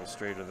was a little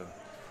straighter than.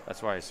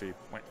 That's why. So he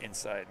went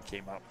inside and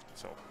came up.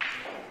 So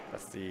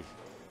that's a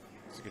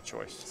good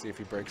choice. See if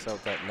he breaks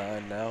out that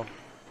 9 now.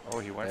 Oh,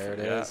 he went there.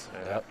 For It is.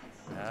 Yep.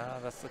 Yeah,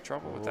 that's the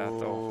trouble with that,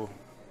 though.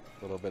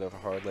 A little bit of a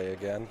hard lay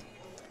again.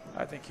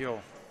 I think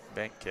he'll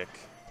bank kick.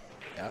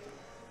 Yeah.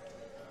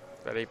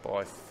 That 8 ball,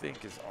 I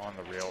think, is on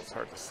the rail. It's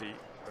hard to see,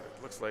 but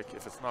it looks like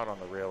if it's not on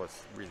the rail,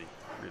 it's really,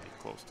 really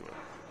close to it.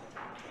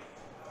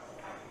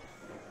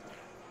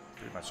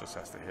 Pretty much just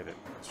has to hit it.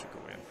 It should go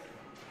in.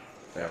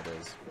 There it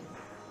is.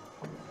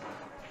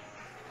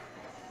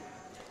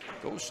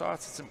 Those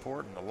shots, it's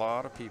important. A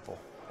lot of people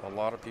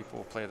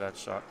will play that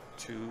shot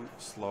too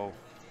slow,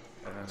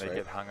 and then they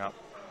get hung up.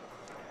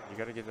 You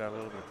got to give that a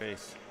little bit of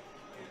pace.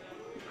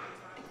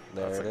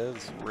 There That's it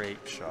is. Great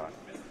shot.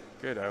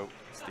 Good out,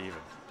 Steven.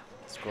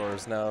 Score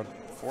is now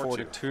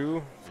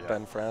 4-2. Yeah.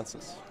 Ben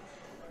Francis.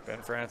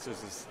 Ben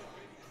Francis is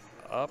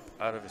up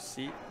out of his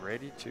seat,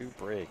 ready to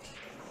break.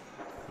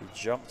 He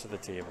jumped to the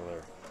table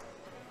there.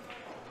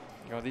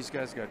 You know, these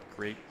guys got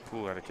great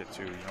pool etiquette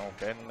too. You know,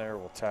 Ben there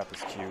will tap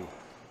his cue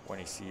when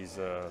he sees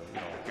you know,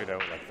 good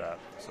out like that.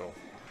 So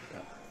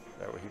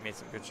that way he made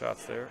some good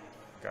shots there,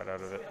 got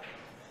out of it.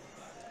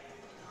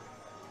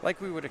 Like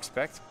we would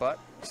expect, but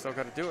you still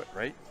got to do it,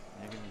 right?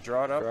 You can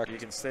draw it up, Correct. you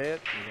can say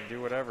it, you can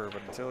do whatever,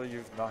 but until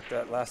you've knocked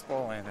that last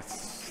ball in,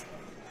 it's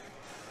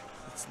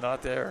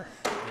not there.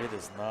 It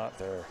is not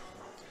there.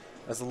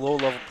 As a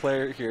low-level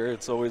player here,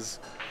 it's always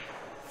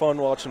fun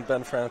watching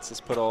Ben Francis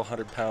put all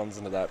 100 pounds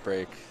into that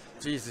break.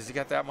 Jeez, does he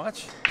got that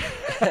much?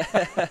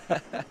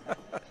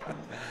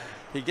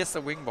 He gets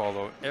the wing ball,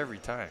 though, every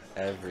time.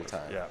 Every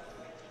time. Yeah.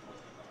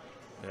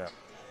 Yeah.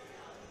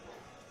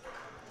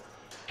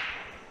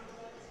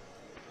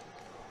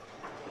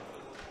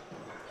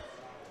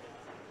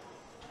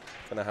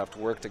 Gonna have to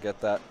work to get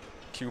that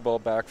cue ball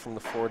back from the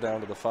 4 down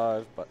to the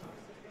 5, but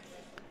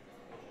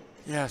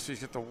Yeah, so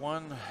he's got the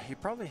 1. He'd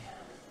probably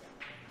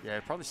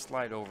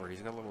slide over.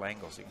 He's got a little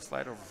angle, so he can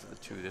slide over for the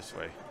 2 this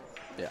way.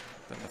 yeah,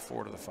 Then the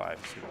 4 to the 5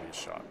 is going to be a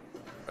shot.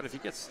 But if he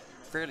gets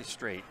fairly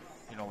straight,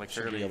 you know, like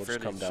should be able to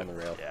come down the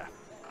rail. Yeah,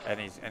 and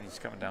he's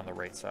coming down the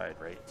right side,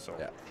 right? So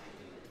Yeah.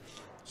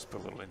 just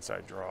put a little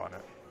inside draw on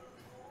it,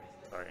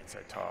 or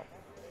inside top.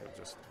 He'll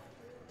just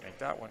make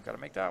that one. Got to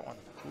make that one.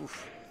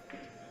 Oof.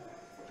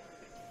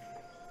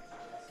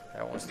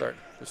 That one's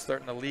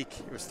starting to leak.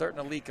 It was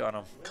starting to leak on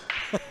him.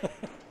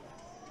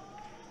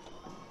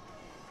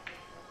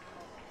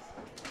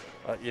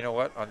 You know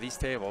what? On these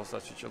tables,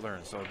 that's what you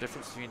learn. So the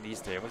difference between these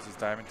tables, these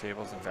diamond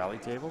tables and valley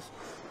tables,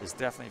 is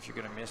definitely if you're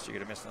going to miss, you're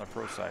going to miss on the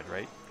pro side,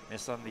 right?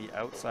 Miss on the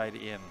outside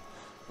in.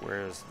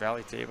 Whereas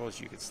valley tables,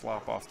 you can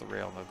slop off the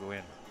rail and they'll go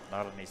in.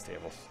 Not on these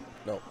tables.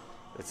 no.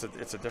 It's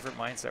a different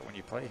mindset when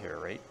you play here,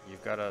 right? You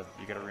gotta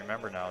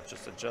remember now,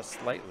 just adjust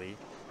slightly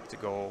to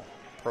go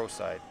pro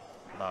side,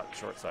 not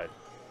short side.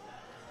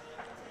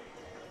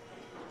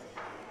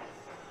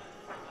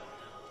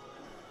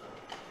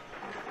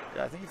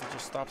 Yeah, I think if he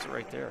just stops it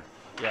right there.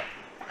 Yeah.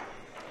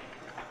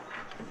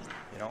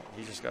 You know,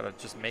 he just got to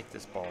just make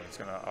this ball. He's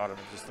going to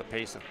just the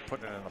pace of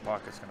putting it in the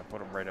pocket is going to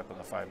put him right up in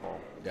the 5 ball.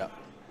 Yeah.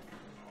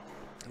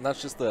 And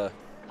that's just the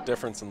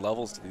difference in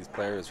levels to these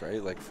players,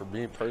 right? Like for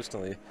me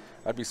personally,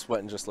 I'd be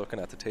sweating just looking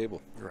at the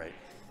table. Right.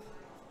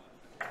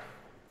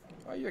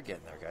 Oh, you're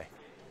getting there, guy.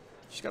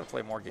 You just got to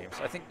play more games.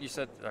 I think you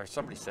said, or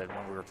somebody said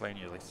when we were playing,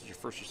 you like, this is your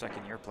first or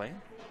second year playing?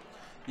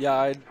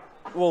 Yeah,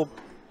 well,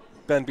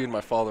 Ben being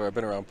my father, I've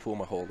been around pool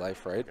my whole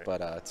life, right? Okay.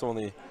 But it's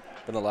only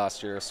been the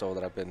last year or so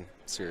that I've been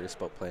serious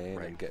about playing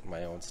Right. and getting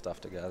my own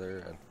stuff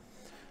together and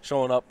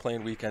showing up,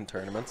 playing weekend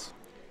tournaments.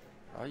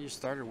 Oh, you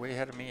started way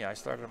ahead of me. I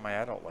started in my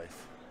adult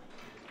life.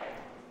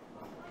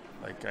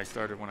 Like, I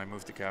started when I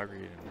moved to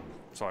Calgary.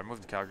 So I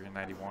moved to Calgary in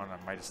 91. I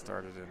might have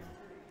started when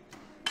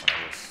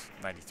I was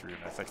 93,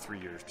 and that's like 2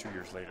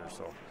 years later.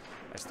 So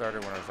I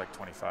started when I was like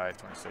 25,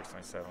 26,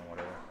 27,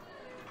 whatever.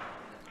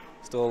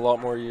 Still a lot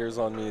more years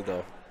on me,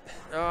 though.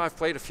 Oh, I've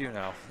played a few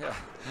now. Yeah.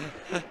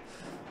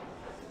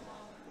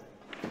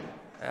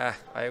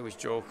 I always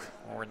joke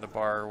when we're in the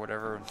bar or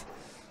whatever, and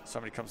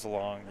somebody comes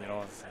along, you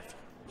know,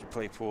 you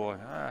play pool.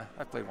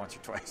 I played once or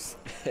twice.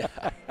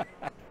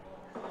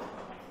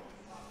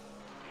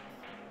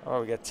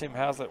 Oh, we got Tim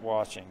Haslett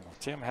watching.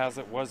 Tim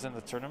Haslett was in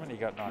the tournament. He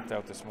got knocked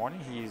out this morning.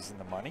 He's in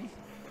the money.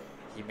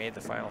 He made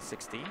the final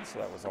 16, so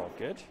that was all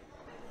good.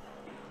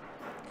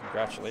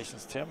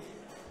 Congratulations, Tim.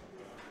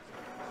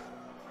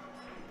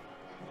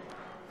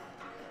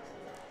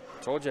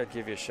 Told you I'd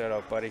give you a shout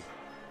out, buddy.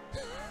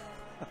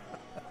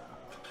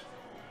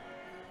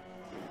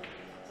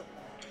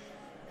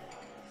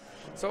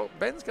 So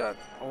Ben's got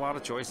a lot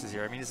of choices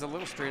here. I mean, he's a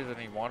little straighter than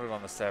he wanted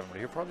on the 7, but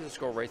he'll probably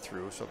just go right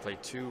through. So play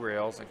 2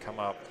 rails and come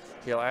up.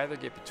 He'll either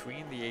get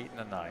between the 8 and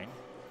the 9,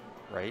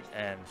 right,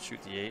 and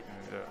shoot the 8.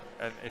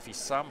 And if he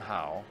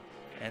somehow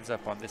ends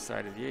up on this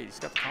side of the 8, he's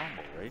got the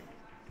combo, right?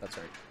 That's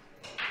right.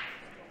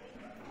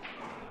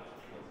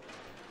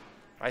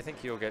 I think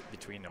he'll get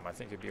between them. I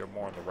think it'd be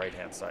more on the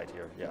right-hand side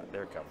here. Yeah,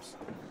 there it comes.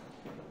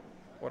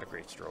 What a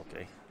great stroke,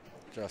 eh?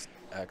 Just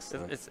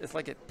excellent. It's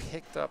like it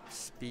picked up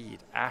speed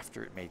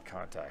after it made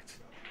contact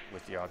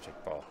with the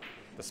object ball.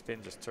 The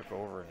spin just took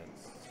over and it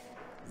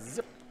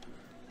zip.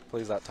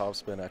 Plays that top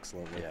spin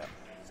excellently. Yeah.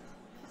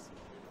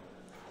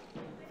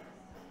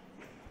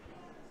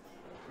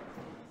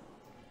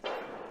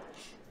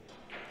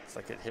 It's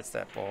like it hits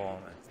that ball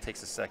and it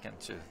takes a second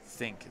to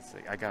think. It's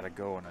like, I gotta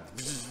go, and it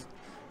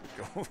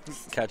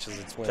goes. Catches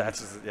its wind.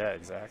 Catches it, yeah,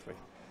 exactly.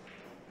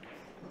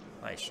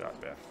 Nice shot,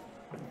 Ben.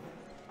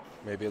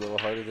 Maybe a little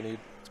harder than he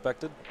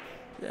expected.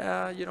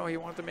 Yeah, you know, he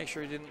wanted to make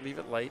sure he didn't leave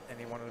it light, and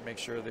he wanted to make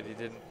sure that he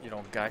didn't, you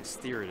know,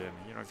 steer it in.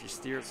 You know, if you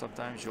steer it,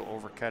 sometimes you'll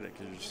overcut it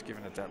because you're just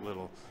giving it that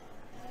little,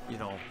 you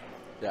know,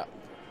 yeah,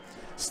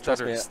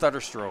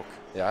 stutter stroke.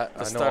 Yeah,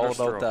 I know all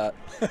about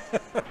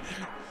that.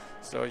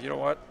 So you know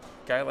what?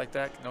 Guy like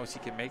that knows he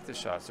can make the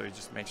shot, so he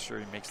just makes sure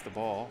he makes the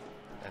ball,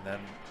 and then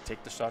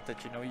take the shot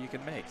that you know you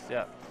can make.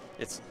 Yeah,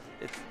 it's.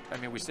 I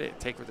mean, we say it,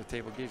 take what the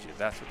table gives you.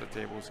 That's what the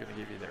table is going to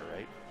give you there,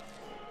 right?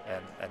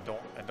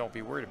 And don't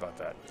be worried about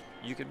that.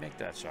 You can make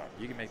that shot.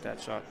 You can make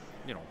that shot,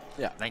 you know,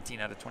 yeah,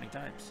 19 out of 20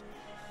 times.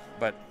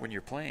 But when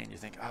you're playing, you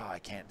think, oh, I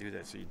can't do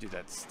that. So you do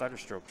that stutter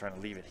stroke trying to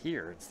leave it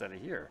here instead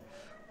of here.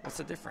 What's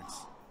the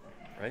difference,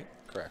 right?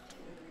 Correct.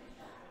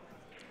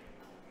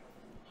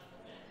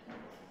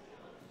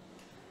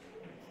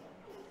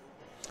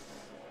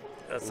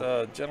 That's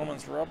a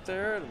gentleman's rub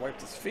there. It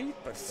wiped his feet,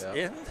 but it's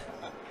in.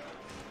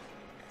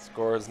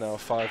 Score is now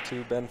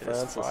 5-2, Ben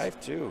Francis.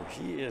 5-2.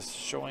 He is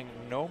showing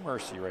no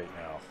mercy right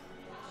now.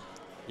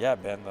 Yeah,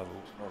 Ben, the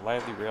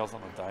lively rails on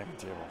the diamond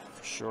table,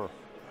 for sure.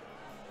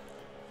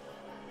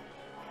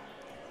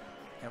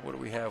 And what do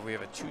we have? We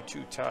have a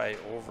 2-2 tie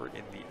over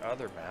in the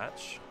other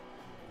match,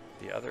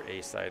 the other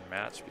A-side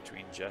match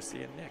between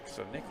Jesse and Nick.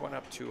 So Nick went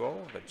up 2-0,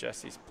 but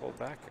Jesse's pulled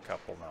back a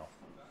couple now.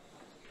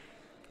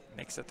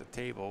 Nick's at the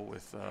table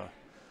with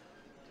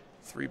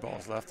 3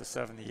 balls left, the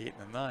 7, the 8,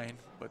 and the 9,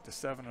 but the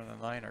 7 and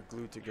the 9 are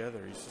glued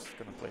together. He's just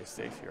going to play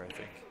safe here, I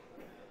think.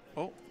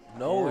 Oh.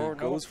 No, he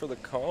goes for the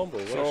combo.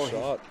 What a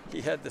shot.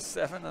 He had the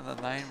 7 and the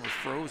 9 were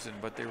frozen,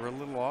 but they were a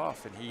little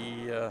off, and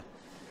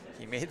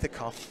he made the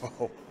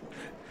combo.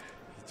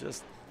 He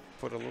just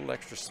put a little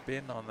extra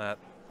spin on that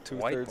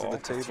white ball. 2/3 of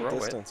the table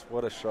distance.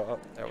 What a shot.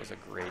 That was a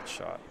great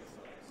shot.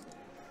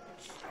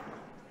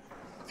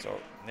 So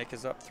Nick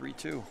is up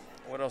 3-2.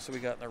 What else have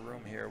we got in the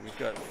room here? We've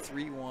got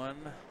 3-1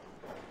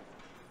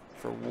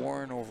 for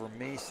Warren over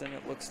Mason,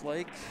 it looks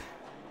like.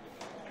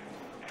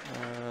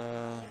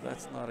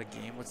 That's not a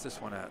game. What's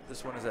this one at?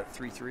 This one is at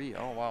 3-3.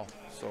 Oh, wow.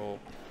 So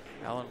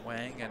Alan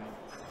Wang, and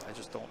I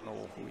just don't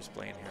know who he's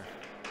playing here.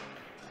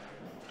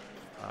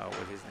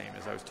 What his name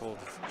is. I was told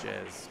it's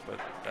Jez, but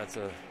that's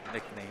a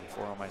nickname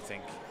for him, I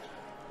think.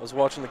 I was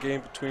watching the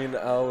game between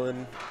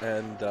Alan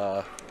and,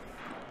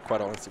 quite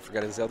honestly,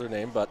 forget his other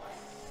name, but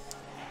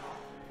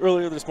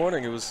earlier this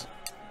morning it was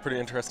a pretty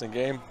interesting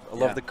game. I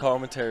love the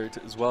commentary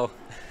as well.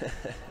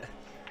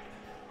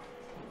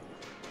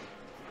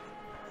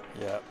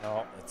 Yeah,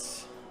 no,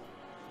 it's...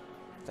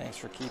 Thanks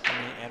for keeping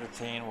me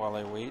entertained while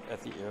I wait at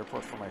the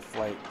airport for my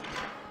flight.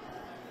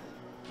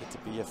 Get to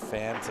be a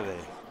fan today.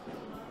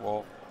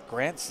 Well,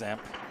 Grant Zemp,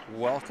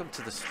 welcome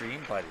to the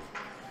stream, buddy,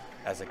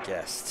 as a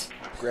guest.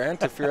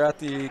 Grant, if you're at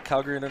the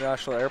Calgary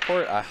International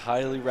Airport, I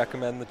highly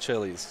recommend the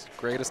Chili's.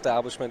 Great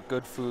establishment,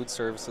 good food,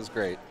 service is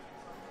great.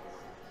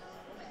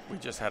 We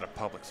just had a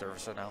public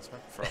service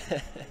announcement from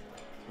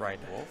Ryan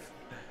DeWolf.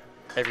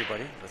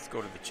 Everybody, let's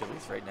go to the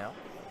Chili's right now.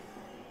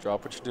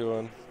 Drop what you're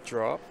doing.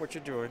 Drop what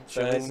you're doing.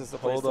 Chili's is the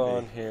place to be. Hold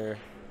on here.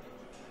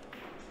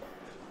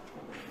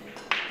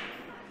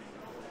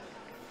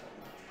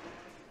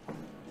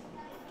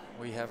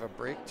 We have a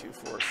break,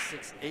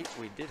 2-4-6-8.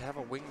 We did have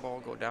a wing ball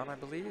go down, I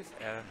believe,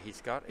 and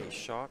he's got a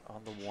shot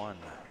on the 1.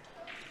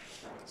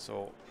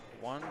 So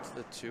 1 to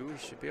the 2,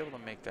 he should be able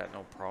to make that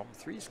no problem.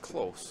 3 is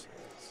close.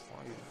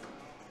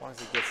 As long as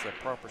he gets the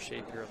proper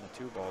shape here on the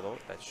 2 ball, though,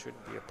 that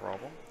shouldn't be a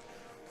problem.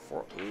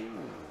 4, ooh.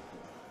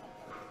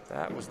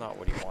 That was not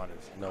what he wanted.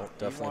 No,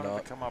 definitely not. He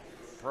wanted to come up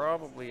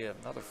probably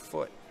another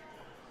foot.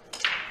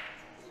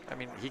 I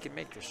mean, he can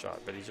make the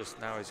shot, but he's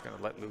going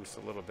to let loose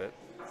a little bit.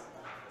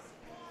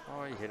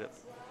 Oh, he hit it.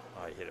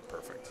 Oh, he hit it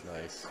perfect.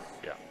 Nice.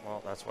 Yeah,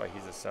 well, that's why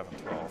he's a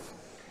 7-12.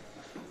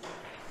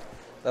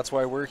 That's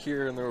why we're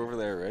here and they're over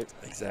there, right?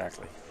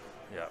 Exactly.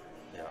 Yeah,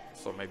 yeah.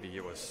 So maybe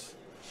it was...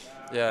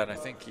 Yeah, and I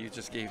think you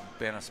just gave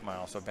Ben a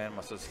smile, so Ben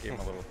must have just gave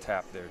him a little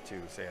tap there,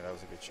 too, saying that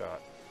was a good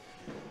shot.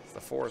 The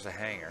 4 is a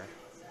hanger.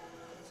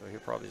 So he'll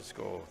probably just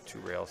go 2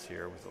 rails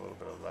here with a little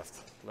bit of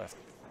left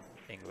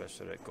English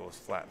so that it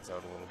flattens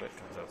out a little bit,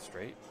 comes out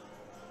straight.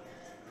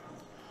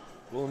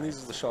 Well, and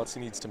these are the shots he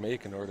needs to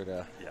make in order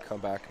to come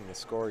back and the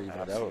score even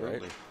it out,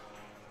 right?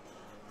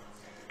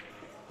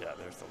 Yeah,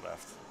 there's the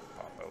left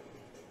pop out.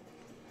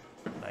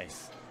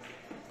 Nice.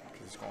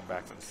 He's going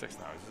back to the 6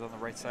 now. He's on the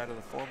right side of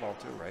the 4 ball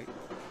too, right?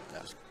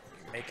 Yeah. Just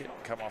make it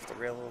come off the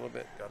rail a little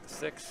bit. Got the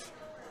 6.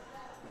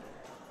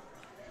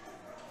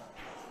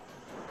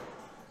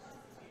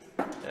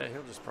 Yeah,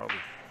 he'll just probably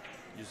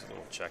use a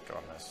little check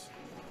on this.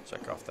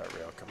 Check off that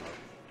rail, come out.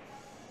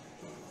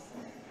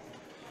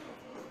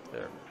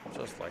 There,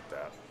 just like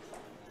that.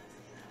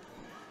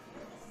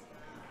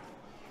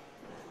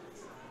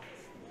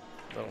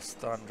 Little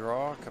stun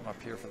draw, come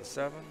up here for the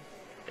 7,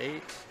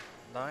 8,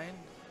 9,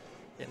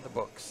 in the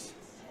books.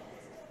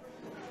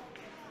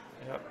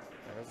 Yep,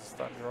 there's a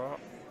stun draw.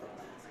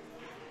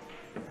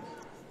 There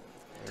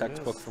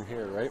Textbook from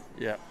here, right?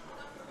 Yeah.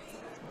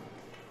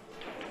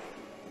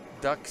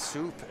 Duck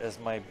soup, as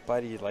my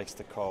buddy likes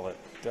to call it.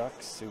 Duck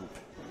soup.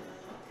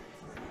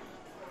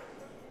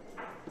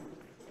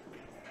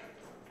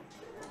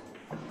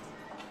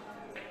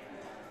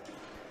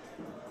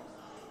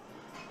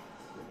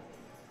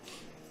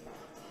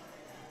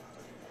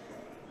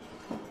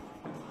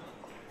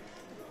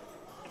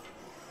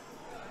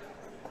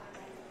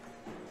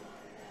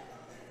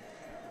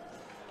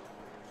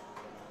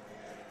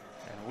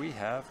 We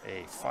have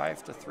a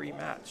 5-3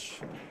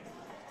 match.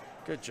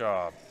 Good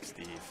job,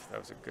 Steve. That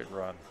was a good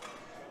run.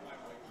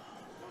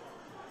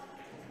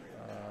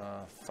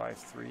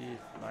 5-3,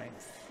 9th.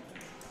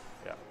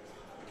 Yeah.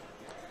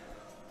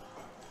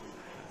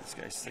 This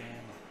guy's saying,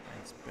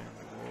 thanks, Ben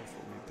Wolf.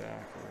 We'll be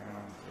back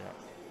around.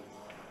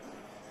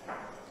 Yeah.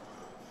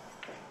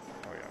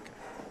 Oh, yeah,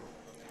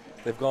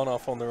 okay. They've gone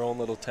off on their own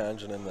little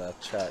tangent in the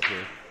chat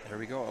here. There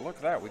we go. Look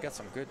at that. We got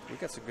some good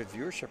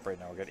viewership right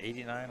now. We got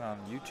 89 on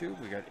YouTube.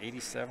 We got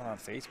 87 on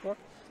Facebook.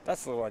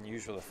 That's a little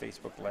unusual, the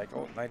Facebook lag.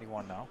 Oh,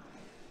 91 now.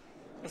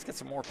 Let's get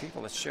some more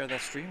people. Let's share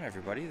that stream,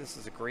 everybody. This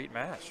is a great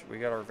match. We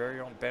got our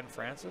very own Ben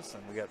Francis,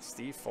 and we got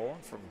Steve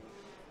Folan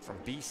from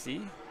BC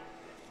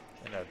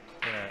in an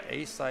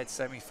A-side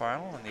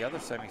semifinal. In the other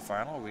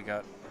semifinal, we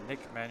got Nick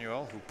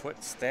Manuel, who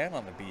put Stan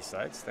on the B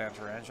side, Stan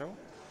Taranjo,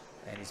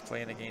 and he's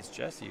playing against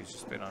Jesse, who's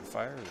just been on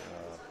fire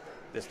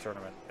this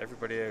tournament.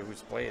 Everybody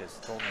who's played has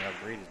told me how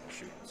great he's been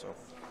shooting. So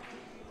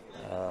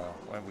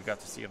when we got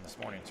to see him this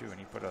morning too, and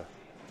he put a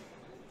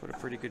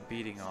pretty good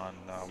beating on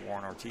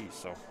Warren Ortiz.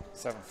 So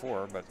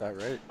 7-4, but that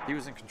right? He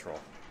was in control.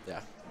 Yeah.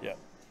 Yeah.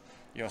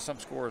 You know, some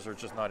scores are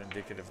just not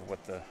indicative of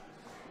what the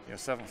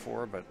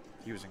 7-4, but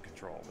he was in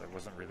control. It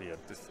wasn't really a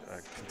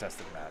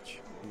contested match.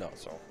 No.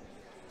 So.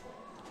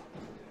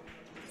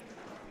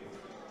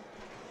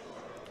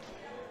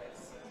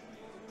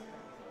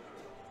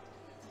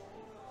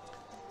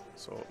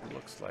 So it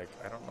looks like,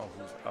 I don't know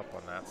who's up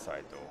on that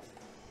side though.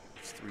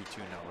 It's 3-2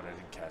 now, but I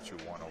didn't catch who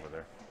won over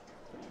there.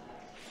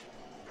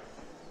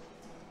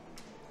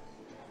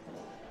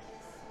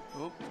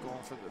 Oop,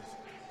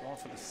 going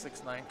for the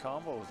 6-9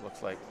 combos.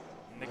 Looks like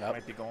Nick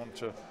might be going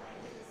to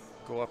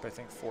go up, I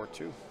think,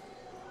 4-2.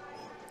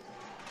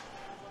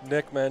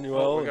 Nick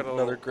Manuel,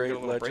 another great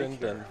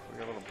legend. We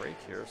got a little break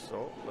here,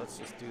 so let's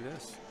just do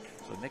this.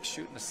 So Nick's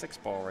shooting the 6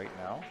 ball right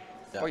now.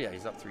 Yeah. Oh yeah,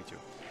 he's up 3-2.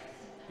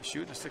 He's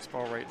shooting a 6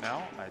 ball right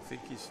now. I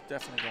think he's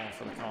definitely going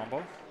for the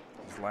combo.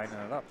 He's lining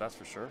it up, that's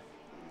for sure.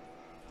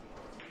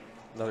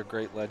 Another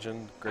great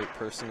legend, great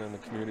person in the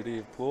community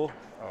of pool.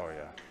 Oh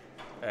yeah.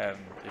 And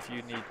if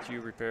you need cue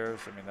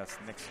repairs, I mean, that's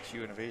Nick's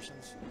Cue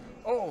Innovations.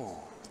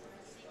 Oh!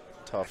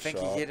 Tough shot. I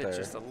think he hit it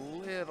just a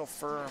little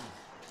firm.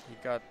 He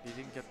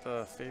didn't get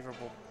the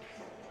favorable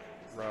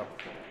rub.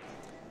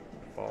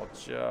 Ball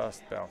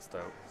just bounced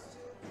out.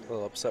 A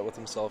little upset with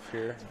himself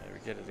here. Yeah, we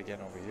get it again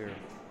over here.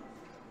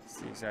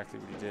 See exactly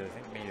what he did. I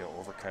think maybe he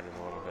overcut it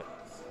a little bit.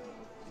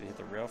 Did he hit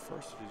the rail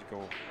first, or did he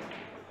go?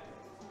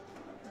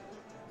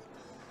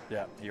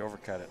 Yeah, he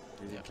overcut it.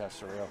 He didn't catch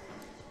the rail.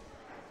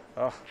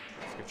 Oh,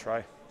 that's a good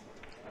try.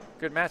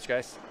 Good match,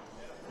 guys.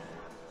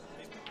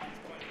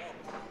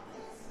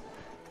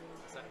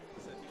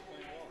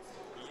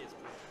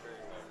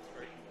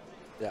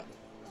 Yeah.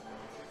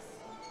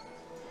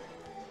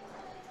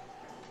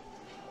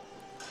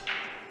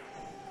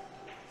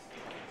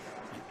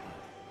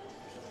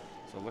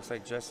 So it looks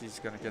like Jesse's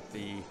going to get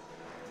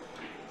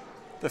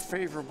the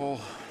favorable.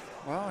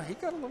 Well, he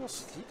got a little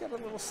steep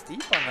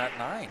on that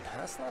 9.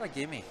 That's not a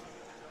gimme.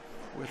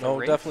 With no, a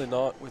rake, definitely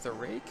not. With a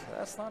rake,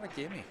 that's not a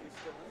gimme.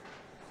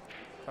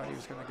 Thought he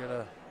was going to get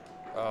a.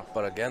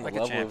 But again, like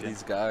the level of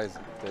these guys,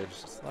 they're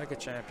just like a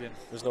champion.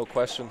 There's no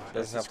question.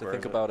 Doesn't have to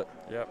think about it.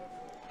 Yep.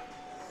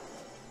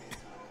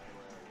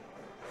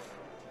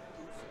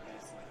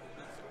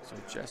 So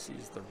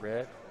Jesse's the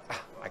red.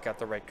 I got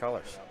the right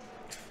colors.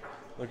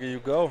 Look at you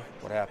go.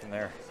 What happened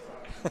there?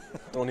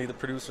 Don't need the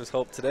producer's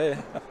help today.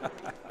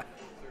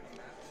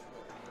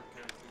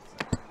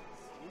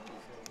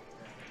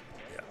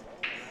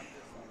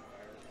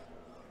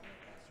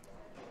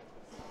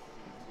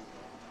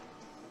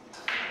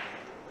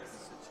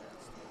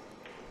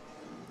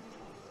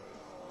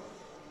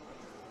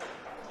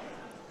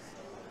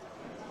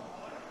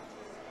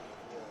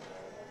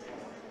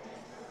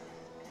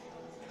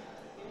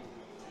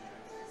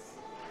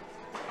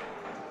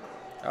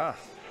 Ah,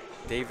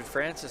 David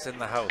Francis in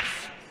the house,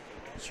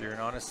 cheering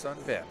on his son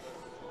Ben.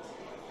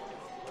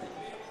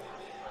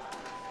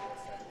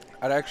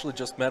 I'd actually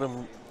just met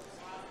him.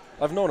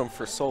 I've known him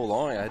for so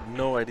long. I had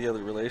no idea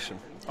the relation.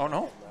 Oh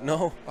no.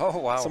 No. Oh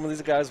wow. Some of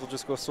these guys will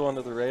just go so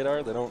under the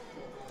radar. They don't,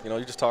 you know,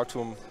 you just talk to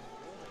them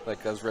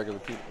like as regular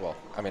people. Well,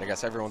 I mean, I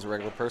guess everyone's a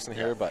regular person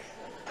here, but,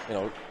 you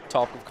know,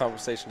 topic of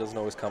conversation doesn't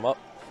always come up.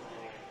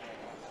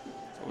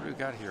 So what do we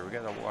got here? We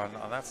got a 1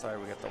 on that side.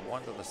 We got the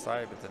 1 to the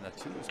side, but then the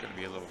 2 is going to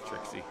be a little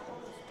tricksy.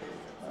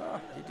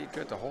 He did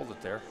good to hold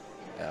it there.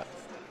 Yeah.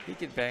 He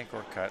could bank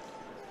or cut.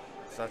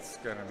 So that's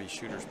going to be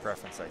shooter's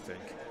preference, I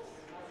think.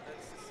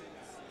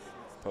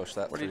 Push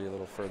that 3 a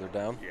little further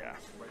down. Yeah.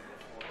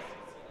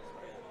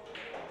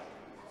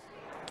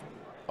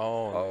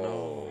 Oh,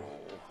 no.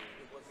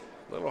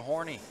 Little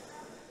horny.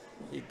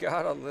 He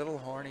got a little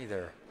horny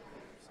there.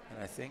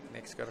 And I think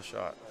Nick's got a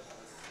shot.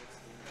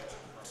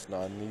 It's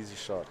not an easy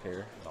shot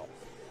here. No.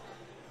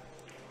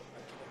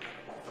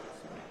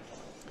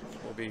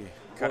 We'll be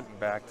cutting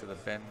back to the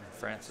Ben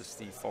Francis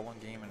Steve Fullen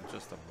game in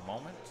just a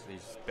moment.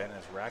 Ben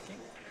is racking.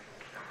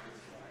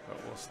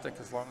 But we'll stick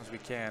as long as we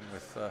can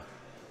with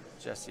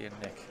Jesse and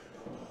Nick.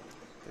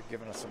 They're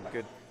giving us some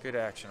good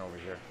action over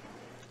here.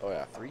 Oh,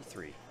 yeah.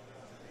 3-3.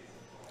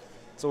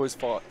 It's always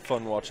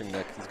fun watching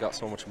Nick. He's got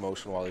so much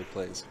emotion while he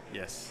plays.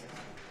 Yes.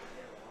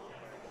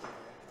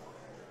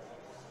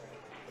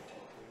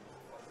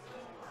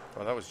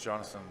 Well, that was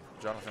Jonathan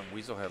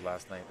Weaselhead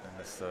last night in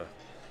this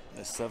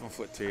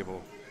 7-foot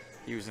table.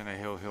 He was in a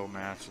hill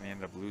match and he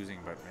ended up losing,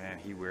 but man,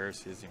 he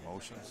wears his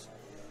emotions.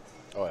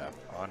 Oh yeah,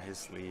 on his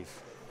sleeve.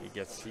 He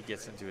gets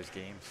into his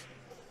games.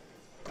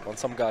 On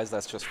some guys,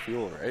 that's just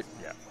fuel, right?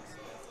 Yeah.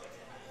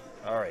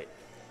 All right,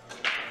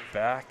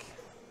 back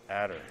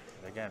at her.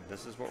 Again,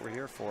 this is what we're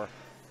here for.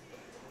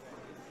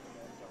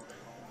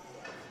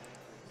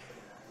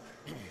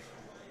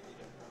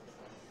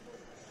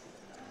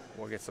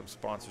 We'll get some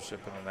sponsorship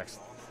in the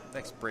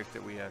next break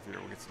that we have here.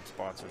 We'll get some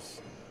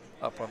sponsors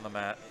up on the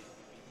mat.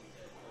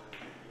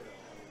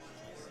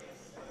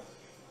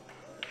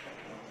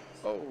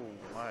 Oh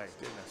my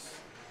goodness.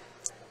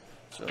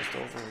 Just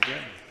over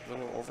again.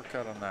 Little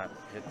overcut on that.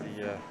 Hit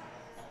the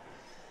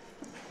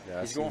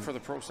he's going for the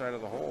pro side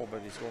of the hole,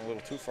 but he's going a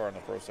little too far on the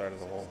pro side of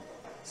the hole.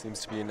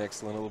 Seems to be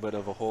Nick's in a little bit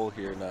of a hole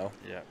here now.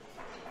 Yeah.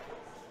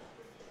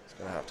 He's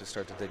gonna have to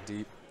start to dig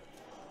deep.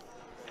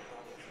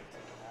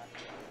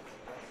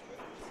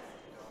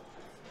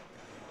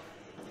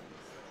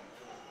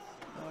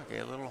 Okay,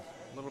 a little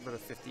bit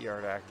of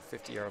 50-yard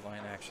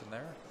line action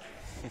there.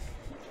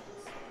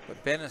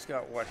 But Ben has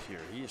got what here?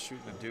 He is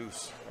shooting a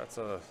deuce. That's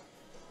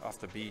off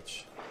the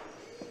beach,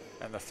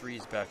 and the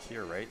 3's back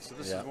here, right? So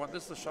this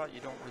is the shot you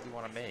don't really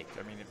want to make.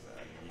 I mean,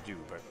 you do,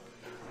 but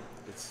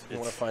you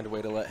want to find a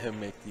way to let him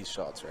make these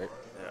shots, right?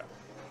 Yeah.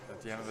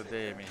 At the end of the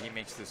day, I mean, he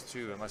makes this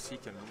too, unless he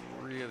can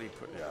really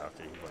put. Yeah,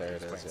 okay,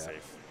 he's playing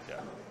safe. Yeah,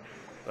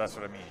 that's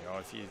what I mean. You know,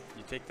 if you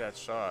take that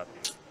shot,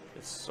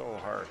 it's so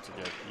hard to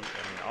get. I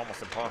mean,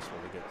 almost impossible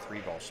to get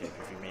 3-ball shape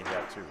if you made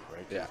that too,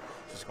 right? Yeah.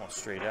 Just going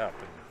straight up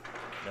and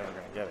never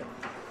going to get it.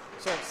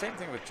 So same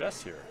thing with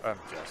Jess here.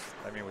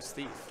 With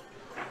Steve.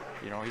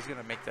 You know, he's going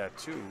to make that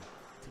 2.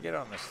 To get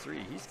on this 3,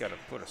 he's got to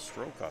put a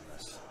stroke on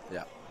this.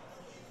 Yeah.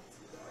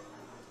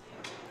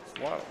 It's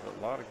a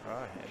lot of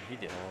and he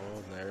did.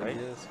 Oh, there right? he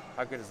is.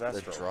 How good is that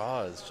stroke? The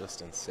draw is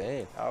just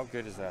insane. How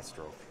good is that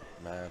stroke?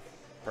 Man.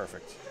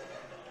 Perfect.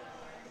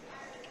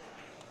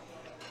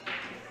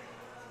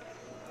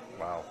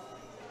 Wow.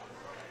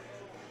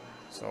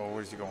 So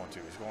where's he going to?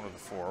 He's going to the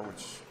 4,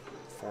 which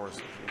 4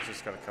 is, he's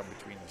just got to come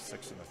between the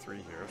 6 and the 3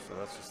 here. So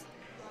that's just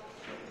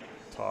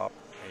top,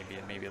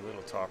 maybe a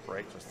little top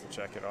right just to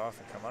check it off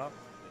and come up.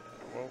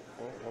 Whoa.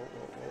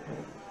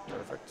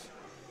 Perfect.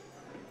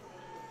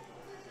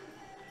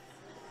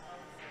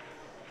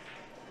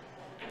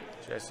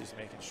 Jesse's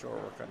making short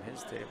work on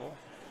his table.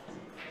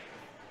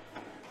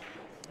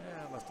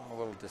 Yeah, left him a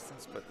little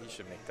distance, but he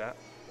should make that.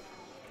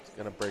 He's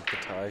going to break the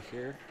tie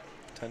here,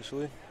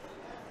 potentially.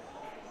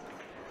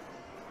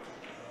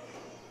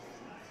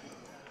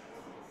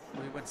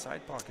 He went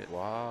side pocket.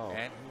 Wow.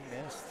 And he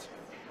missed.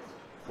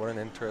 What an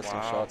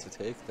interesting shot to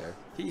take there.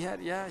 He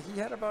had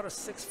about a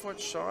 6-foot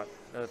shot.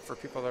 For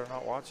people that are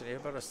not watching, he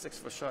had about a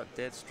 6-foot shot,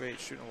 dead straight,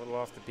 shooting a little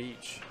off the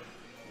beach.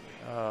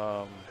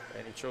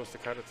 And he chose to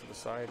cut it to the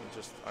side and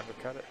just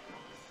undercut it.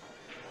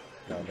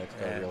 No, Nick's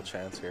got a real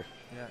chance here.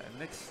 Yeah, and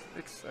Nick's,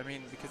 I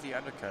mean, because he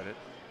undercut it,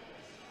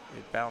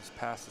 it bounced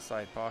past the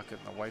side pocket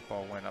and the white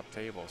ball went up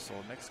table. So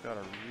Nick's got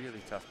a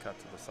really tough cut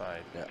to the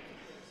side. Yeah.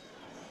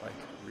 Like,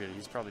 really,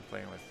 he's probably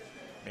playing with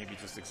maybe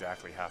just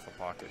exactly half a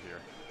pocket here.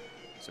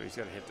 So he's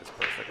got to hit this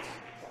perfect.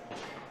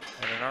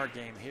 And in our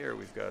game here,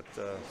 we've got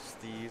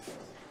Steve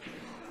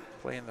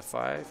playing the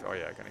 5. Oh,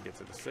 yeah, going to get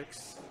to the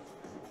 6.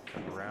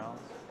 Come around.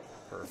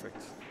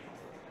 Perfect.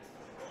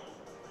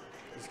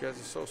 These guys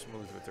are so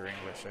smooth with their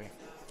English, eh?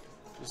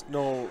 Just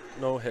no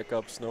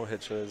hiccups, no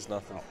hitches,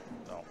 nothing.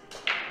 No.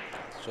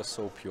 It's just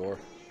so pure.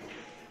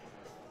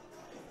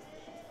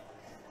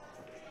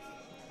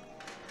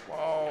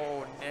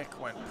 Whoa, Nick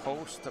went went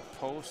post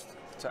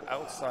to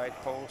outside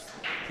post.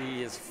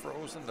 He is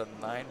frozen the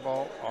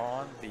 9-ball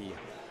on the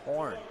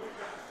horn.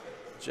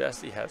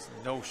 Jesse has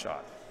no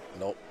shot.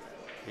 Nope.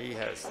 He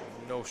has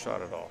no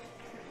shot at all.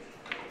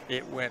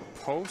 It went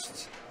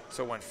post,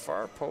 so it went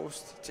far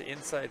post to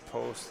inside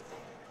post,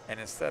 and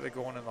instead of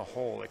going in the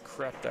hole, it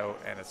crept out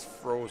and it's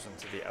frozen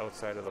to the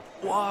outside of the.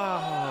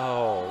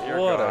 Wow! Dear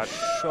What God,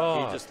 a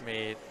shot! He just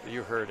made.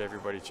 You heard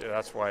everybody.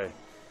 That's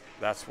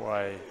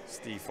why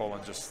Steve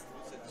Follen just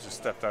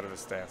stepped out of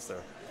his stance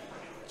there.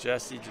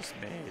 Jesse just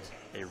made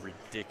a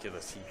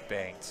ridiculous. He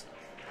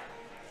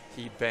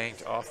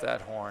banked off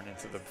that horn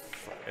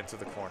into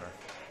the corner.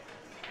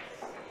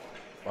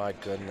 My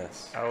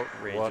goodness!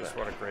 Outrageous!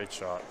 What a great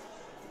shot.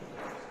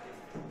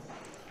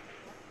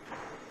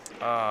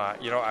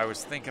 I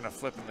was thinking of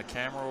flipping the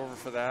camera over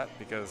for that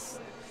because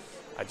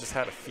I just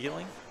had a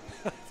feeling.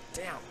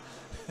 Damn.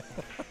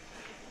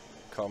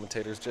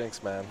 Commentator's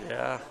jinx, man.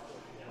 Yeah.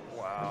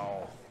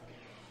 Wow.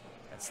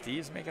 And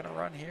Steve's making a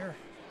run here.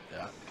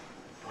 Yeah.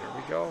 Here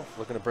we go.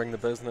 Looking to bring the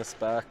business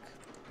back.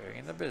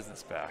 Bringing the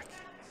business back.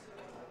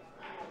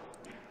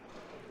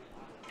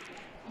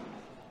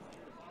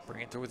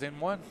 Bring it to within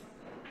one.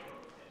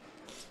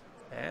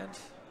 And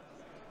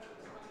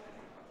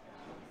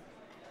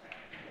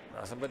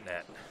nothing but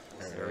net.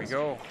 There we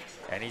go.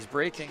 And he's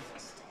breaking.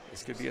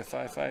 This could be a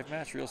 5-5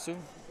 match real soon.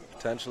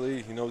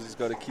 Potentially, he knows he's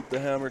got to keep the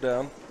hammer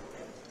down.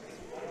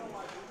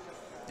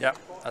 Yeah,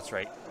 that's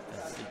right.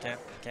 You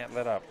can't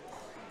let up.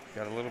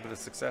 Got a little bit of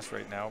success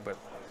right now, but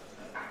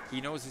he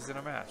knows he's in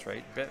a match,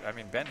 right?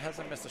 Ben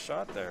hasn't missed a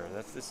shot there.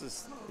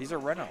 These are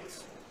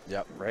runouts.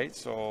 Yep. Right?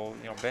 So,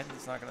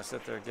 Ben's not going to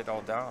sit there and get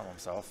all down on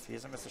himself. He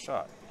hasn't missed a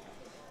shot.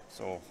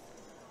 So.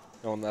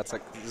 No, and that's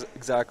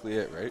exactly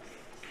it, right?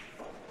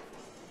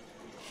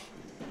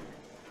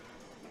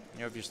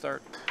 If you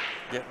start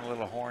getting a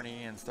little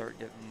horny and start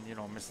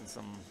getting, missing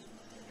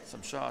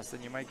some shots,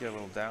 then you might get a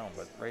little down.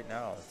 But right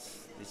now,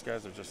 these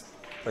guys are just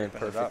playing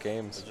perfect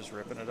games. They're just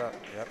ripping it up.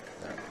 Yep.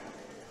 Yeah.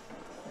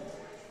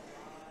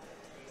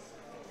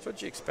 That's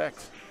what you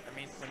expect. I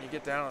mean, when you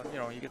get down,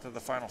 you get to the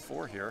final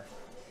four here,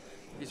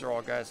 these are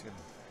all guys who can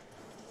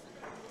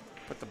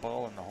put the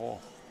ball in the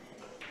hole.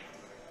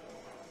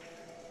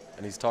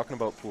 And he's talking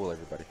about pool,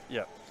 everybody.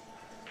 Yeah.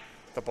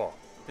 The ball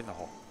in the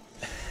hole.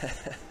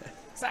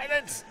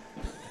 Silence!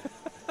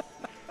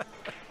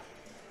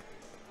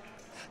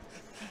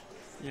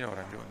 You know what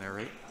I'm doing there,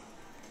 right?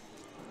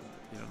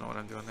 You don't know what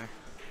I'm doing there?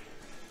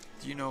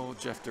 Do you know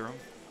Jeff Durham?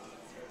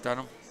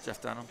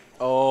 Jeff Dunham?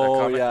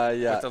 Oh, yeah.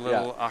 With the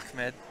little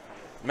Ahmed?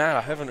 Man,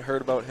 I haven't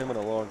heard about him in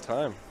a long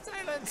time.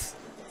 Silence!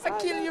 I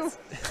kill you!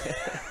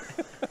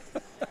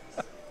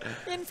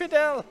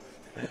 Infidel!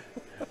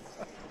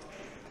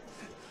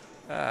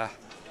 I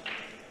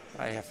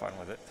have fun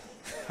with it.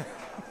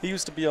 He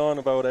used to be on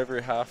about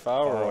every half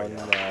hour on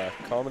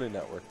Comedy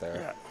Network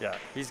there. Yeah.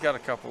 He's got a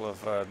couple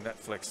of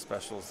Netflix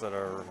specials that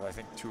are, I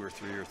think, 2 or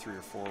 3 or 3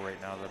 or 4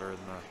 right now that are in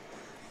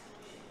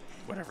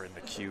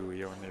the queue, in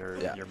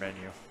your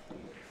menu.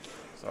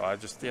 So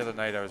the other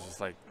night I was just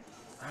like,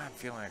 I'm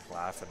feeling like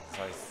laughing.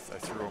 So I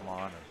threw him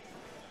on, and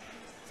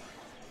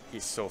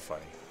he's so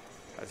funny.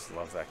 I just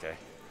love that guy.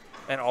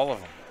 And all of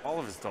them, all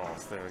of his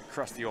dolls. The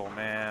crusty old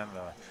man,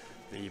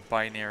 the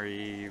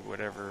binary,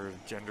 whatever,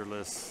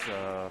 genderless,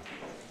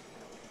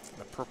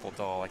 the purple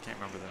doll, I can't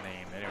remember the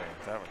name.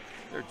 Anyway,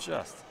 they're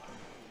just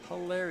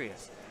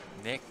hilarious.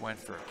 Nick went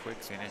for a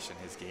quick finish in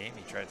his game.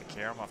 He tried to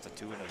carry him off the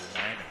 2 into the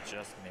 9 and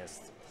just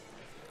missed.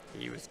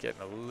 He was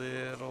getting a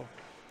little,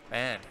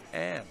 and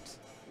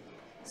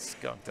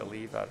skunked a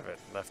leave out of it,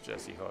 left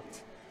Jesse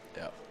hooked.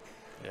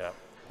 Yeah,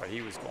 but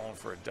he was going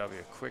for a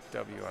quick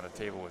W on a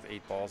table with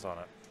 8 balls on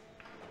it.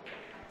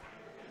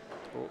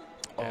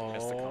 And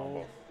missed the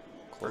combo.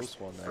 Close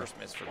one there. First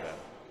miss for Ben.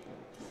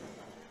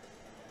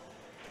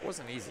 It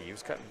wasn't easy. He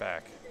was cutting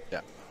back.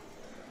 Yeah.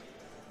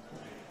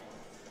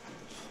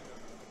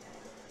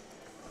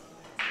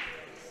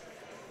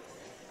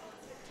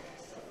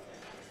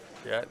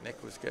 Yeah,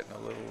 Nick was getting a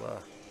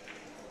little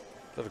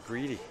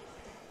greedy.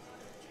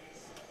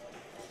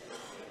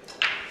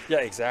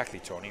 Yeah, exactly,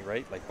 Tony,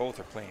 right? Like, both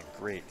are playing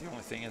great. The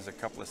only thing is a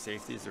couple of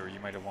safeties, or you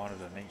might have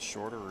wanted an inch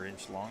shorter or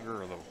inch longer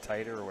or a little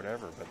tighter or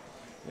whatever. But,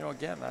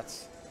 again,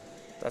 that's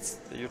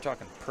you're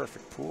talking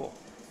perfect pool,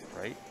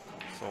 right?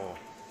 So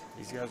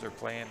these guys are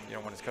playing,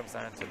 when it comes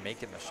down to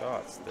making the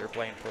shots, they're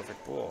playing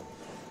perfect pool.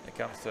 When it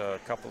comes to a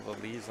couple of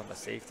the leads on the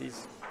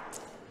safeties,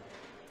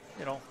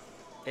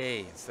 A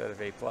instead of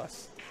A+.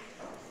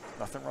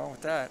 Nothing wrong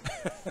with that.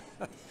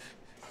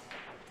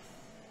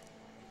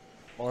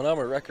 Well, and I'm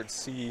a record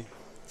C+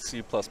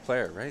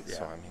 player, right? Yeah,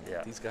 So, I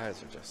mean, these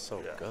guys are just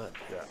so good.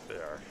 Yeah, they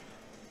are.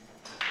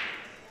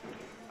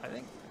 I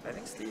think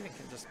Steven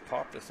can just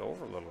pop this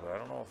over a little bit. I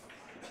don't know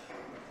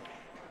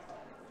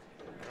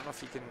if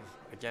he can,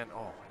 again,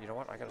 you know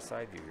what? I got a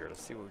side view here.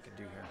 Let's see what we can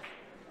do here.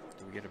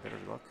 Do we get a better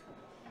look?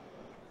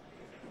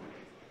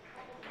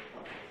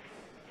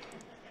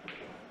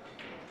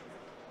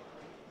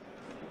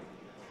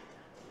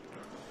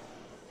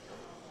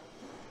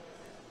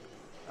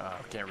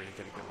 Can't really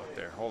get a good look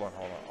there. Hold on.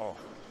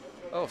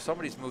 Oh,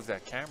 somebody's moved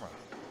that camera.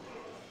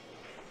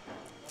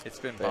 It's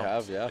been bumped. They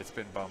have, yeah. It's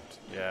been bumped.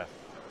 Yeah.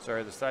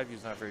 Sorry, the side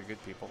view's not very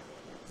good, people.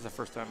 This is the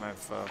first time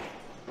I've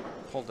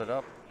pulled it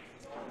up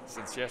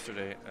since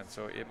yesterday, and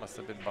so it must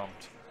have been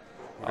bumped.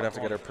 We're gonna have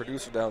to get our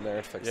producer down there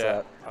and fix yeah,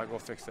 that. I'll go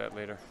fix that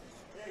later.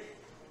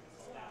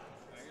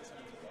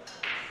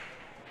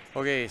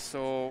 Okay,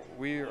 so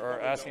we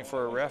are asking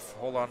for a ref.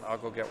 Hold on, I'll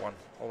go get one.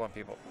 Hold on,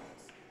 people.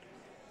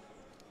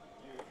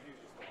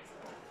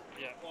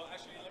 Yeah.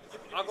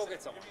 I'll go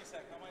get some.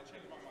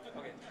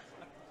 Okay.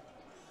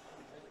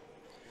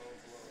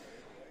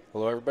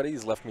 Hello, everybody.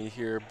 He's left me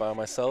here by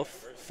myself,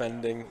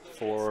 fending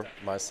for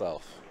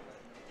myself.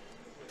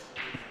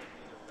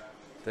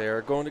 They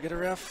are going to get a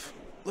ref,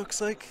 looks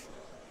like.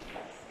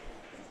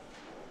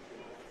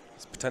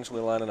 He's potentially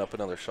lining up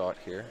another shot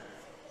here.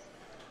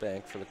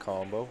 Bank for the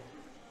combo.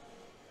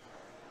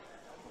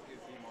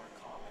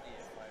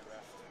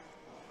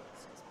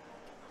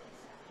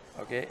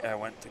 Okay, I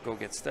went to go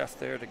get Steph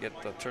there to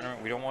get the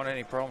tournament. We don't want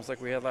any problems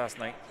like we had last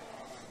night.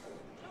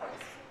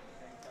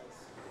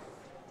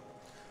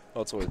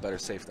 Oh, it's always better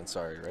safe than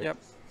sorry, right? Yep.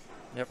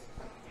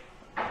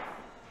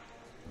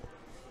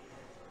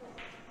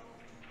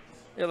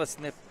 Yeah, let's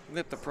nip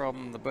the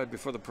problem in the bud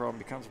before the problem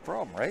becomes a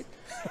problem, right?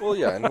 Well,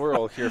 yeah, and we're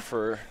all here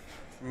for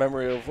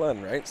memory of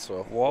Len, right?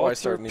 So why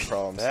start any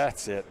problems?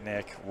 That's it,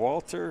 Nick.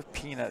 Walter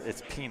Peanut.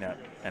 It's Peanut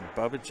and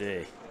Bubba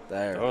J.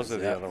 Those are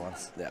the other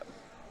ones. Yeah.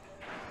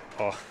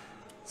 Oh,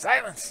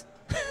 silence!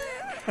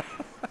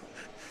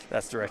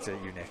 That's directed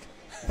at you, Nick.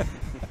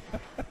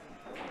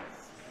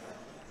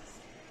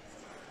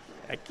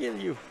 I kill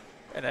you,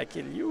 and I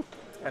kill you,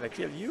 and I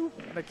kill you,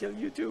 and I kill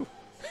you too.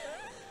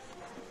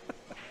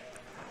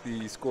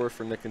 The score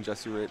for Nick and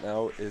Jesse right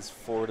now is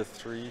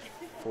 4-3.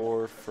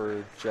 4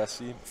 for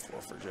Jesse.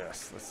 4 for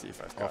Jess. Let's see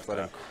if I've got Off that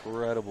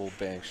incredible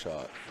bank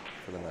shot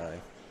for the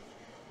 9.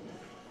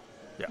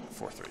 Yeah,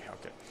 4-3.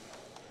 Okay.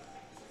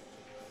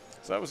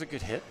 So that was a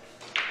good hit,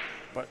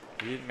 but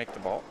he didn't make the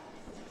ball,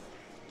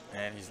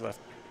 and he's left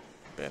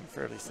Ben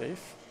fairly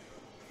safe.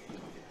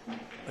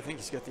 I think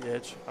he's got the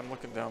edge. I'm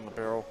looking down the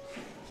barrel.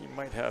 He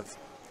might have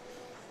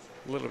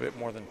a little bit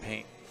more than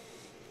paint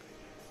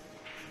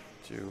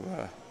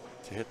to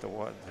hit the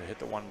one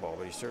ball,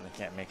 but he certainly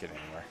can't make it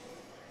anywhere.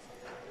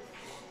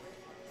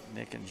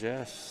 Nick and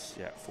Jess,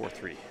 yeah,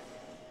 4-3.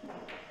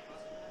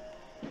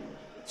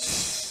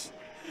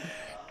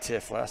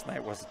 Tiff last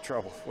night was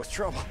trouble.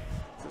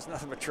 There's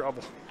nothing but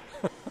trouble.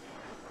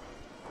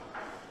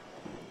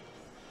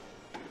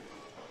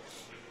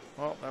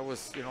 Well, that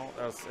was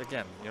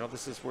again,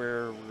 this is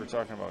where we were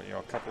talking about,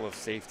 a couple of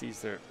safeties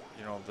there.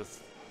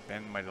 This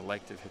Ben might have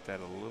liked to hit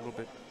that a little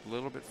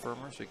bit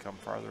firmer, so he come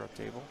farther up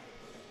table,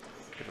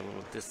 get a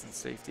little distance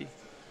safety.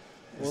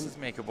 This is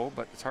makeable,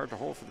 but it's hard to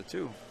hold for the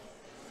 2,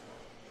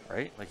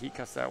 right? Like he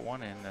cuts that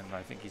one in, and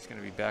I think he's going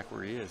to be back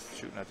where he is,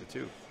 shooting at the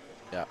 2.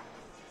 Yeah.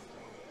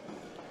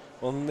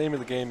 Well, the name of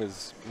the game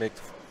is make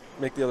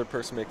the other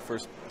person make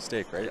first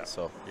mistake, right? Yeah.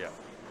 So. Yeah.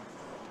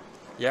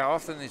 Yeah,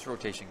 often these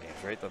rotation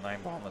games, right? The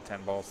 9 ball and the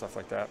 10 ball, stuff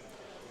like that.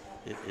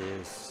 It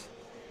is,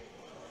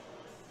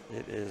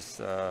 you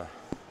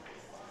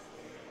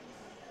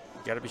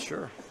got to be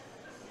sure.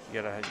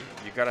 You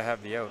got to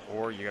have the out,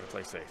 or you got to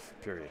play safe,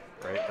 period,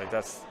 right? Like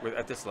that's,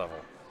 at this level,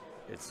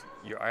 it's,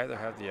 you either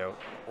have the out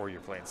or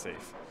you're playing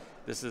safe.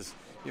 This is,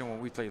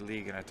 when we play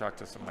league and I talk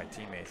to some of my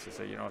teammates, they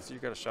say, so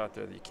you've got a shot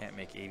there that you can't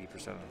make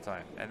 80% of the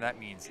time. And that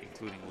means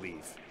including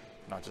leave,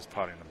 not just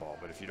potting the ball,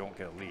 but if you don't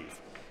get a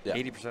leave.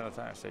 80% of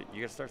the time, so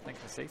you got to start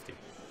thinking of safety.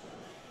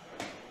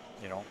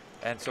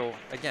 And so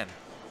again,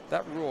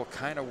 that rule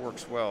kind of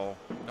works well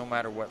no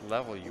matter what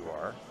level you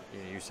are.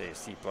 You say a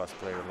C+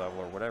 player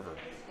level or whatever.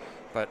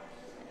 But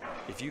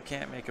if you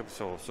can't make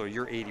so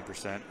your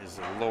 80% is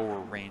a lower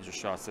range of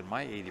shots than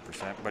my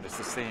 80%, but it's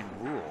the same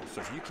rule.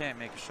 So if you can't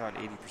make a shot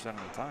 80%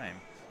 of the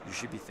time, you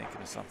should be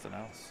thinking of something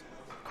else.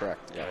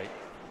 Correct. Yeah.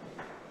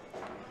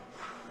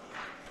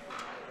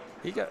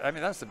 Right?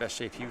 That's the best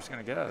shape he was going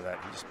to get out of that.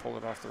 He just pulled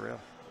it off the rail.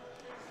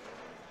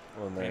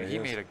 Well, He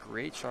made a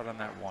great shot on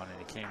that one, and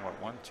it came,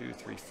 1, 2,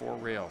 3, 4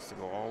 rails to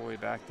go all the way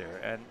back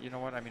there. And you know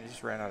what? He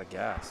just ran out of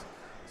gas.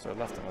 So I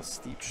left him a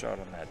steep shot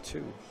on that,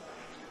 too.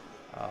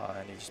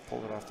 And he just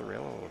pulled it off the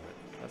rail a little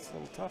bit. That's a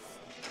little tough.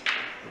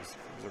 It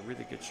was a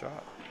really good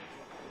shot.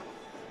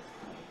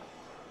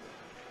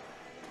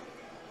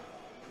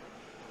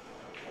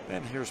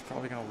 Ben here's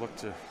probably going to look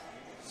to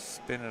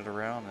spin it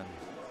around and,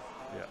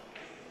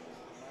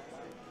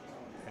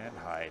 and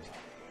hide.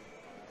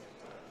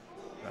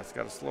 That's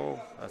got to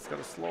slow.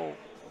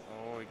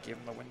 Oh, he gave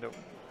him the window.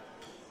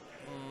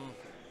 You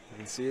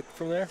can see it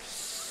from there?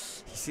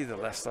 You see the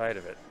left side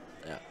of it.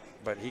 Yeah.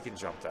 But he can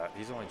jump that.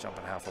 He's only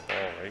jumping half a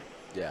ball, right?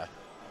 Yeah.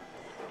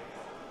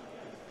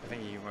 I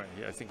think he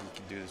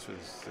can do this with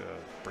his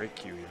break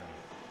cue even.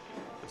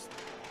 Just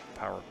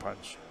power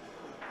punch.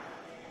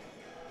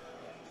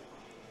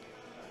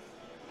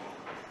 Oh,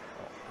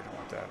 we don't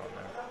want that on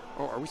there.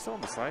 Oh, are we still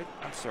on the side?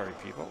 I'm sorry,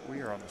 people.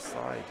 We are on the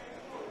side.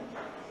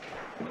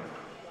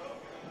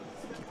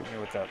 Keeping me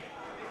with that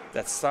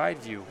That side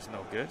view was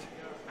no good.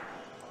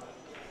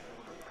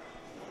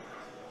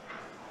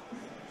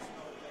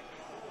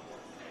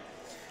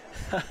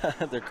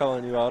 They're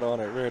calling you out on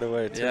it right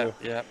away, too.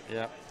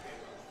 Yeah.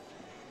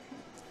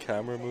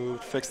 Camera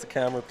moved. Fix the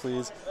camera,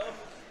 please.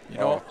 You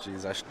know, oh,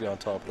 geez, I should be on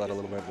top of that a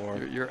little bit more.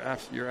 You're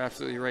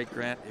absolutely right,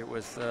 Grant. It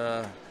was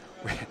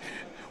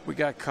we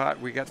got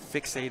caught. We got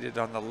fixated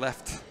on the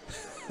left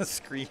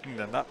screen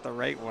and not the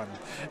right one.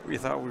 We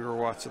thought we were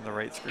watching the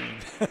right screen.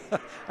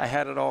 I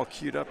had it all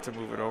queued up to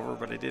move it over,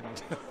 but I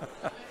didn't.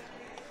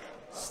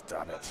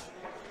 Stop it.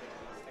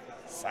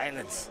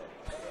 Silence.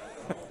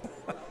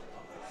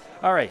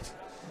 All right,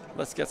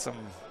 let's get some.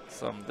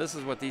 This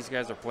is what these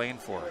guys are playing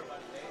for.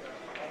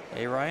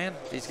 Hey, Ryan,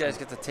 these guys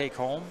get to take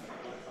home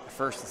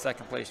first and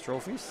second place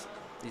trophies.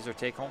 These are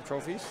take home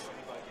trophies.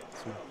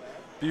 Some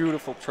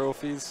beautiful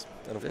trophies,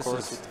 and of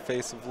course with the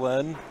face of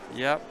Len.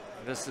 Yep,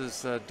 this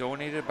is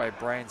donated by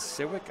Brian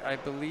Siwick, I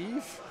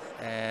believe.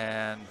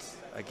 And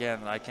again,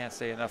 I can't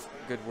say enough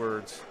good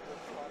words.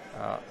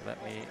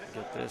 Let me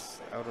get this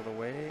out of the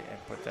way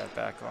and put that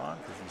back on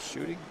because he's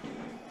shooting.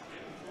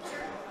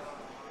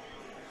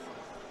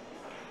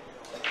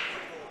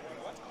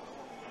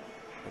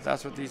 But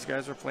that's what these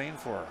guys are playing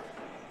for.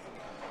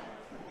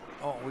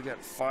 Oh, we got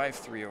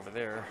 5-3 over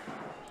there.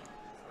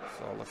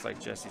 So it looks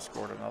like Jesse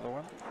scored another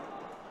one.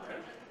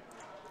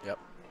 Yep.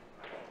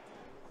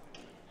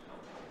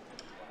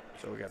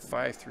 So we got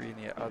 5-3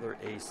 in the other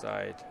A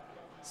side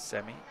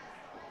semi.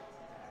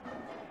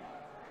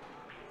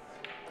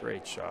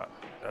 Great shot.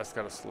 That's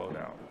got to slow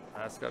down.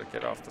 That's got to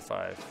get off the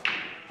 5.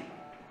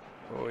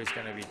 Oh, he's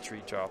going to be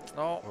tree chopped.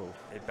 No,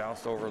 it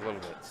bounced over a little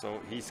bit. So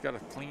he's got a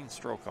clean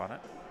stroke on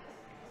it.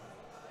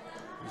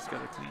 He's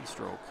got a clean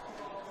stroke.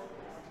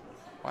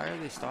 Why are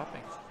they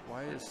stopping?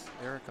 Why is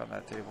Eric on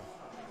that table?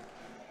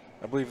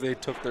 I believe they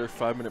took their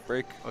 5-minute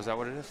break. Oh, is that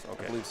what it is?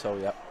 Okay. I believe so,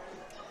 yeah.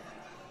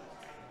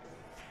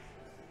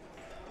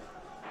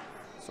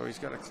 So he's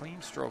got a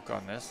clean stroke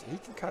on this. He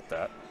can cut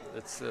that.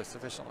 It's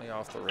sufficiently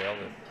off the rail.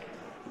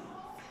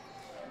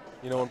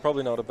 You know, and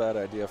probably not a bad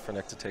idea for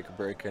Nick to take a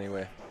break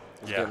anyway.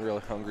 He's Yeah. getting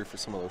really hungry for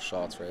some of those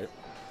shots, right?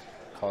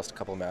 Cost a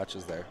couple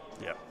matches there.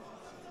 Yeah.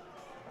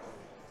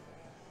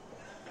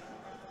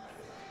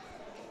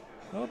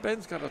 Well,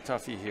 Ben's got a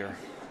toughie here.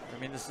 I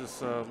mean, this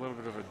is a little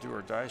bit of a do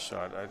or die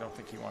shot. I don't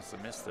think he wants to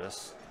miss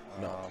this.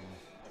 No.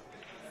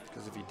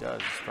 Because if he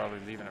does, he's probably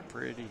leaving it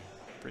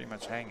pretty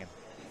much hanging.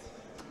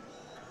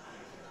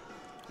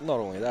 Not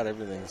only that,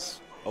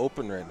 everything's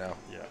open right now.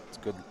 Yeah. It's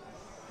good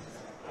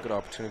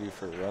opportunity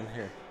for a run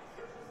here.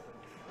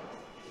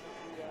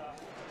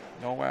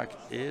 Nowak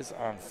is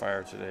on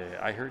fire today.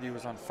 I heard he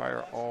was on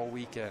fire all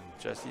weekend.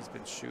 Jesse's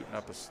been shooting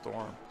up a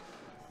storm.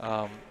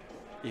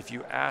 If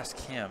you ask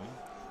him,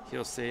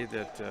 he'll say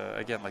that,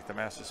 again, like the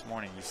match this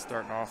morning, he's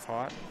starting off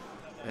hot,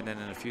 and then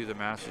in a few of the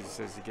matches, he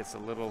says he gets a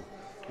little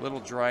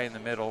dry in the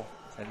middle,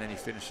 and then he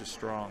finishes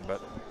strong.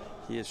 But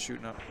he is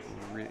shooting up.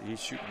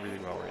 He's shooting really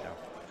well right now.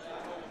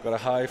 Got a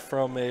high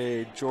from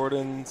a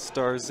Jordan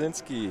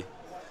Starzinski.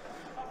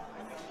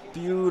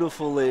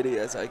 Beautiful lady,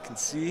 as I can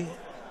see.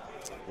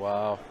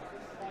 Wow.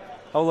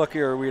 How lucky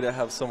are we to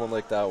have someone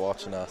like that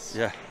watching us?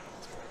 Yeah.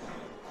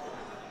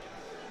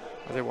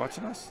 Are they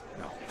watching us?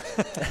 No.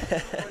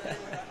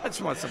 I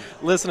just want some.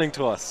 Listening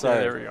to us, sorry.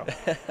 Yeah, there we go.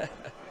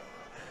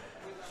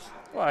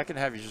 Well, I can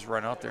have you just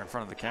run out there in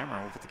front of the camera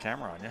and we'll put the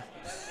camera on you.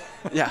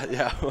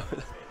 Yeah.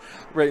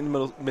 Right in the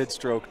middle,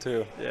 mid-stroke,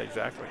 too. Yeah,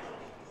 exactly.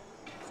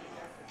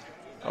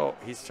 Oh,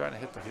 he's trying to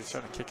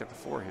kick at the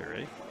 4 here,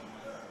 eh?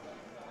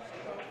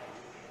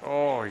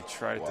 Oh, he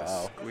tried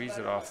to squeeze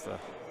it off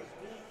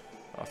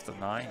the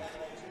 9.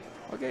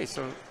 Okay,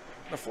 so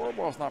the 4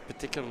 ball's not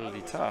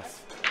particularly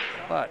tough,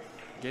 but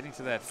getting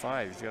to that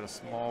 5, he's got a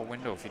small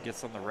window. If he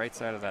gets on the right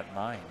side of that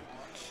 9,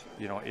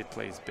 you know, it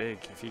plays big.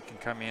 If he can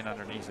come in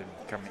underneath and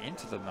come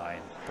into the 9,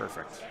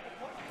 perfect.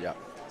 Yeah.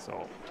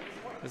 So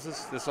this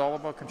is all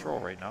about control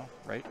right now,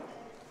 right?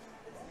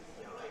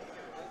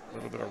 A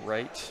little bit of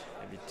right,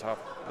 maybe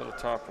little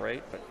top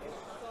right, but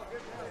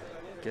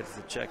gets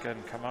the check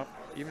and come up.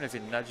 Even if he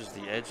nudges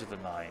the edge of the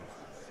 9,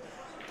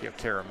 he'll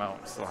carry him out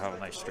and still have a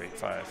nice straight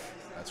 5.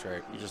 That's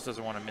right. He just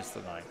doesn't want to miss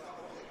the 9.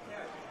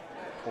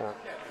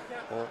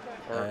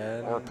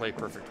 Or play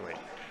perfect weight,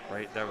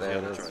 right? That was the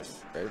other choice.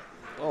 Right.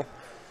 Well,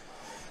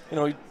 you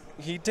know,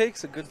 he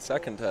takes a good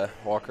second to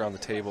walk around the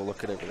table,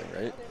 look at everything,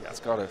 right? Yeah. It's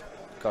got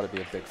to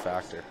be a big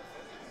factor.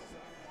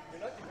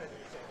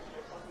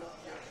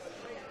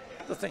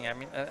 The thing, I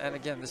mean, and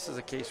again, this is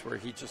a case where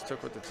he just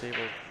took what the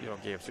table,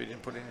 gave, so he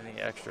didn't put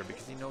anything extra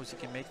because he knows he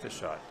can make the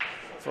shot.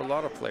 For a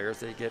lot of players,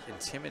 they get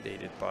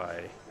intimidated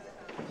by,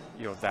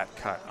 that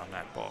cut on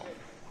that ball.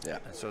 Yeah.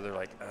 And so they're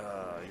like,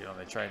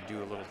 they try and do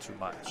a little too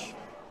much.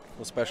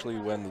 Well, especially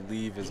when the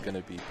leave is going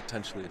to be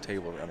potentially a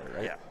table runner,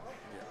 right? Yeah.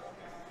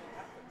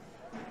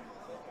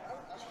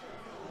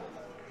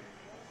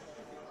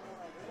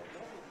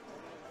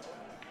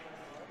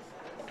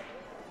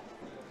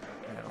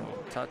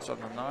 Touch on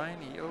the 9.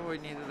 He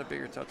needed a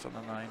bigger touch on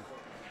the 9.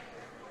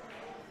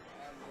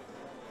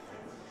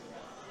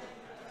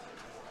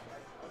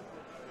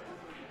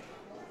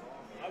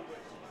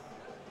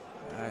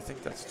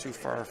 think that's too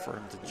far for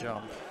him to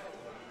jump.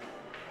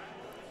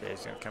 Yeah,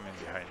 he's going to come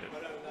in behind it.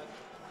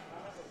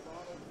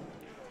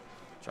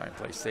 Try and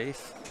play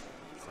safe.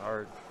 It's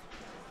hard.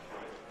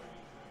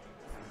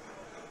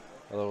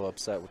 A little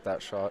upset with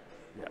that shot.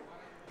 Yeah.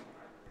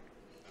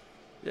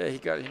 Yeah,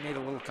 he made a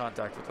little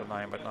contact with the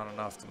 9, but not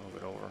enough to move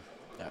it over.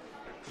 Yeah.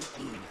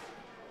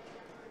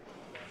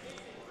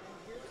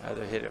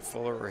 Either hit it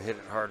fuller or hit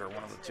it harder,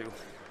 one of the two.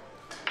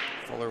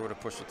 Fuller would have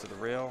pushed it to the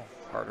rail.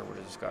 Harder would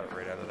have just got it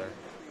right out of there.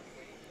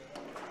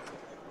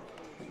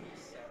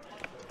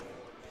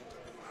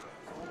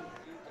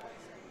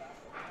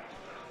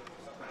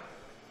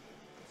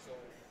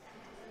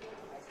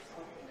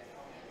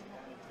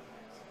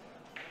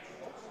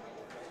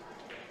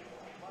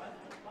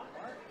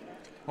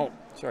 Oh,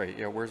 sorry.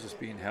 Yeah, where's this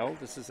being held?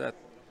 This is at,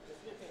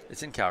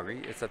 it's in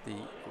Calgary. It's at the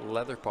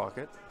Leather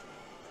Pocket.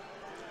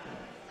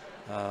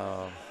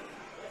 While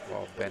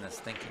Ben is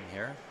thinking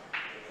here.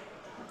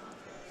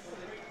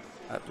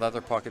 At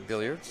Leather Pocket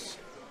Billiards.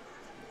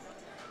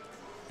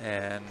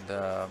 And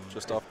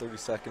Just off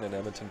 32nd and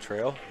Edmonton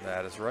Trail.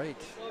 that is right.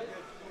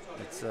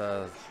 It's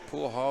a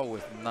pool hall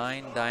with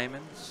 9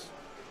 diamonds,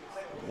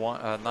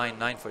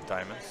 9-foot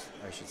diamonds,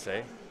 I should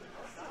say.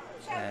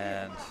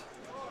 And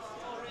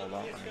hold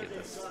on, let me get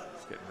this.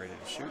 It's getting ready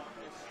to shoot.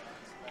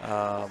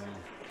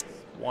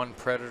 1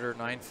 Predator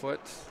 9-foot,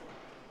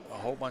 a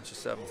whole bunch of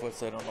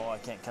 7-foots. I don't know. I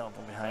can't count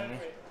them behind me.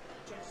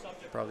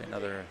 Probably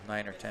another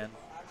 9 or 10.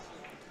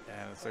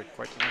 And it's a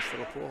quite a nice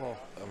little pool hall.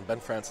 Ben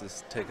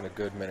Francis taking a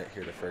good minute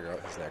here to figure out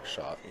his next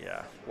shot.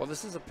 Yeah. Well,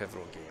 this is a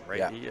pivotal game, right?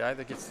 Yeah. He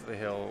either gets to the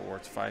hill or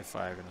it's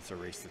 5-5 and it's a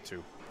race to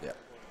 2. Yeah.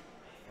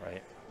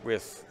 Right.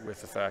 With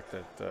the fact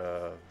that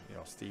you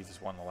know, Steve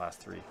has won the last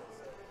 3.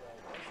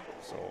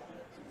 So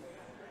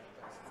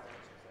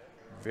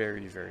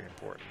very, very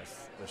important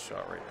this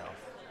shot right now.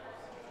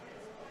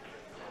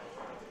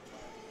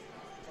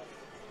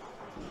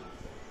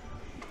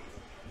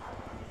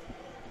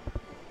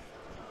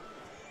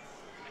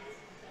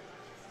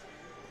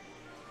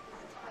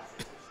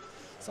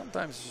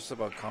 Sometimes it's just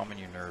about calming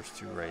your nerves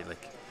too, right?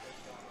 Like,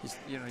 he's,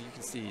 you know, you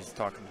can see he's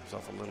talking to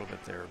himself a little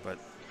bit there, but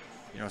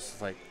you know, it's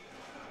just like,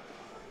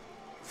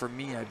 for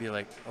me, I'd be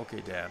like, okay,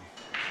 Dan,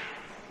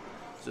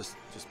 just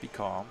be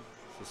calm,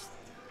 just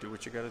do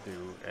what you got to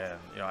do, and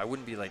you know, I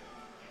wouldn't be like,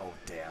 oh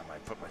damn, I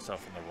put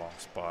myself in the wrong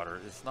spot,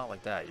 or it's not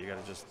like that. You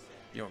got to just,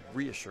 you know,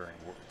 reassuring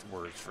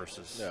words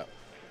versus,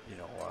 you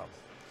know,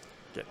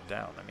 getting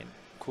down. I mean,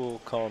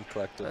 Cool, calm,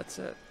 collected. that's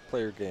it.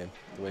 Play your game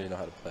the way you know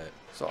how to play it.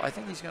 So I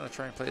think he's going to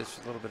try and play this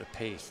with a little bit of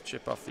pace,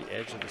 chip off the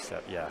edge of the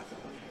set. Yeah.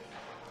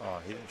 Oh,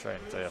 he didn't try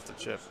and play off the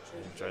chip.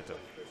 He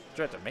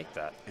tried to make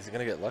that. Is he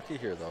going to get lucky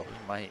here, though?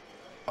 He might.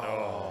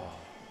 Oh.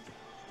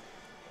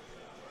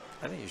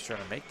 I think he's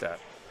trying to make that.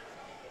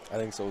 I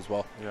think so as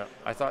well. Yeah.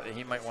 I thought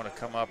he might want to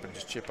come up and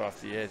just chip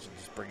off the edge and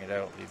just bring it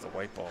out, leave the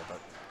white ball, but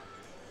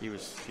he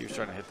was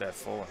trying to hit that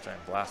full and try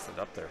and blast it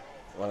up there.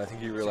 Well, I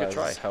think he a good realizes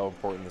try. how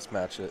important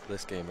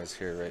this game is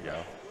here right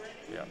now.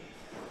 Yeah.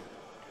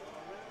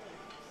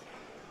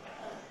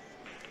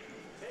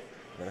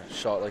 And a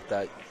shot like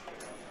that,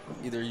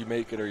 either you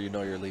make it or you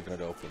know you're leaving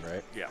it open,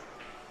 right? Yeah.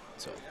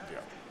 So Yeah.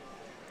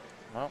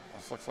 Well,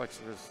 this looks like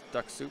there's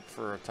duck soup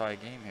for a tie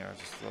game here.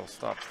 Just a little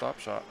stop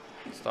shot.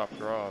 Stop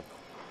draw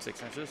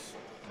 6 inches.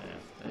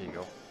 Yeah, there you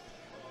go.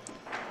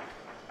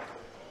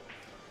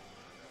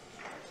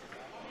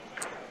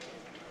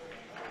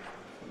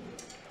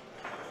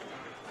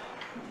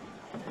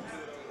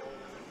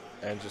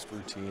 and just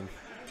routine.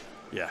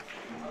 Yeah.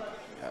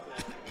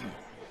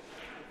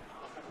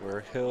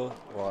 We're Hill.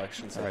 Well, I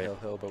shouldn't say Right.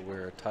 Hill, but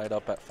we're tied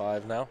up at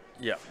 5 now.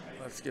 Yeah.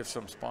 Let's give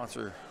some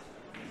sponsor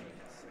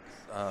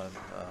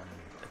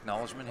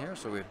acknowledgement here.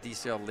 So we have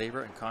DCL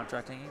Labor and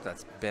Contracting Inc.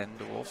 That's Ben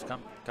DeWolf's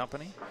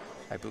company.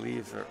 I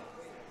believe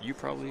you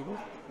probably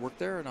worked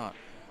there or not?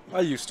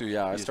 I used to,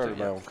 yeah. I Used to, started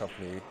my yeah. own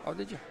company. Oh,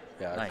 did you?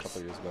 Yeah, Nice. a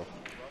couple years ago.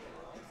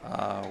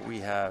 We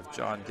have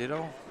John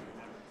Ditto,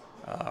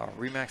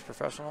 Remax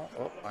Professional.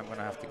 Oh, I'm going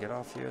to have to get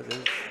off here.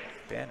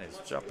 Ben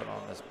is jumping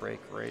on this break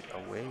right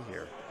away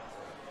here.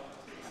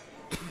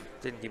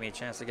 Didn't give me a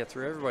chance to get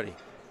through everybody.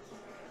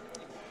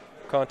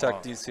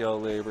 Contact Oh.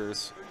 DCL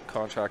Labor's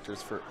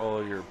contractors for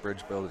all your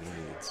bridge building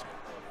needs.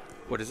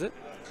 What is it?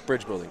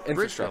 Bridge building,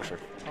 infrastructure,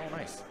 Oh,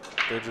 nice.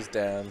 bridges,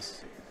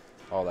 dams,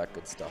 all that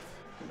good stuff.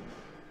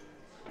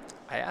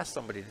 I asked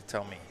somebody to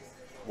tell me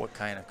what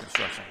kind of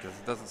construction, because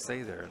it doesn't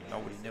say there, and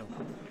nobody knew.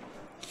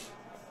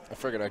 I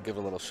figured I'd give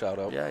a little shout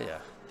out. Yeah, yeah.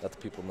 Let the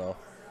people know.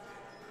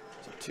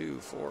 So 2,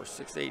 4,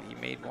 6, 8. He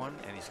made one,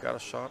 and he's got a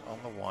shot on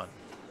the 1.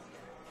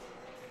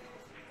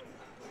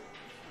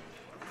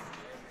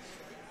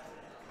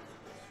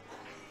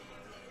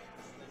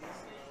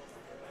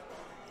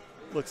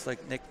 Looks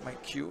like Nick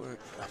might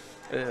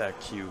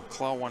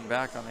claw one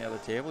back on the other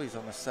table. He's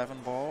on the 7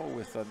 ball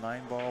with a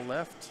 9 ball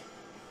left.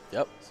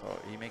 Yep. So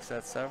he makes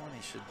that 7.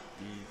 He should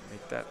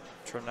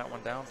trim that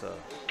one down to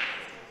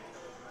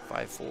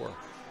 5-4.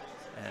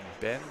 And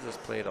Ben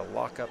just played a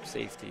lock-up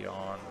safety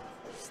on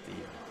Steve.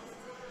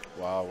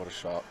 Wow, what a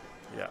shot.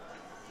 Yeah.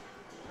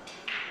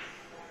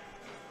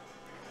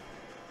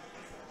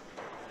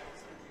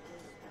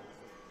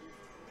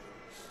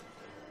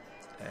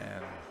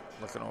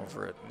 Looking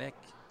over at Nick.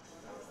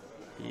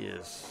 He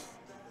is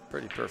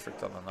pretty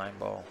perfect on the 9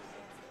 ball.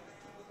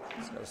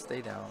 He's got to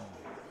stay down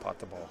and pot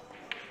the ball.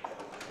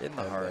 In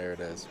the heart. There it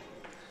is.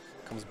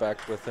 Comes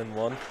back within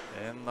 1.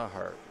 In the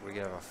heart. We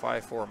have a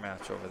 5-4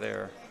 match over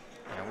there.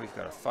 And we've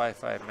got a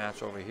 5-5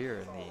 match over here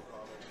in the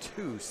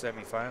 2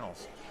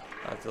 semifinals.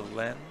 The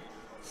Len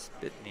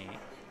Sbitney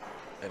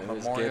And it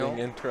is Memorial.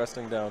 getting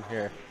interesting down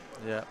here.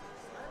 Yeah.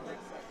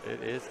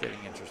 It is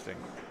getting interesting.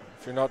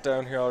 If you're not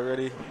down here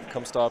already,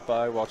 come stop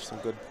by, watch some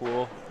good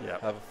pool, Yeah.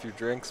 have a few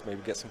drinks,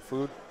 maybe get some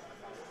food.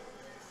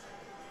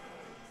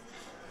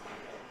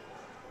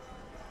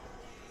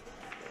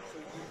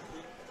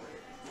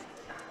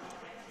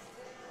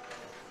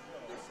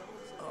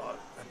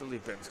 I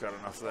believe Ben's got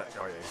enough of that.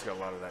 Oh, yeah, he's got a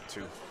lot of that,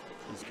 too.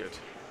 He's good.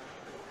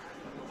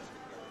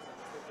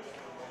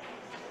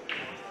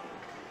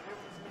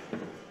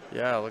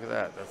 Yeah, look at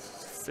that.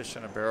 That's fish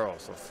in a barrel.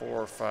 So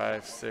 4,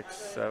 5, 6,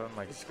 7.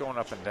 Like, it's going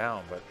up and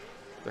down, but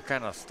they're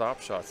kind of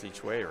stop shots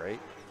each way, right?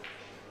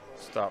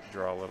 Stop,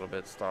 draw a little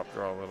bit, stop,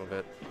 draw a little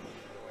bit.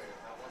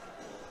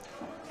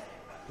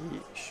 He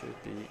should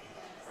be.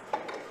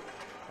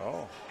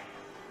 Oh.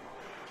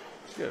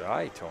 Good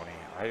eye, Tony.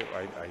 I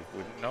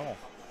wouldn't know.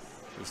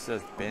 He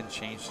says Ben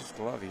changed his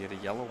glove. He had a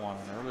yellow one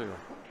on earlier.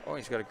 Oh,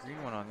 he's got a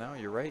green one on now.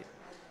 You're right.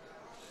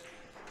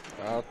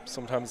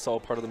 Sometimes it's all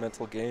part of the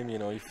mental game. You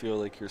know, you feel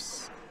like you're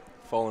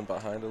falling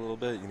behind a little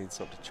bit. You need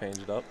something to change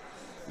it up.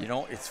 You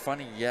know, it's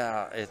funny.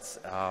 Yeah, it's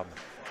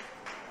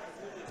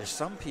there's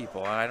some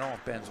people, and I don't know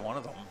if Ben's one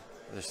of them.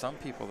 There's some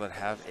people that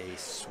have a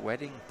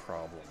sweating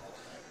problem.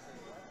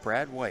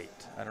 Brad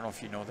White. I don't know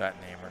if you know that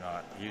name or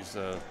not. He's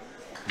a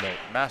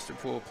master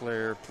pool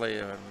player,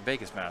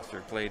 Vegas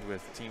master. Played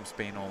with Team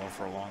Spainola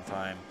for a long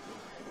time.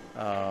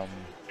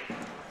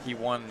 He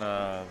won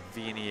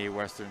V&EA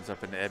Westerns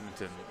up in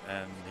Edmonton,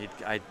 and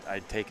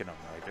I'd taken him.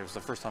 Like, it was the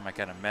first time I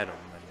kind of met him,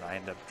 and I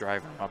ended up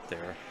driving him up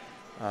there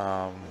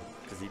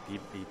because he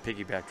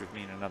piggybacked with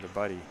me and another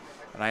buddy,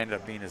 and I ended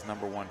up being his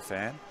 #1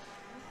 fan.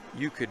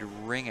 You could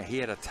wring it. He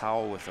had a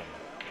towel with him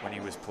when he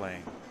was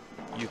playing.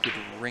 You could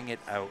wring it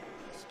out,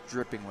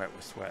 dripping wet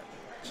with sweat.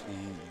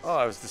 Jeez.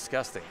 Oh, it was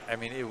disgusting. I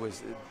mean, it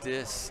was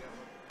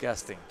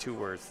disgusting. 2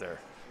 words there.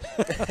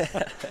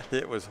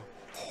 It was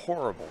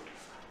horrible.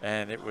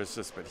 And it was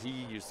just, but he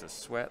used to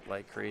sweat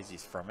like crazy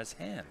from his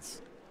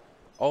hands.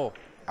 Oh,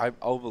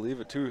 I'll believe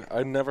it too.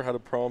 I never had a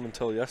problem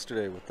until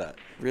yesterday with that.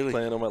 Really?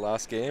 Playing on my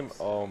last game.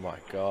 Oh my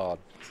God.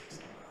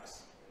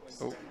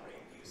 Oh,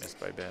 missed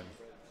by Ben.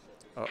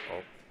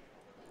 Uh-oh.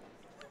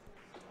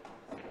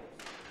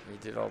 He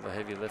did all the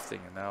heavy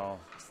lifting, and now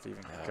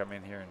Steven can come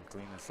in here and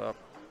clean this up.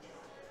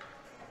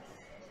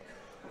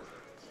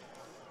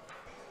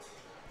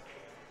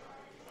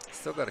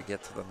 Still got to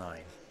get to the 9,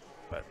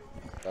 but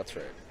That's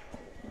right.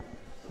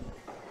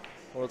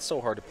 Well, it's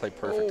so hard to play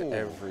perfect Oh.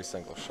 every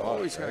single shot.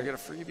 oh, he's got to right? get a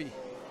freebie.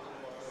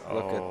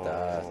 Look at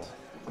that.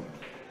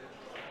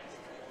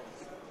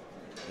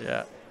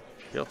 Yeah,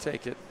 he'll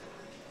take it.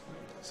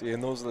 See,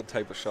 and those are the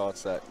type of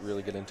shots that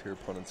really get into your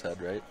opponent's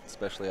head, right?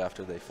 Especially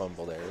after they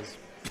fumble theirs.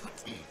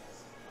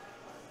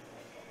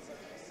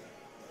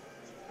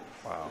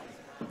 Wow.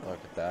 Look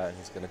at that.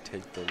 He's going to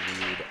take the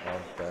lead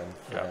on Ben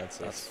Yeah, Francis.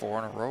 that's 4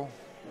 in a row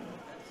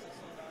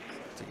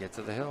to get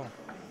to the hill.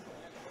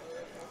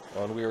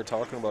 Well, and we were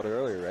talking about it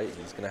earlier, right?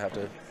 He's going to have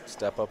to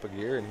step up a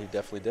gear, and he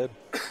definitely did.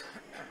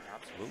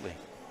 Absolutely.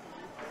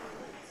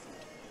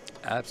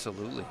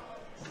 Absolutely.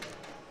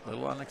 A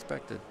little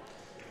unexpected.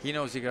 He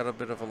knows he got a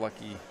bit of a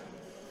lucky,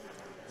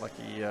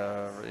 you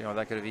know,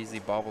 that could have easily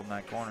bobbled in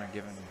that corner and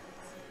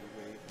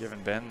given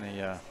Ben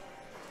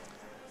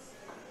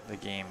the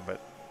game, but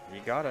he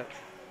got it.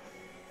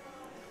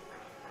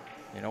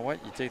 You know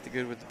what? You take the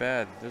good with the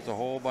bad. There's a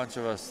whole bunch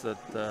of us that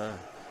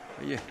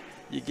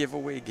you give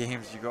away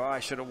games. You go, oh,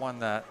 I should have won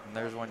that, and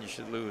there's one you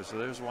should lose. So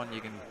there's one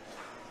you can,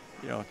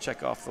 you know,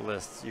 check off the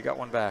list. You got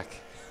one back.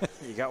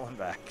 You got one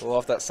back. Well,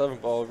 off that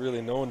 7th ball,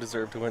 really no one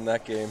deserved to win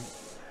that game.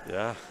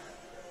 Yeah.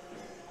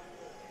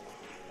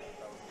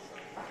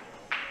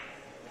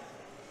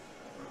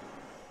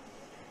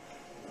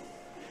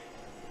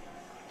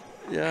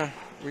 Yeah,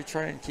 we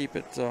try and keep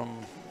it.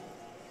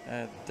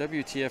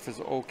 WTF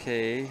is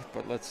okay,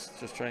 but let's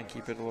just try and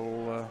keep it a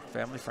little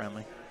family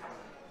friendly.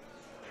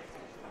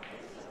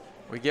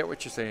 We get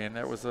what you're saying.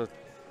 There was a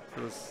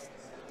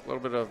little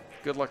bit of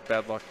good luck,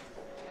 bad luck,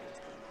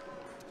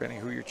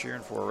 depending who you're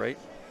cheering for, right?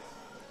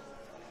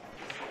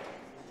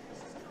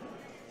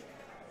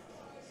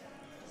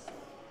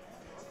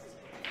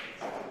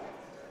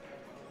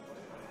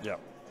 Yeah.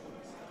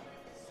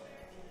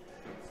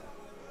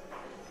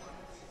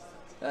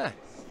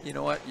 You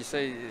know what? You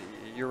say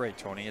you're right,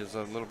 Tony. There's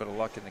a little bit of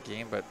luck in the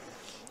game, but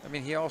I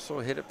mean, he also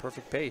hit at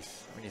perfect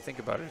pace. When you think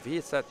about it, if he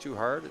hits that too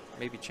hard, it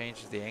maybe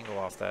changes the angle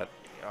off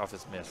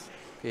his miss.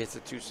 If he hits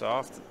it too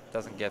soft, it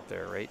doesn't get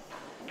there, right?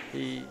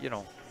 He, you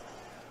know,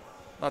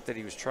 not that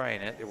he was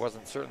trying it. It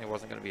certainly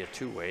wasn't going to be a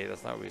 2-way.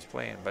 That's not what he was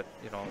playing. But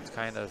you know, it's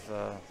kind of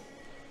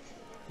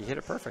he hit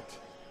it perfect.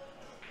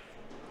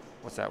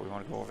 What's that? We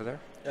want to go over there?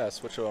 Yeah,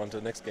 switch it on to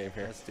the next game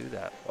here Let's do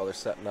that. while they're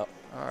setting up.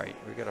 All right,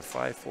 we got a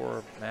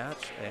 5-4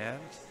 match, and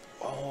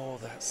Oh,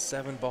 that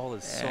 7 ball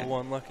is so And-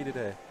 unlucky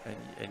today.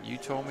 and you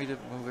told me to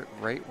move it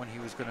right when he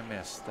was going to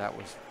miss. That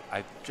was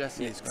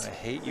Jesse is going to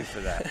hate you for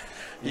that.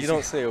 You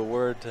don't say a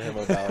word to him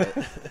about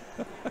it.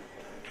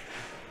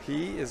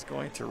 He is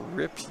going to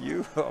rip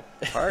you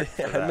apart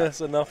for I that.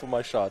 miss enough of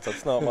my shots.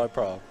 That's not my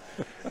problem.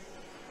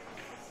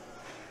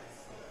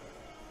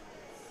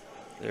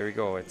 There we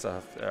go. It's I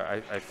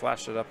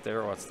flashed it up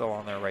there. Well, it's still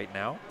on there right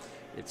now.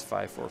 It's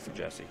 5-4 for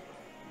Jesse.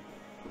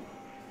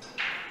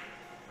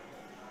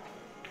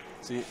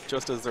 See,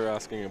 just as they're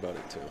asking about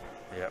it, too.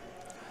 Yep.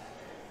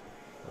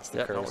 That's the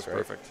Yeah, that curse, was right?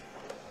 perfect.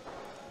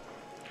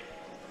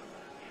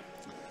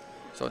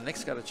 So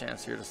Nick's got a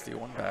chance here to steal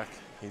one back.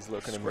 He's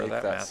looking to Square make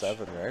that that match.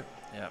 7, right?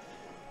 Yeah.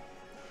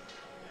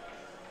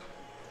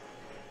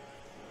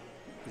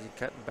 Is he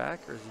cutting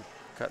back or is he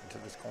cutting to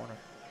this corner?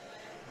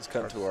 He's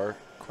cutting to our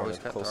corner, he's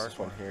the cutting to our closest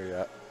one corner. here,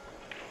 yeah.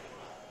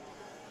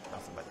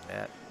 Nothing but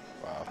net.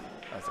 Wow.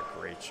 That's a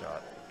great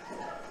shot.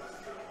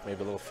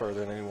 Maybe a little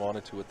further than he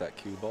wanted to with that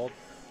cue ball.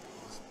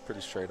 He's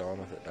pretty straight on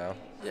with it now.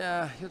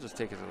 Yeah, he'll just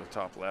take it to the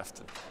top left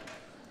and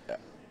Yeah.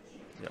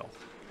 you know,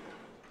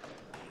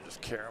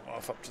 just carry him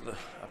off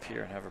up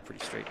here and have a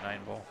pretty straight 9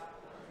 ball.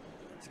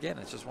 Again,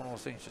 it's just one of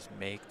those things. Just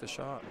make the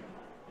shot.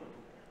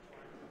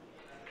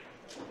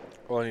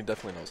 Well, and he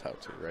definitely knows how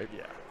to, right?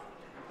 Yeah.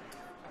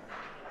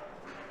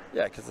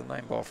 Yeah, because the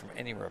 9 ball from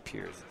anywhere up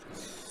here is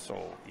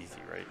so easy,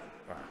 right?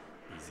 Or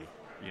easy,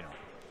 you know.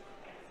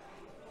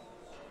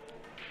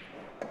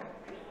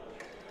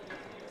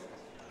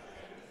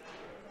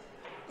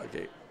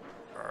 Okay,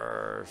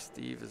 our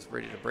Steve is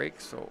ready to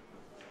break, so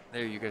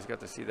there you guys got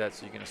to see that,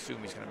 so you can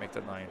assume he's going to make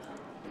the 9.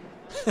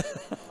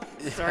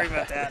 Sorry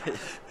about that.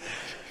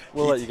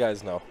 We'll let you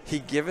guys know. He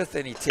giveth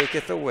and he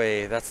taketh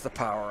away. That's the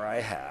power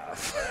I have.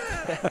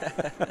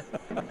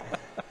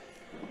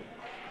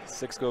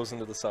 6 goes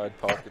into the side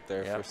pocket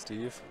there Yep. for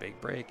Steve. Big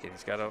break, and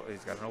he's got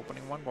an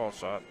opening 1 ball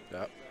shot.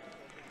 Yep.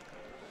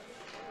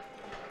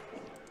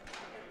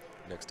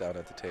 Nick's down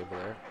at the table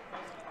there.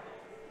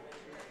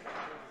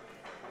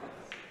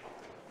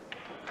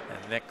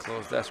 And Nick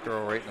closed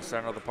escrow right in the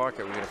center of the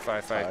pocket. We get a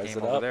 5-5 Ties game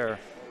it over up. there.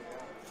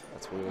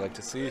 That's what we like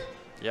to see.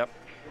 Yep.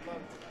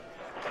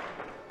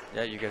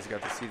 Yeah, you guys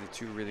got to see the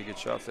 2 really good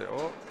shots there.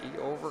 Oh, he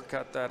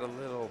overcut that a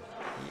little.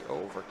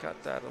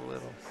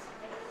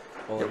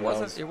 Well, It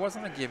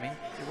wasn't a gimme.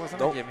 It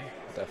wasn't Nope. a gimme.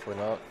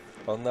 Definitely not.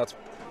 Well, and that's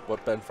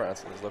what Ben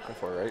Francis is looking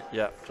for, right?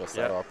 Yeah. Just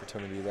yeah. that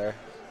opportunity there.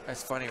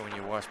 It's funny when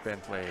you watch Ben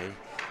play.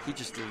 He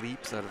just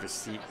leaps out of his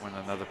seat when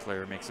another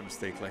player makes a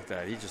mistake like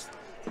that. He just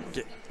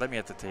let me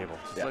at the table.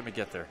 Just Yeah. let me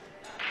get there.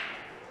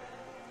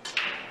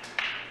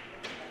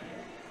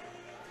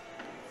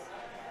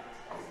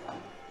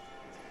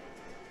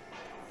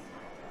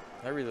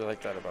 I really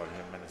like that about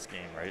him in this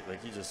game, right? Like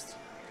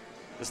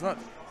it's not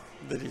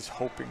that he's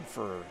hoping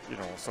for,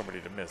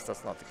 somebody to miss.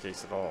 That's not the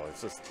case at all.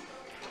 It's just,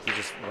 he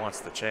just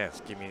wants the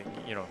chance. Give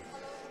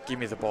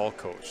me the ball,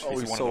 coach. Oh,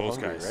 he's one so of those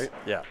hungry, guys. right?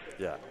 Yeah,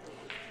 yeah.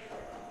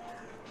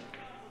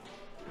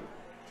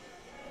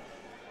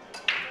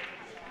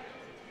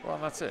 Well,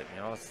 and that's it.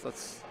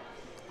 That's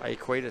I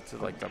equate it to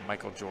like the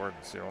Michael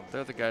Jordans.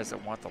 They're the guys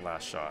that want the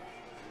last shot,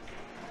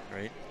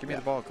 right? Give me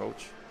the ball,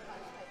 coach.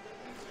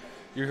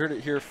 You heard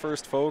it here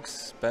first,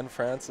 folks. Ben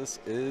Francis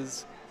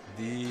is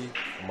the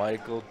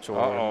Michael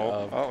Jordan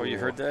of Uh-oh, you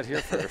pool. heard that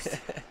here first.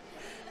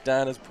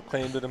 Dan has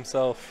proclaimed it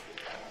himself.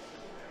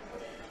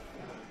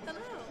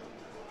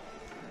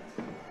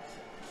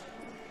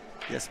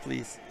 Yes,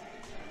 please.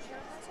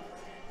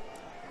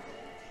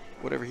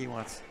 Whatever he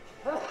wants.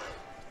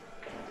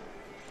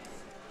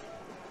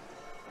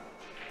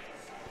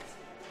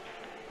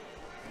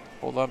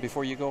 Hold on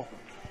before you go.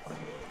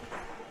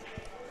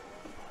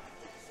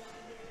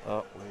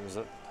 Oh, where is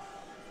it?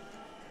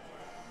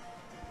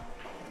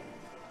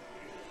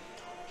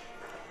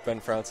 Ben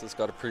Francis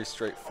got a pretty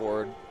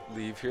straightforward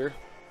leave here.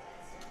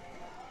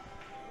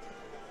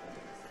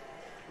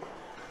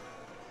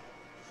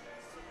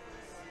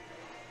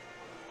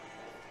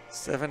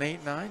 Seven,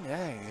 8, 9.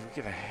 Yeah, you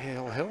get a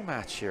hill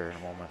match here in a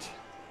moment.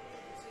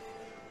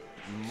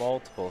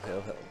 Multiple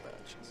hill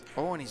matches.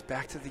 Oh, and he's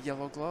back to the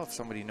yellow glove.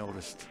 Somebody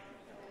noticed.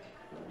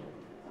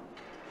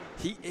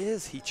 He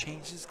is. He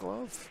changed his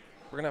glove.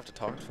 We're going to have to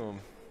talk to him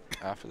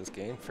after this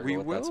game, figure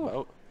out what that's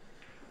about.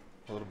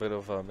 A little bit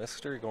of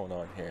mystery going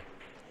on here.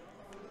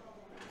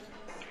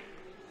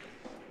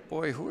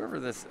 Boy, whoever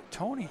this,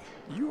 Tony,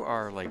 you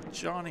are like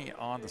Johnny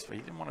on the spot.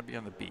 He didn't want to be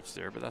on the beach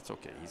there, but that's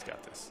okay. He's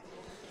got this.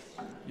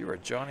 You are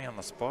Johnny on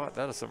the spot.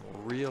 That is some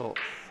real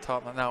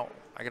top. Now,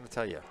 I got to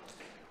tell you,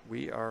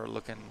 we are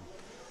looking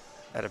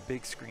at a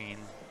big screen,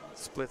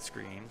 split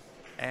screen,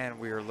 and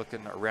we are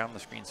looking around the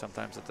screen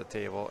sometimes at the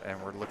table, and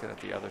we're looking at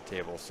the other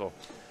table. So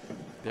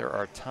there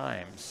are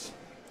times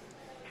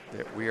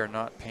that we are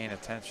not paying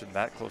attention,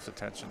 that close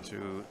attention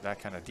to that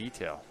kind of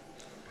detail.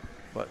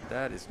 But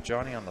that is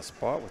Johnny on the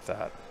spot with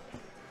that.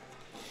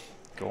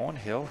 Going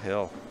hill,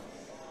 hill.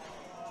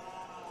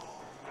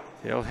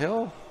 Hill,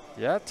 hill.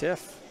 Yeah,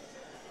 Tiff.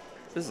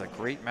 This is a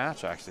great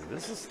match, actually.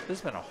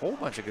 There's been a whole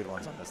bunch of good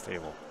ones on this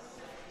table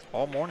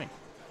all morning.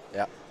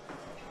 Yeah.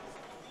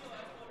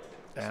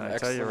 And Some I tell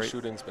excellent you, right,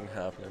 shooting's been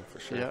happening for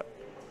sure. yeah.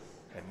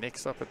 And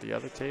Nick's up at the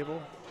other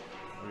table.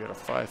 We got a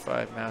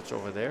 5-5 match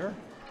over there.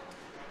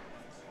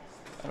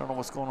 I don't know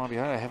what's going on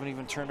behind. I haven't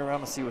even turned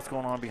around to see what's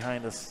going on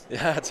behind us.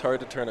 Yeah, it's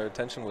hard to turn our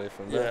attention away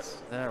from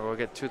this. Yeah, we'll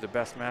get two of the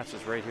best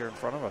matches right here in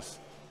front of us.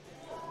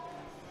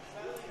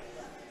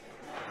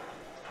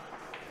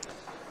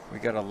 We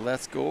got a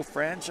Let's Go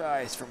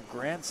franchise from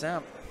Grand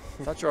Sam.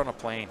 I thought you're on a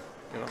plane.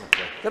 Get on the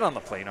plane. Get on the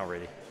plane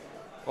already.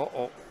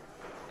 Uh-oh.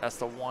 That's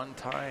the one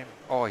time.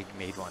 Oh, he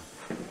made one.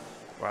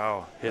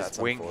 Wow. His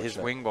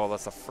wing ball,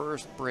 that's the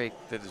first break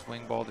that his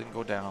wing ball didn't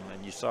go down.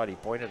 And you saw it, he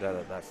pointed at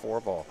it, that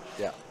 4-ball.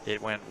 Yeah.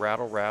 It went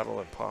rattle, rattle,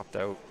 and popped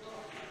out.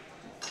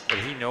 But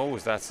he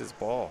knows that's his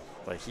ball.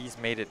 Like, he's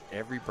made it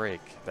every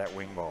break, that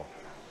wing ball.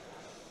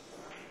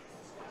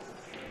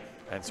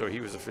 And so he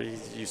was,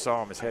 you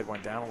saw him, his head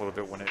went down a little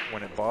bit when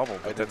it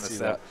bobbled. But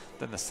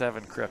then the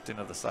 7 crept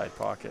into the side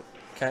pocket.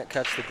 Can't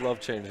catch the glove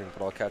changing,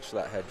 but I'll catch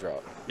that head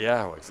drop.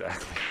 Yeah, well,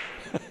 exactly.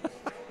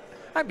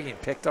 I'm being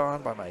picked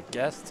on by my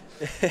guest.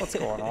 What's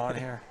going on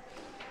here?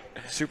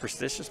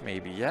 Superstitious,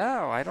 maybe.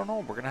 Yeah, I don't know.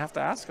 We're going to have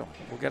to ask him.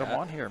 We'll get him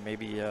on here.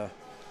 Maybe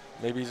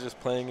maybe he's just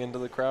playing into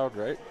the crowd,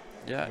 right?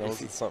 Yeah.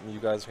 Knows it's something you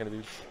guys are going to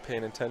be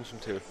paying attention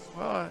to.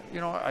 Well,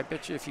 you know, I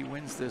bet you if he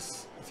wins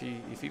this,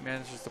 if he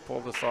manages to pull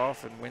this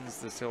off and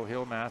wins this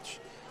Hill match,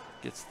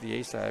 gets the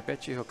ace, I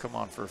bet you he'll come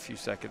on for a few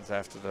seconds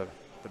after the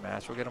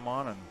match. We'll get him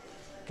on and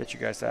get you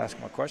guys to ask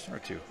him a question or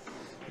two.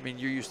 I mean,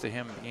 you're used to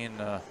him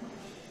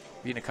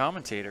being a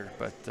commentator,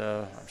 but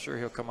I'm sure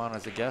he'll come on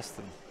as a guest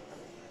and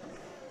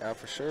yeah,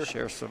 for sure,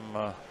 share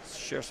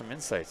some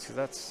insights, because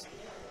that's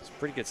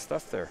pretty good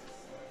stuff there.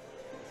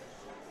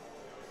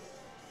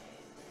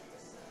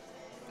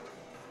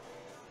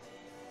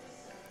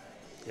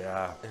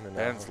 Yeah,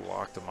 Ben's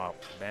locked him up.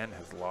 Ben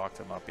has locked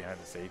him up behind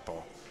this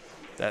 8-ball.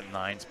 That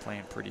 9's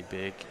playing pretty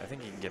big. I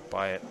think he can get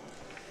by it.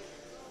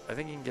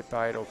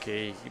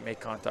 Okay. He make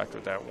contact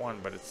with that 1,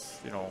 but it's,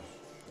 you know,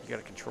 you got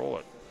to control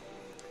it.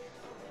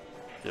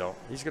 You know,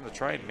 he's going to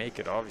try and make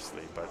it,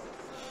 obviously, but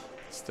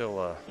still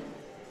a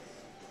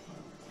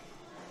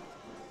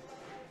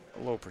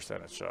low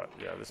percentage shot.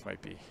 Yeah, this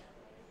might be.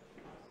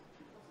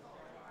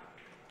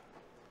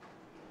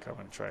 Come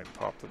and try and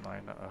pop the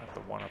 9,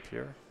 the 1 up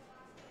here.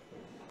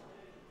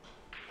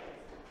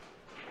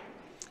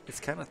 It's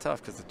kind of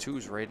tough because the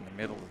 2's right in the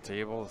middle of the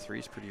table. The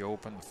 3's pretty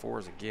open. The 4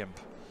 is a gimp.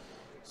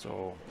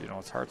 So, you know,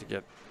 it's hard to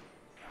get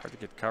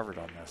covered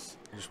on this.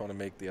 You just want to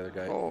make the other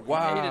guy. Oh,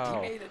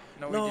 wow. He made it.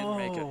 No, he didn't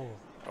make it.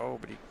 Oh,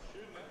 but he.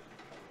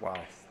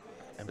 Wow.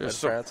 And Ben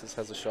Francis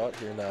has a shot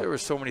here now. There were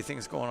so many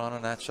things going on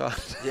in that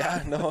shot.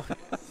 Yeah, no.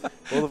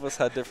 Both of us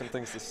had different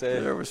things to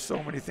say. There were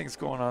so many things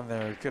going on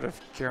there. He could have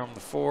carried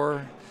the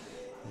 4.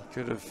 He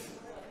could have.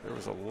 There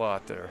was a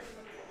lot there.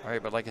 All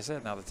right, but like I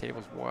said, now the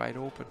table's wide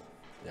open.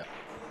 Yeah.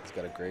 He's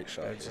got a great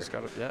shot. He's just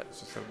got to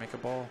make a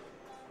ball.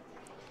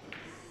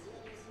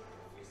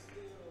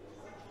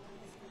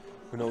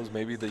 Who knows?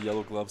 Maybe the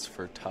yellow gloves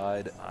for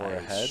tied or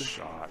ahead.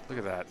 Shot. Look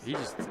at that. He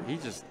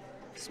just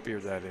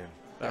speared that in.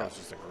 That was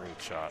just a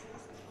great shot.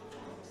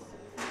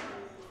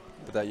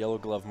 But that yellow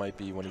glove might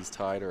be when he's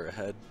tied or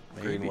ahead.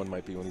 The green one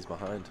might be when he's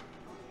behind.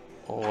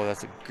 Oh,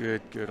 that's a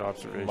good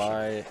observation.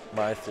 My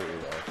theory,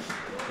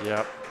 though.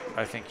 Yep.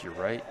 I think you're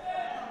right.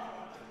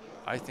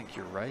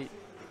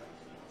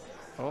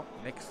 Oh,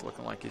 Nick's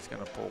looking like he's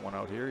going to pull one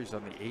out here. He's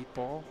on the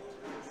 8-ball.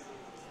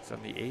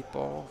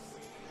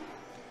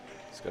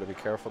 He's got to be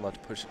careful not to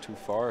push it too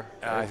far.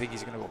 I think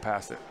he's going to go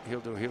past it.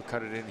 He'll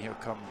cut it in. He'll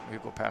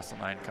go past the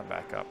 9, come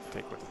back up,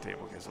 take what the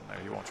table gives him there.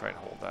 He won't try to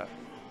hold that.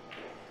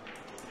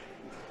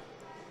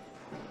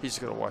 He's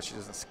just going to watch he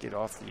doesn't skid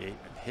off the 8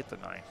 and hit the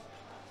 9.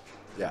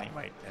 Yeah. And he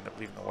might end up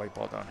leaving the white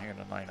ball down here in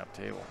the 9-up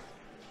table.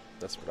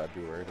 That's what I'd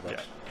be worried about.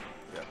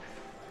 Yeah.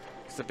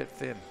 It's a bit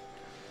thin.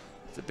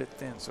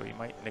 So he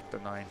might nick the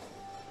 9.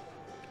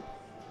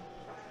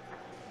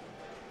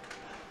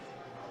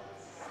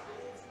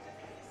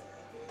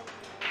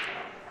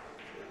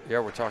 Yeah,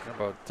 we're talking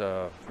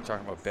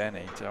about Ben,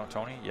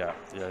 Tony? Yeah,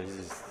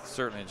 he's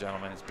certainly a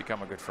gentleman. He's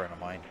become a good friend of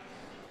mine.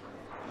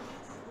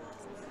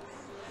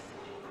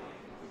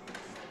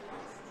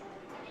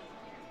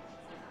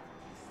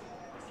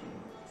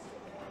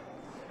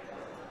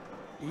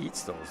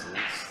 Eats those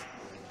leaves.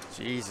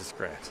 Jesus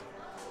Christ.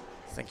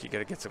 I think you got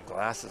to get some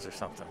glasses or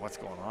something. What's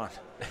going on?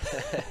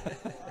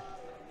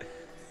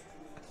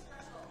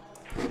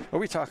 Are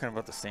we talking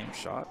about the same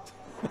shot?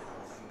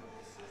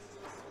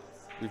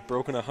 We've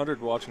broken 100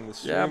 watching the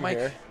stream.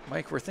 Yeah,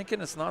 Mike, we're thinking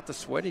it's not the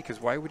sweaty,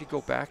 because why would he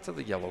go back to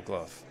the yellow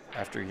glove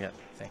after he hit?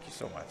 Thank you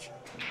so much.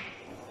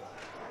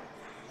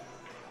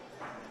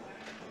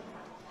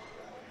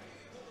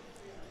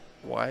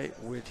 Why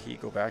would he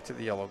go back to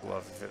the yellow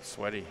glove if it's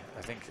sweaty?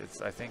 I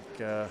think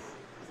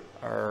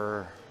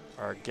our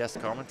guest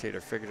commentator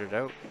figured it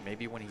out.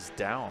 Maybe when he's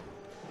down,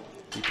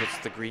 he puts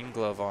the green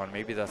glove on.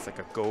 Maybe that's like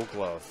a go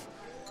glove.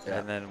 Yeah.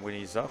 And then when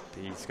he's up,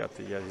 he's got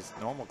his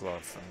normal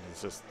glove, and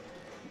he's just.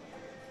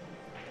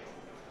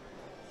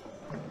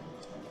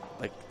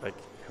 Like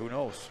who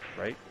knows,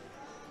 right?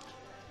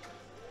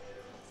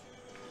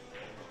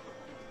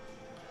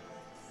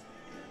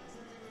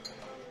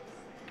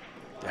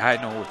 Yeah,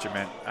 I know what you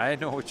meant. I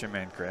know what you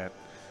meant, Grant.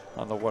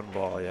 On the 1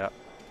 ball, yeah.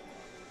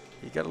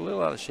 He got a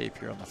little out of shape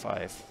here on the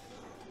 5.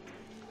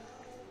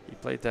 He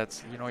played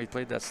that, he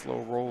played that slow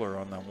roller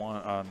on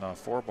the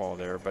 4 ball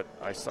there, but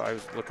I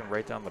was looking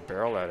right down the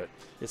barrel at it.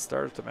 It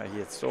started to, he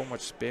had so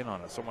much spin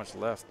on it, so much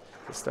left.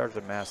 It started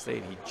to mass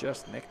 8. He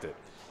just nicked it.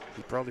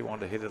 He probably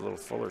wanted to hit it a little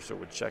fuller so it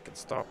would check and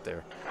stop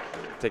there.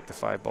 Take the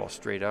 5 ball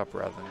straight up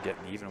rather than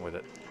getting even with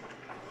it.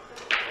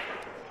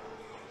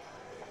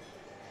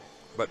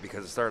 But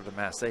because it started to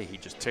mass 8, he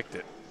just ticked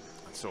it.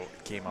 So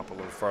it came up a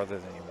little farther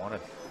than he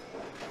wanted.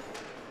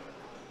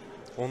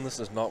 Well, and this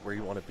is not where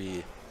you want to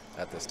be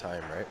at this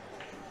time, right?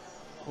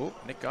 Oh,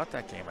 Nick got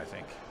that game, I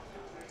think.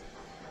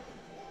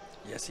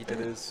 Yes, he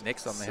did. It is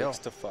Nick's on the hill.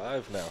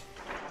 6-5 now.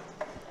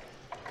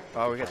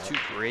 Oh, we got 2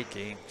 great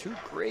games, 2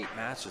 great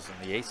matches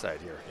on the A side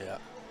here. Yeah.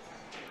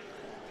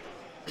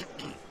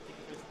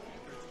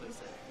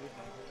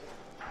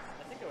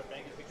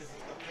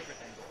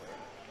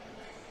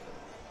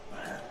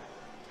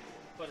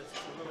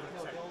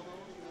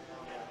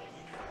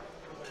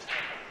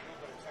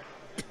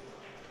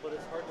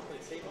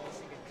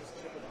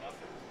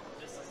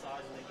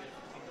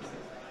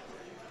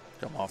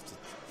 Come off the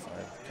 5,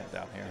 come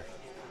down here.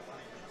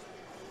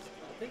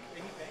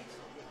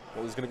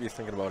 Well, he's going to be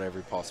thinking about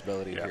every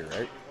possibility here,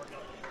 right?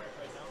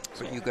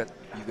 So you got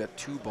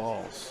 2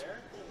 balls.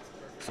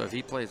 So if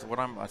he plays,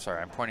 I'm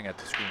sorry, I'm pointing at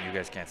the screen. You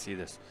guys can't see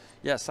this.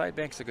 Yeah, side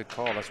bank's a good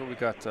call. That's what we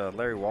got.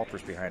 Larry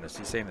Walpers behind us.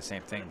 He's saying the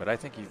same thing. But I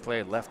think he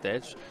played left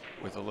edge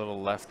with a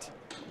little left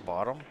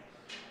bottom.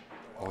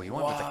 Oh, he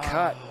went with a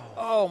cut.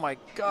 Oh my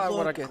God!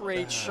 What a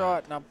great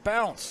shot! Now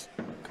bounce.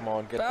 Come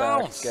on, get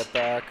Bounce. back, get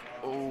back.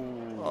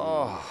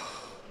 Oh.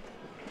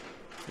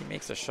 He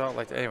makes a shot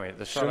like that. Anyway,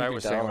 the shot I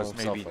was saying was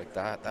maybe like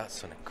that.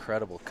 That's an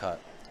incredible cut.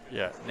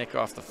 Yeah, nick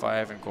off the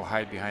 5 and go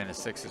hide behind the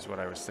 6 is what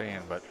I was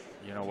saying. But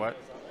you know what?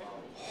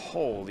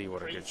 Holy,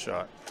 what a good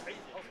shot.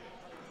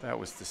 That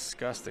was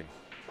disgusting.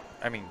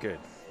 I mean, good.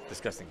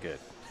 Disgusting good.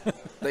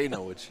 They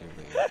know what you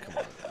mean. Come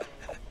on.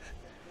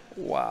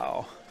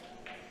 Wow.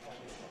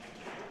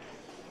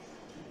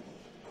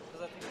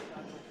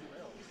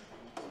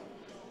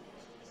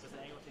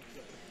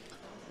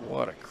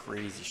 What a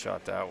crazy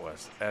shot that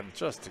was. And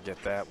just to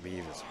get that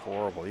lead is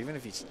horrible. Even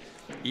if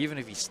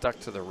he stuck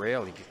to the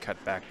rail, he could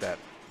cut back that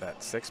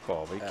 6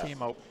 ball. But he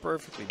came out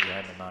perfectly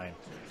behind the 9.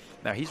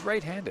 Now he's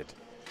right-handed.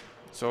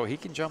 So he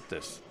can jump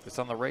this. It's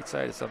on the right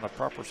side. It's on the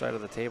proper side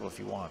of the table if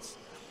he wants.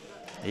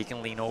 He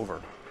can lean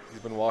over.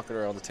 He's been walking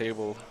around the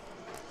table,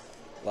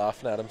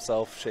 laughing at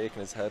himself, shaking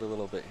his head a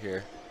little bit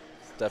here.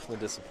 He's definitely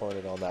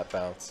disappointed on that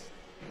bounce.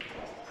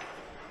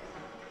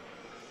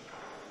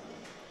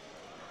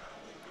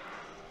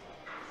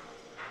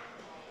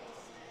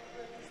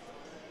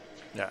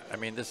 Yeah, I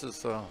mean, this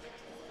is not,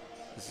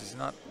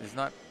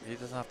 he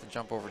doesn't have to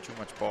jump over too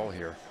much ball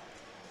here.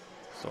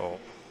 So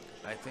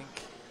I think,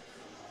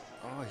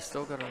 oh, he's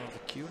still got another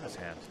cue in his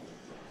hand.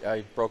 Yeah,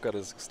 he broke out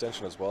his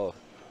extension as well.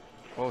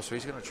 Oh, so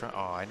he's going to try,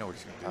 oh, I know what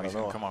he's going to do. He's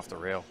going to come off the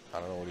rail.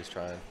 I don't know what he's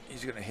trying.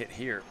 He's going to hit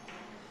here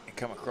and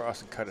come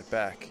across and cut it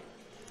back.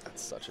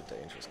 That's such a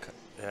dangerous cut.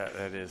 Yeah,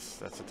 that is.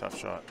 That's a tough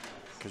shot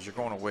because you're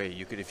going away.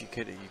 You could, if you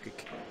could,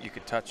 you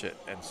could touch it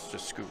and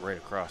just scoot right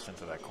across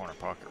into that corner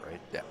pocket, right?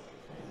 Yeah.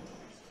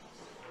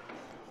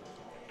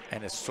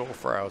 And it's so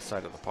far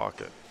outside of the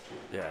pocket.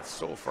 Yeah, it's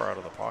so far out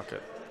of the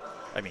pocket.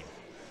 I mean,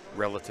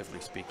 relatively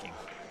speaking.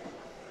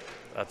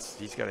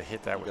 He's got to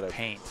hit that with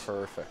paint.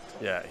 Perfect.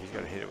 Yeah, he's got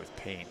to hit it with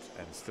paint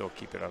and still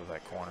keep it out of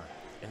that corner.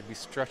 And to be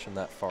stretching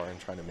that far and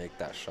trying to make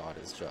that shot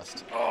is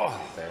just,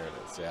 there it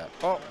is, yeah.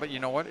 Oh, but you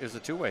know what? It was a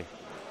 2-way.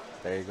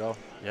 There you go.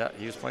 Yeah,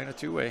 he was playing a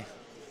 2-way.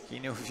 He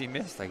knew if he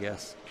missed, I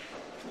guess.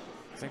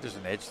 I think there's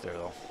an edge there,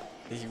 though.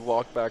 He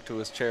walked back to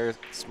his chair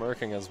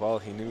smirking as well.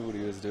 He knew what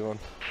he was doing.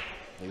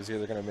 He was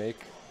either going to make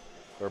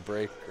or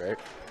break, right?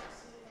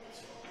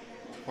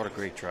 What a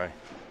great try.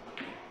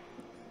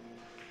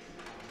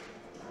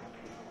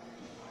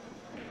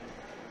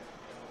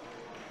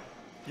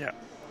 Yeah.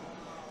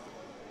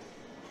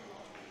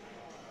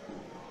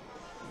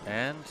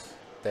 And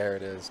there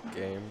it is.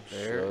 Game.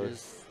 There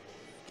is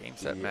game,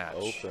 set, match.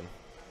 Open.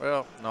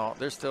 Well, no,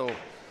 there's still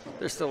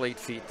 8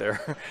 feet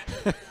there.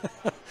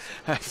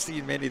 I've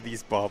seen many of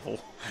these bobble.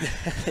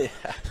 Yeah.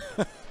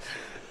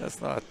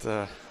 That's not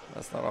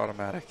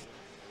automatic.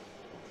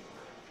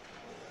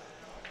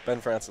 Ben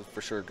Francis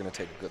for sure going to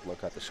take a good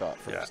look at the shot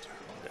first.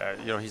 Yeah.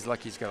 You know, he's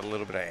lucky he's got a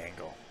little bit of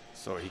angle,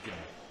 so he can.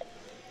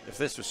 If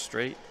this was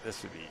straight,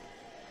 this would be.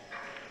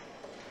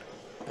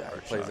 Yeah,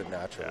 he plays it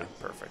naturally. Yeah,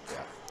 perfect.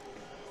 Yeah.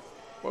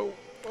 Whoa,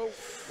 whoa,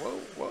 whoa,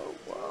 whoa,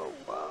 whoa,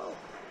 whoa.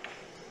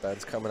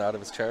 Ben's coming out of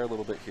his chair a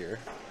little bit here.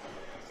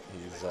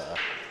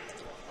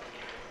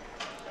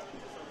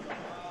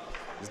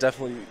 He's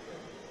definitely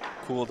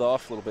cooled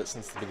off a little bit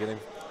since the beginning,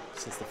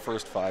 since the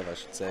first 5, I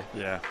should say.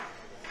 Yeah.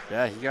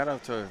 Yeah, he got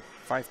out to a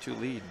 5-2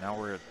 lead. Now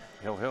we're at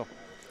hill.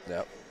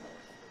 Yep.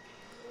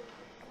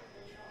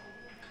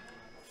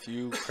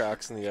 few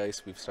cracks in the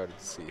ice we've started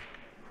to see.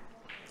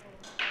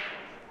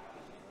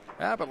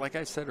 Yeah, but like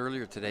I said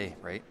earlier today,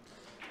 right?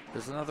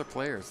 There's another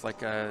player. It's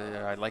like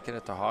I liken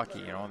it to hockey,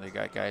 you know. They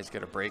got guys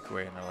get a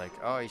breakaway and they're like,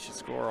 "Oh, he should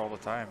score all the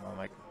time." I'm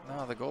like,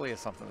 "No, the goalie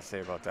has something to say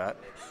about that."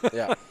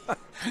 Yeah.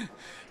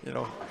 You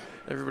know,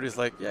 everybody's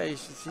like, "Yeah,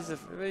 he's a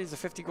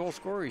 50-goal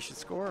scorer. He should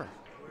score."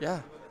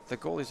 Yeah, the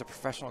goalie's a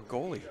professional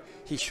goalie.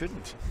 He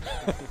shouldn't.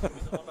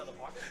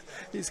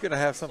 He's gonna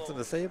have something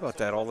to say about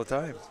that all the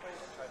time.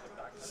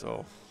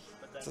 So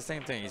it's the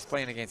same thing. He's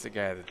playing against a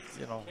guy that,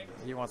 you know,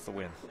 he wants to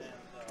win.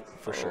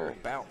 For sure.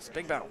 Bounce,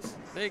 big bounce,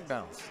 big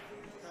bounce.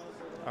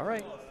 All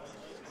right.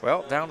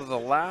 Well, down to the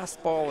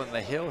last ball in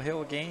the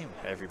Hill game,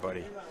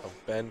 everybody. Of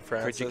Ben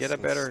Francis. Could you get a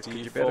better? Steve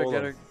Could you better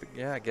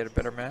Folin. get a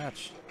better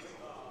match?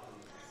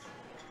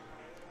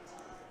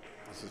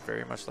 This is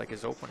very much like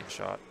his opening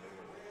shot,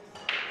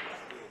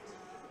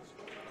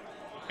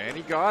 and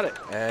he got it.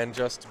 And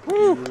just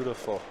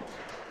beautiful.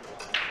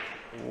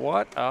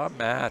 What a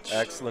match!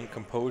 Excellent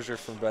composure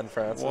from Ben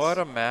Francis. What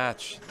a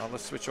match! Now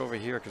let's switch over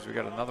here because we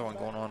got another one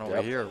going on over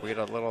Yep. here. We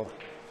got a little.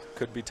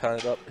 Could be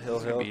tied up.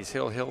 Hill. He's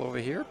Hill over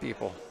here,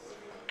 people.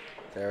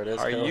 There it is.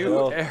 Are Hill, you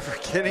Hill. ever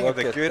getting Look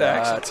the at good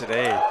that. action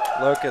today?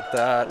 Look at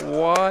that.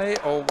 Why,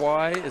 oh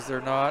why, is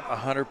there not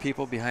 100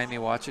 people behind me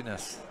watching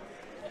this?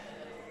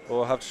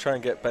 We'll have to try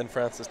and get Ben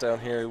Francis down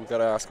here. We've got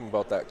to ask him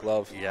about that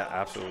glove. Yeah,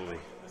 absolutely.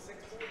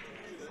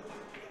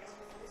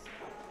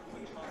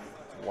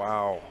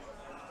 Wow.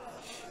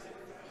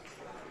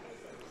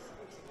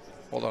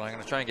 Hold on, I'm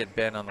going to try and get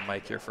Ben on the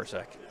mic here for a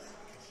sec.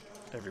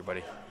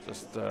 Everybody,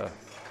 just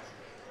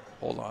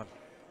hold on.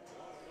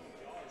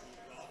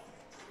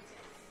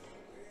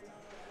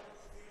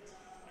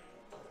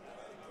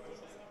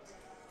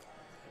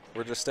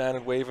 We're just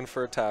standing waving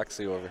for a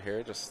taxi over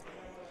here, just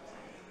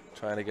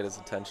trying to get his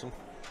attention.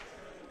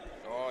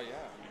 Oh,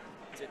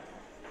 yeah.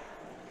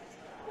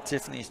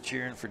 Tiffany's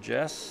cheering for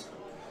Jess.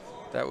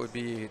 That would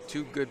be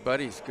two good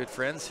buddies, good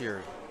friends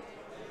here.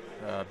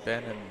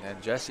 Ben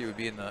and Jesse would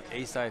be in the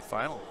A-side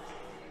final.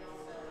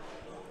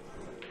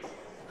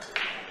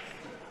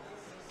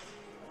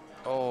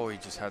 Oh, he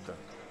just had the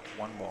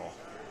one ball.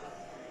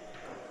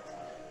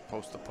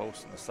 Post to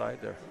post on the side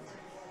there.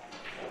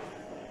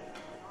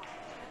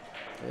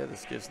 Yeah,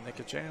 this gives Nick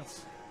a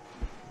chance.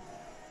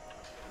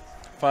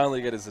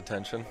 Finally get his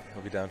attention.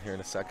 He'll be down here in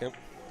a second.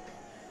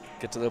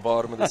 Get to the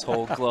bottom of this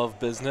whole glove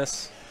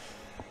business.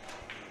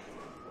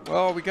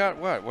 Well, we got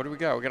what? What do we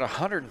got? We got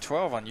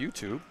 112 on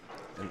YouTube.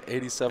 And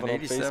 87,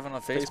 And 87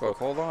 on Facebook.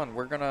 Hold on,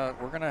 we're gonna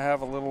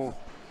have a little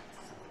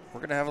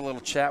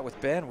chat with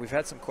Ben. We've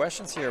had some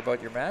questions here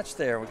about your match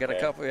there. We got a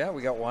couple. Yeah,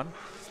 we got one.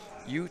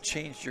 You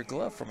changed your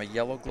glove from a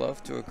yellow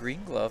glove to a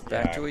green glove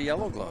back to a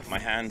yellow glove. My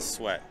hands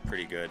sweat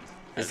pretty good.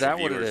 Is As that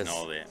the what it viewers is?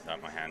 know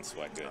that my hands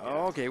sweat good.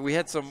 Oh, okay, we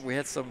had some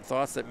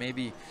thoughts that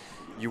maybe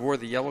you wore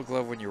the yellow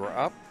glove when you were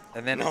up,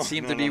 and then it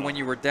seemed to be when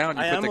you were down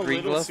you I put am the green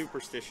a little glove.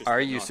 superstitious. Are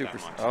but you not that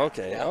superstitious? much.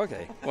 Okay,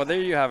 okay. Well,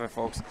 there you have it,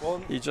 folks. Well,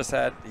 He just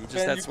had Ben,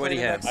 you sweaty played an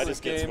hands. I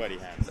just get game. sweaty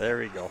hands. There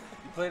we go.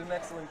 You played an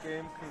excellent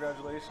game.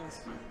 Congratulations.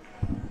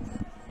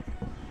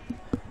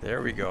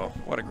 There we go.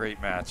 What a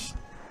great match.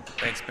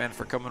 Thanks, Ben,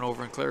 for coming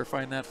over and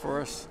clarifying that for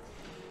us.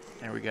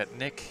 And we got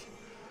Nick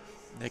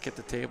at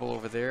the table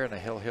over there in a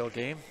Hill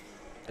game.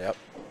 Yep.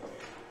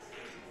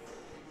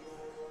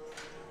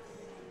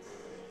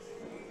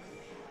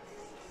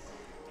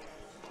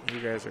 You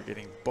guys are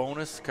getting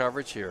bonus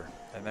coverage here.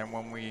 And then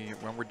when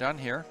we're done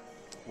here,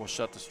 we'll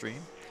shut the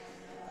stream,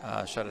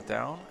 shut it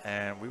down,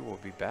 and we will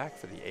be back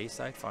for the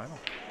A-side final.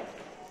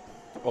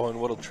 Oh, and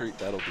what a treat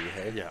that'll be,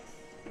 hey? Yeah.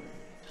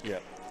 Yeah.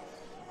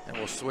 And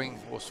we'll swing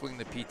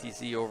the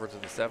PTZ over to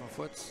the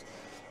 7-foots,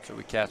 so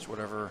we catch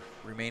whatever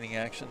remaining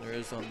action there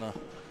is on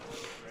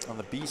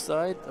the B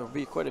side. There'll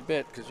be quite a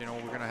bit because, you know,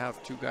 we're gonna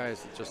have two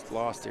guys that just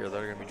lost here that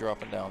are gonna be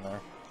dropping down there.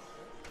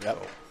 Yep.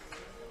 So.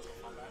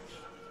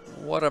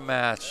 What a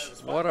match!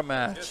 What a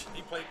match!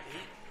 He played.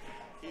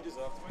 He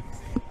deserved to win.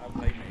 He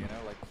outplayed me. You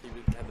know, like he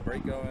had the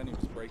break going. He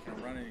was breaking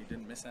and running. He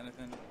didn't miss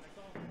anything.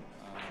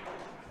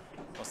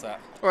 What's that?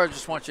 Or I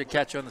just want you to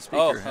catch you on the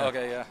speaker. Oh, yeah.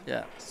 okay, yeah.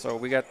 Yeah. So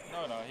we got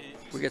No.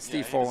 We get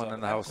Steve he Folin deserved in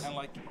the it. house. And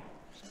like,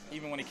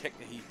 even when he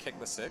kicked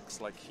the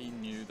 6, like he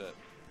knew that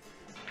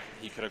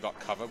he could have got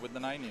covered with the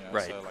 9. You know,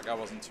 Right. so like I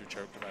wasn't too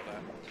choked about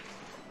that.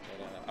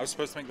 But, I was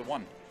supposed to make the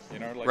 1. You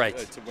know, like Right.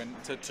 To win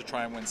to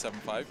try and win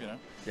 7-5. You know.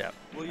 yeah.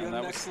 Well, you And had an that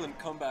was- excellent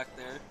comeback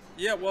there.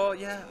 Yeah, well,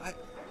 yeah.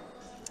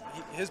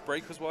 His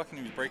break was working.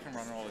 He was breaking and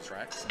running all his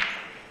racks. And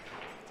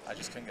I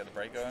just couldn't get the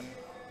break going.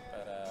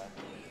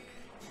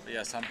 But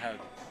yeah, somehow,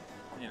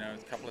 you know,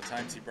 a couple of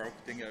times he broke,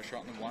 didn't get a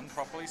shot in the 1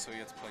 properly, so he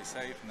had to play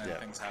safe, and then Yeah.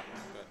 things happened.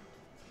 But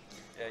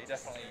yeah, he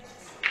definitely.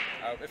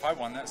 If I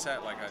won that set,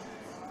 I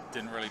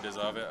didn't really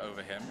deserve it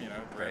over him, you know,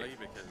 really,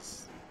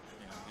 because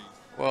you know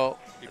Well,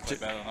 he played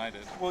play better than I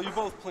did. Well, you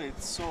both played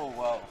so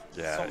well.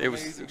 Yeah, Some it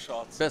was amazing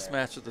shots best there.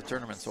 match of the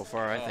tournament so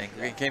far, I think.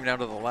 yeah. It came down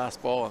to the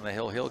last ball in the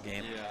Hill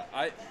game. Yeah,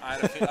 I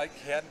had a feel like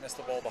he hadn't missed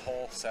the ball the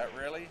whole set,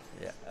 really.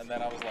 Yeah. And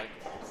then I was like,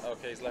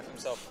 okay, he's left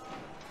himself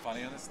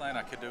funny on this line.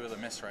 I could do with a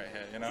miss right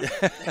here, you know?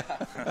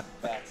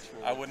 That's true.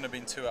 I wouldn't have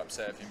been too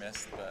upset if he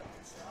missed, but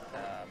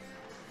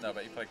no,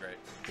 but he played great.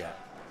 Yeah.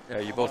 Yeah,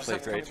 you both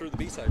played great. Through the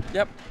B-side.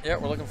 Yep. Yeah,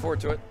 we're looking forward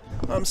to it.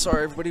 I'm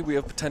sorry, everybody. We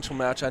have potential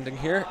match ending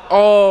here.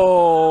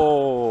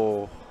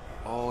 Oh!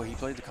 Oh, he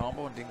played the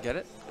combo and didn't get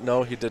it?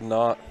 No, he did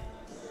not.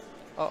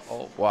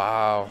 Uh-oh.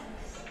 Wow.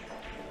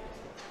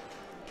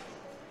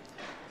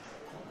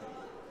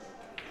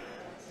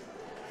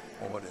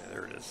 Oh,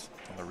 there it is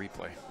on the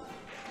replay.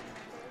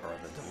 Or on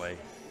the delay.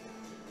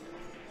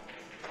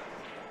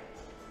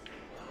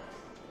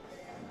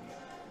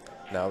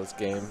 Now this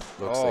game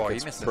looks Oh, like he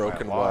it's missed it by a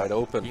broken lot. wide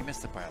open. He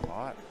missed it by a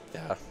lot.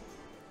 Yeah.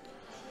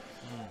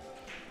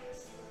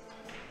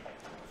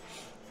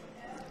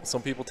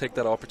 Some people take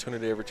that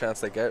opportunity every chance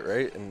they get,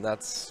 right? And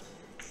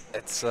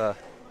it's a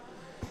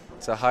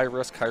high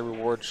risk, high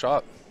reward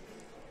shot,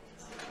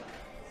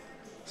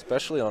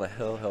 especially on a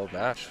hill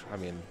match. I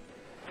mean,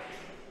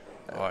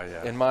 Oh,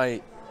 yeah. in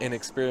my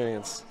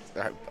inexperience,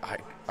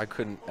 I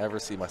couldn't ever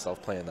see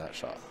myself playing that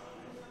shot.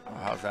 Oh,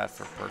 how's that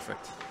for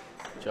perfect?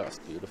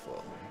 Just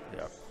beautiful.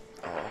 Yeah.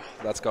 Oh,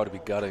 that's got to be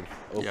gutting.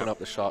 Open Yeah. up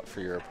the shot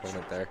for your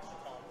opponent there.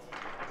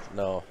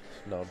 No,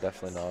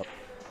 definitely not.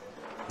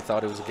 He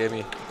thought it was a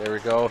gimme. There we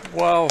go.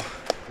 Wow.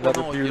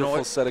 Another Well, no, beautiful you know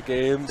what? set of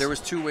games. There was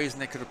two ways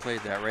Nick could have played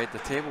that, right? The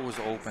table was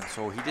open,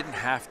 so he didn't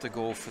have to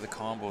go for the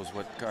combos.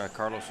 What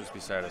Carlos was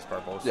beside us,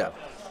 Barbosa. Yeah.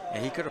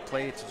 And he could have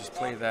played to just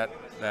play that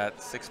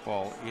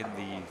 6-ball in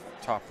the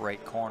top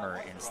right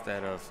corner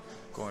instead of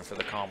going for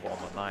the combo on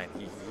the 9.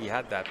 He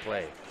had that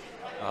play.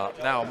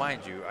 Now,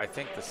 mind you, I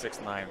think the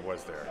 6-9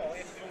 was there.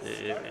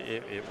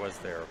 It was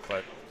there,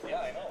 but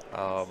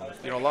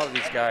you know, a lot of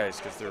these guys,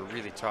 because they're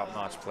really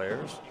top-notch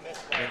players,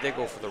 I mean, they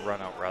go for the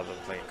run-out rather than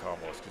playing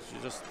combos,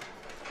 because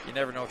you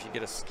never know if you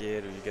get a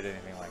skid or you get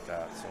anything like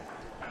that.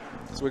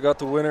 So we got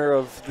the winner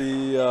of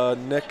the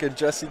Nick and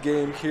Jesse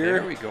game here.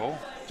 There we go.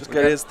 Just We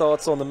get got his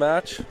thoughts on the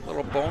match. a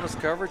little bonus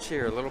coverage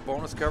here. A little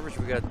bonus coverage.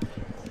 We got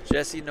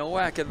Jesse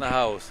Nowak in the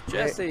house.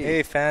 Jesse.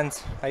 Hey fans,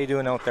 how you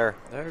doing out there?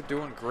 They're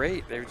doing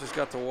great. They just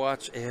got to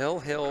watch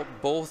Hill,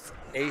 both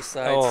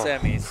A-side Oh.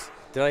 semis.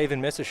 Did I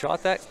even miss a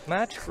shot that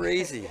match?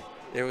 Crazy.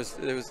 It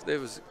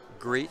was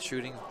great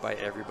shooting by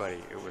everybody.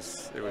 It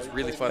was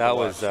really fun. That to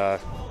watch.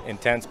 was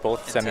intense,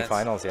 both Intense.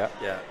 semifinals, yeah.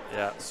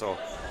 Yeah. So,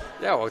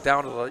 yeah, well,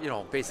 down to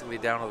the basically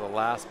down to the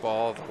last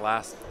ball, the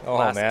last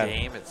man.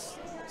 game. It's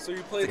So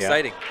you played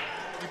exciting.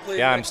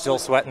 Yeah, I'm still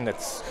sweating.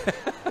 It's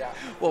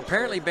Well,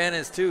 apparently Ben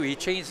is too. He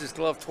changed his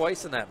glove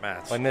twice in that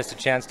match. I missed a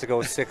chance to go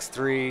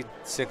 6-3,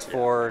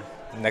 6-4.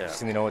 Next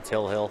thing you know, it's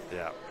Hill.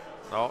 Yeah.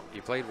 No,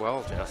 you played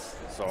well, Jess.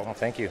 So Oh,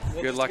 thank you.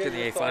 good luck in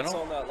the A final.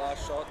 on that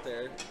last shot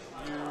there.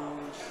 You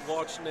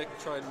watched Nick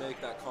try and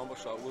make that combo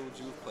shot. What would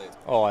you have played?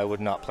 Oh, I would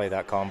not play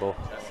that combo.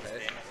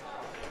 Okay.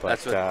 But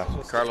That's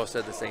what Carlos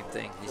said the same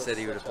thing. He said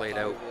he would have played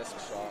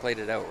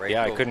it out, right?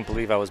 yeah, I Go. couldn't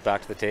believe I was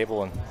back to the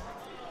table, and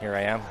here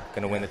I am,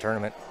 going to win the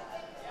tournament.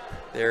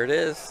 There it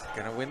is.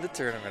 Gonna win the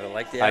tournament. I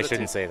like the I attitude.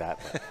 shouldn't say that.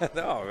 but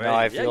No, right. no,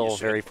 I Yeah, feel you should.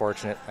 very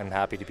fortunate. I'm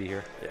happy to be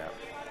here. Yeah.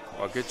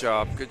 Well, good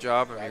job. Good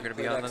job. And you're going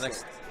to be on the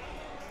next.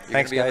 You're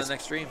Thanks, gonna be on guys. the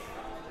next stream.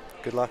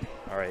 Good luck.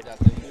 All right.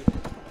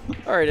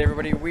 All right,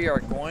 everybody. We are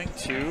going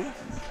to.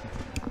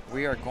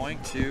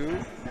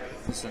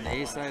 This is an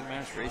A-side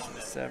match, racing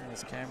to 7.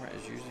 This camera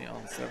is usually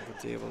on the 7th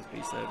table. It's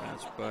B-side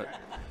match, but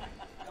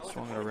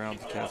swung it around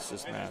to catch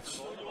this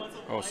match.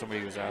 Oh,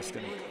 somebody was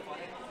asking.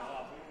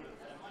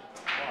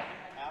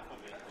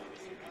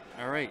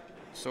 All right.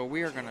 So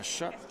we are going to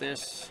shut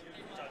this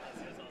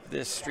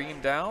stream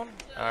down.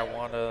 I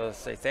want to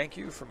say thank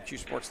you from Q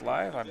Sports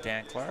Live. I'm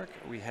Dan Clark.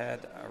 We had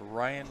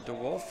Ryan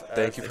DeWolf as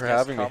Thank you the for guest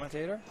having me.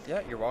 commentator.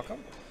 Yeah, you're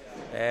welcome.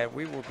 And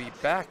we will be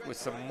back with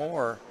some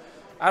more.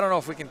 I don't know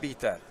if we can beat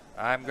that.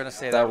 I'm going to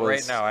say that right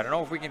was- now. I don't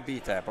know if we can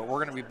beat that, but we're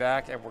going to be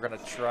back and we're going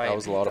to try. That and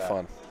was a beat lot of that.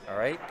 fun. All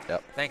right?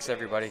 Yep. Thanks,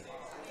 everybody.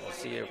 We'll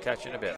see you. Catch you in a bit.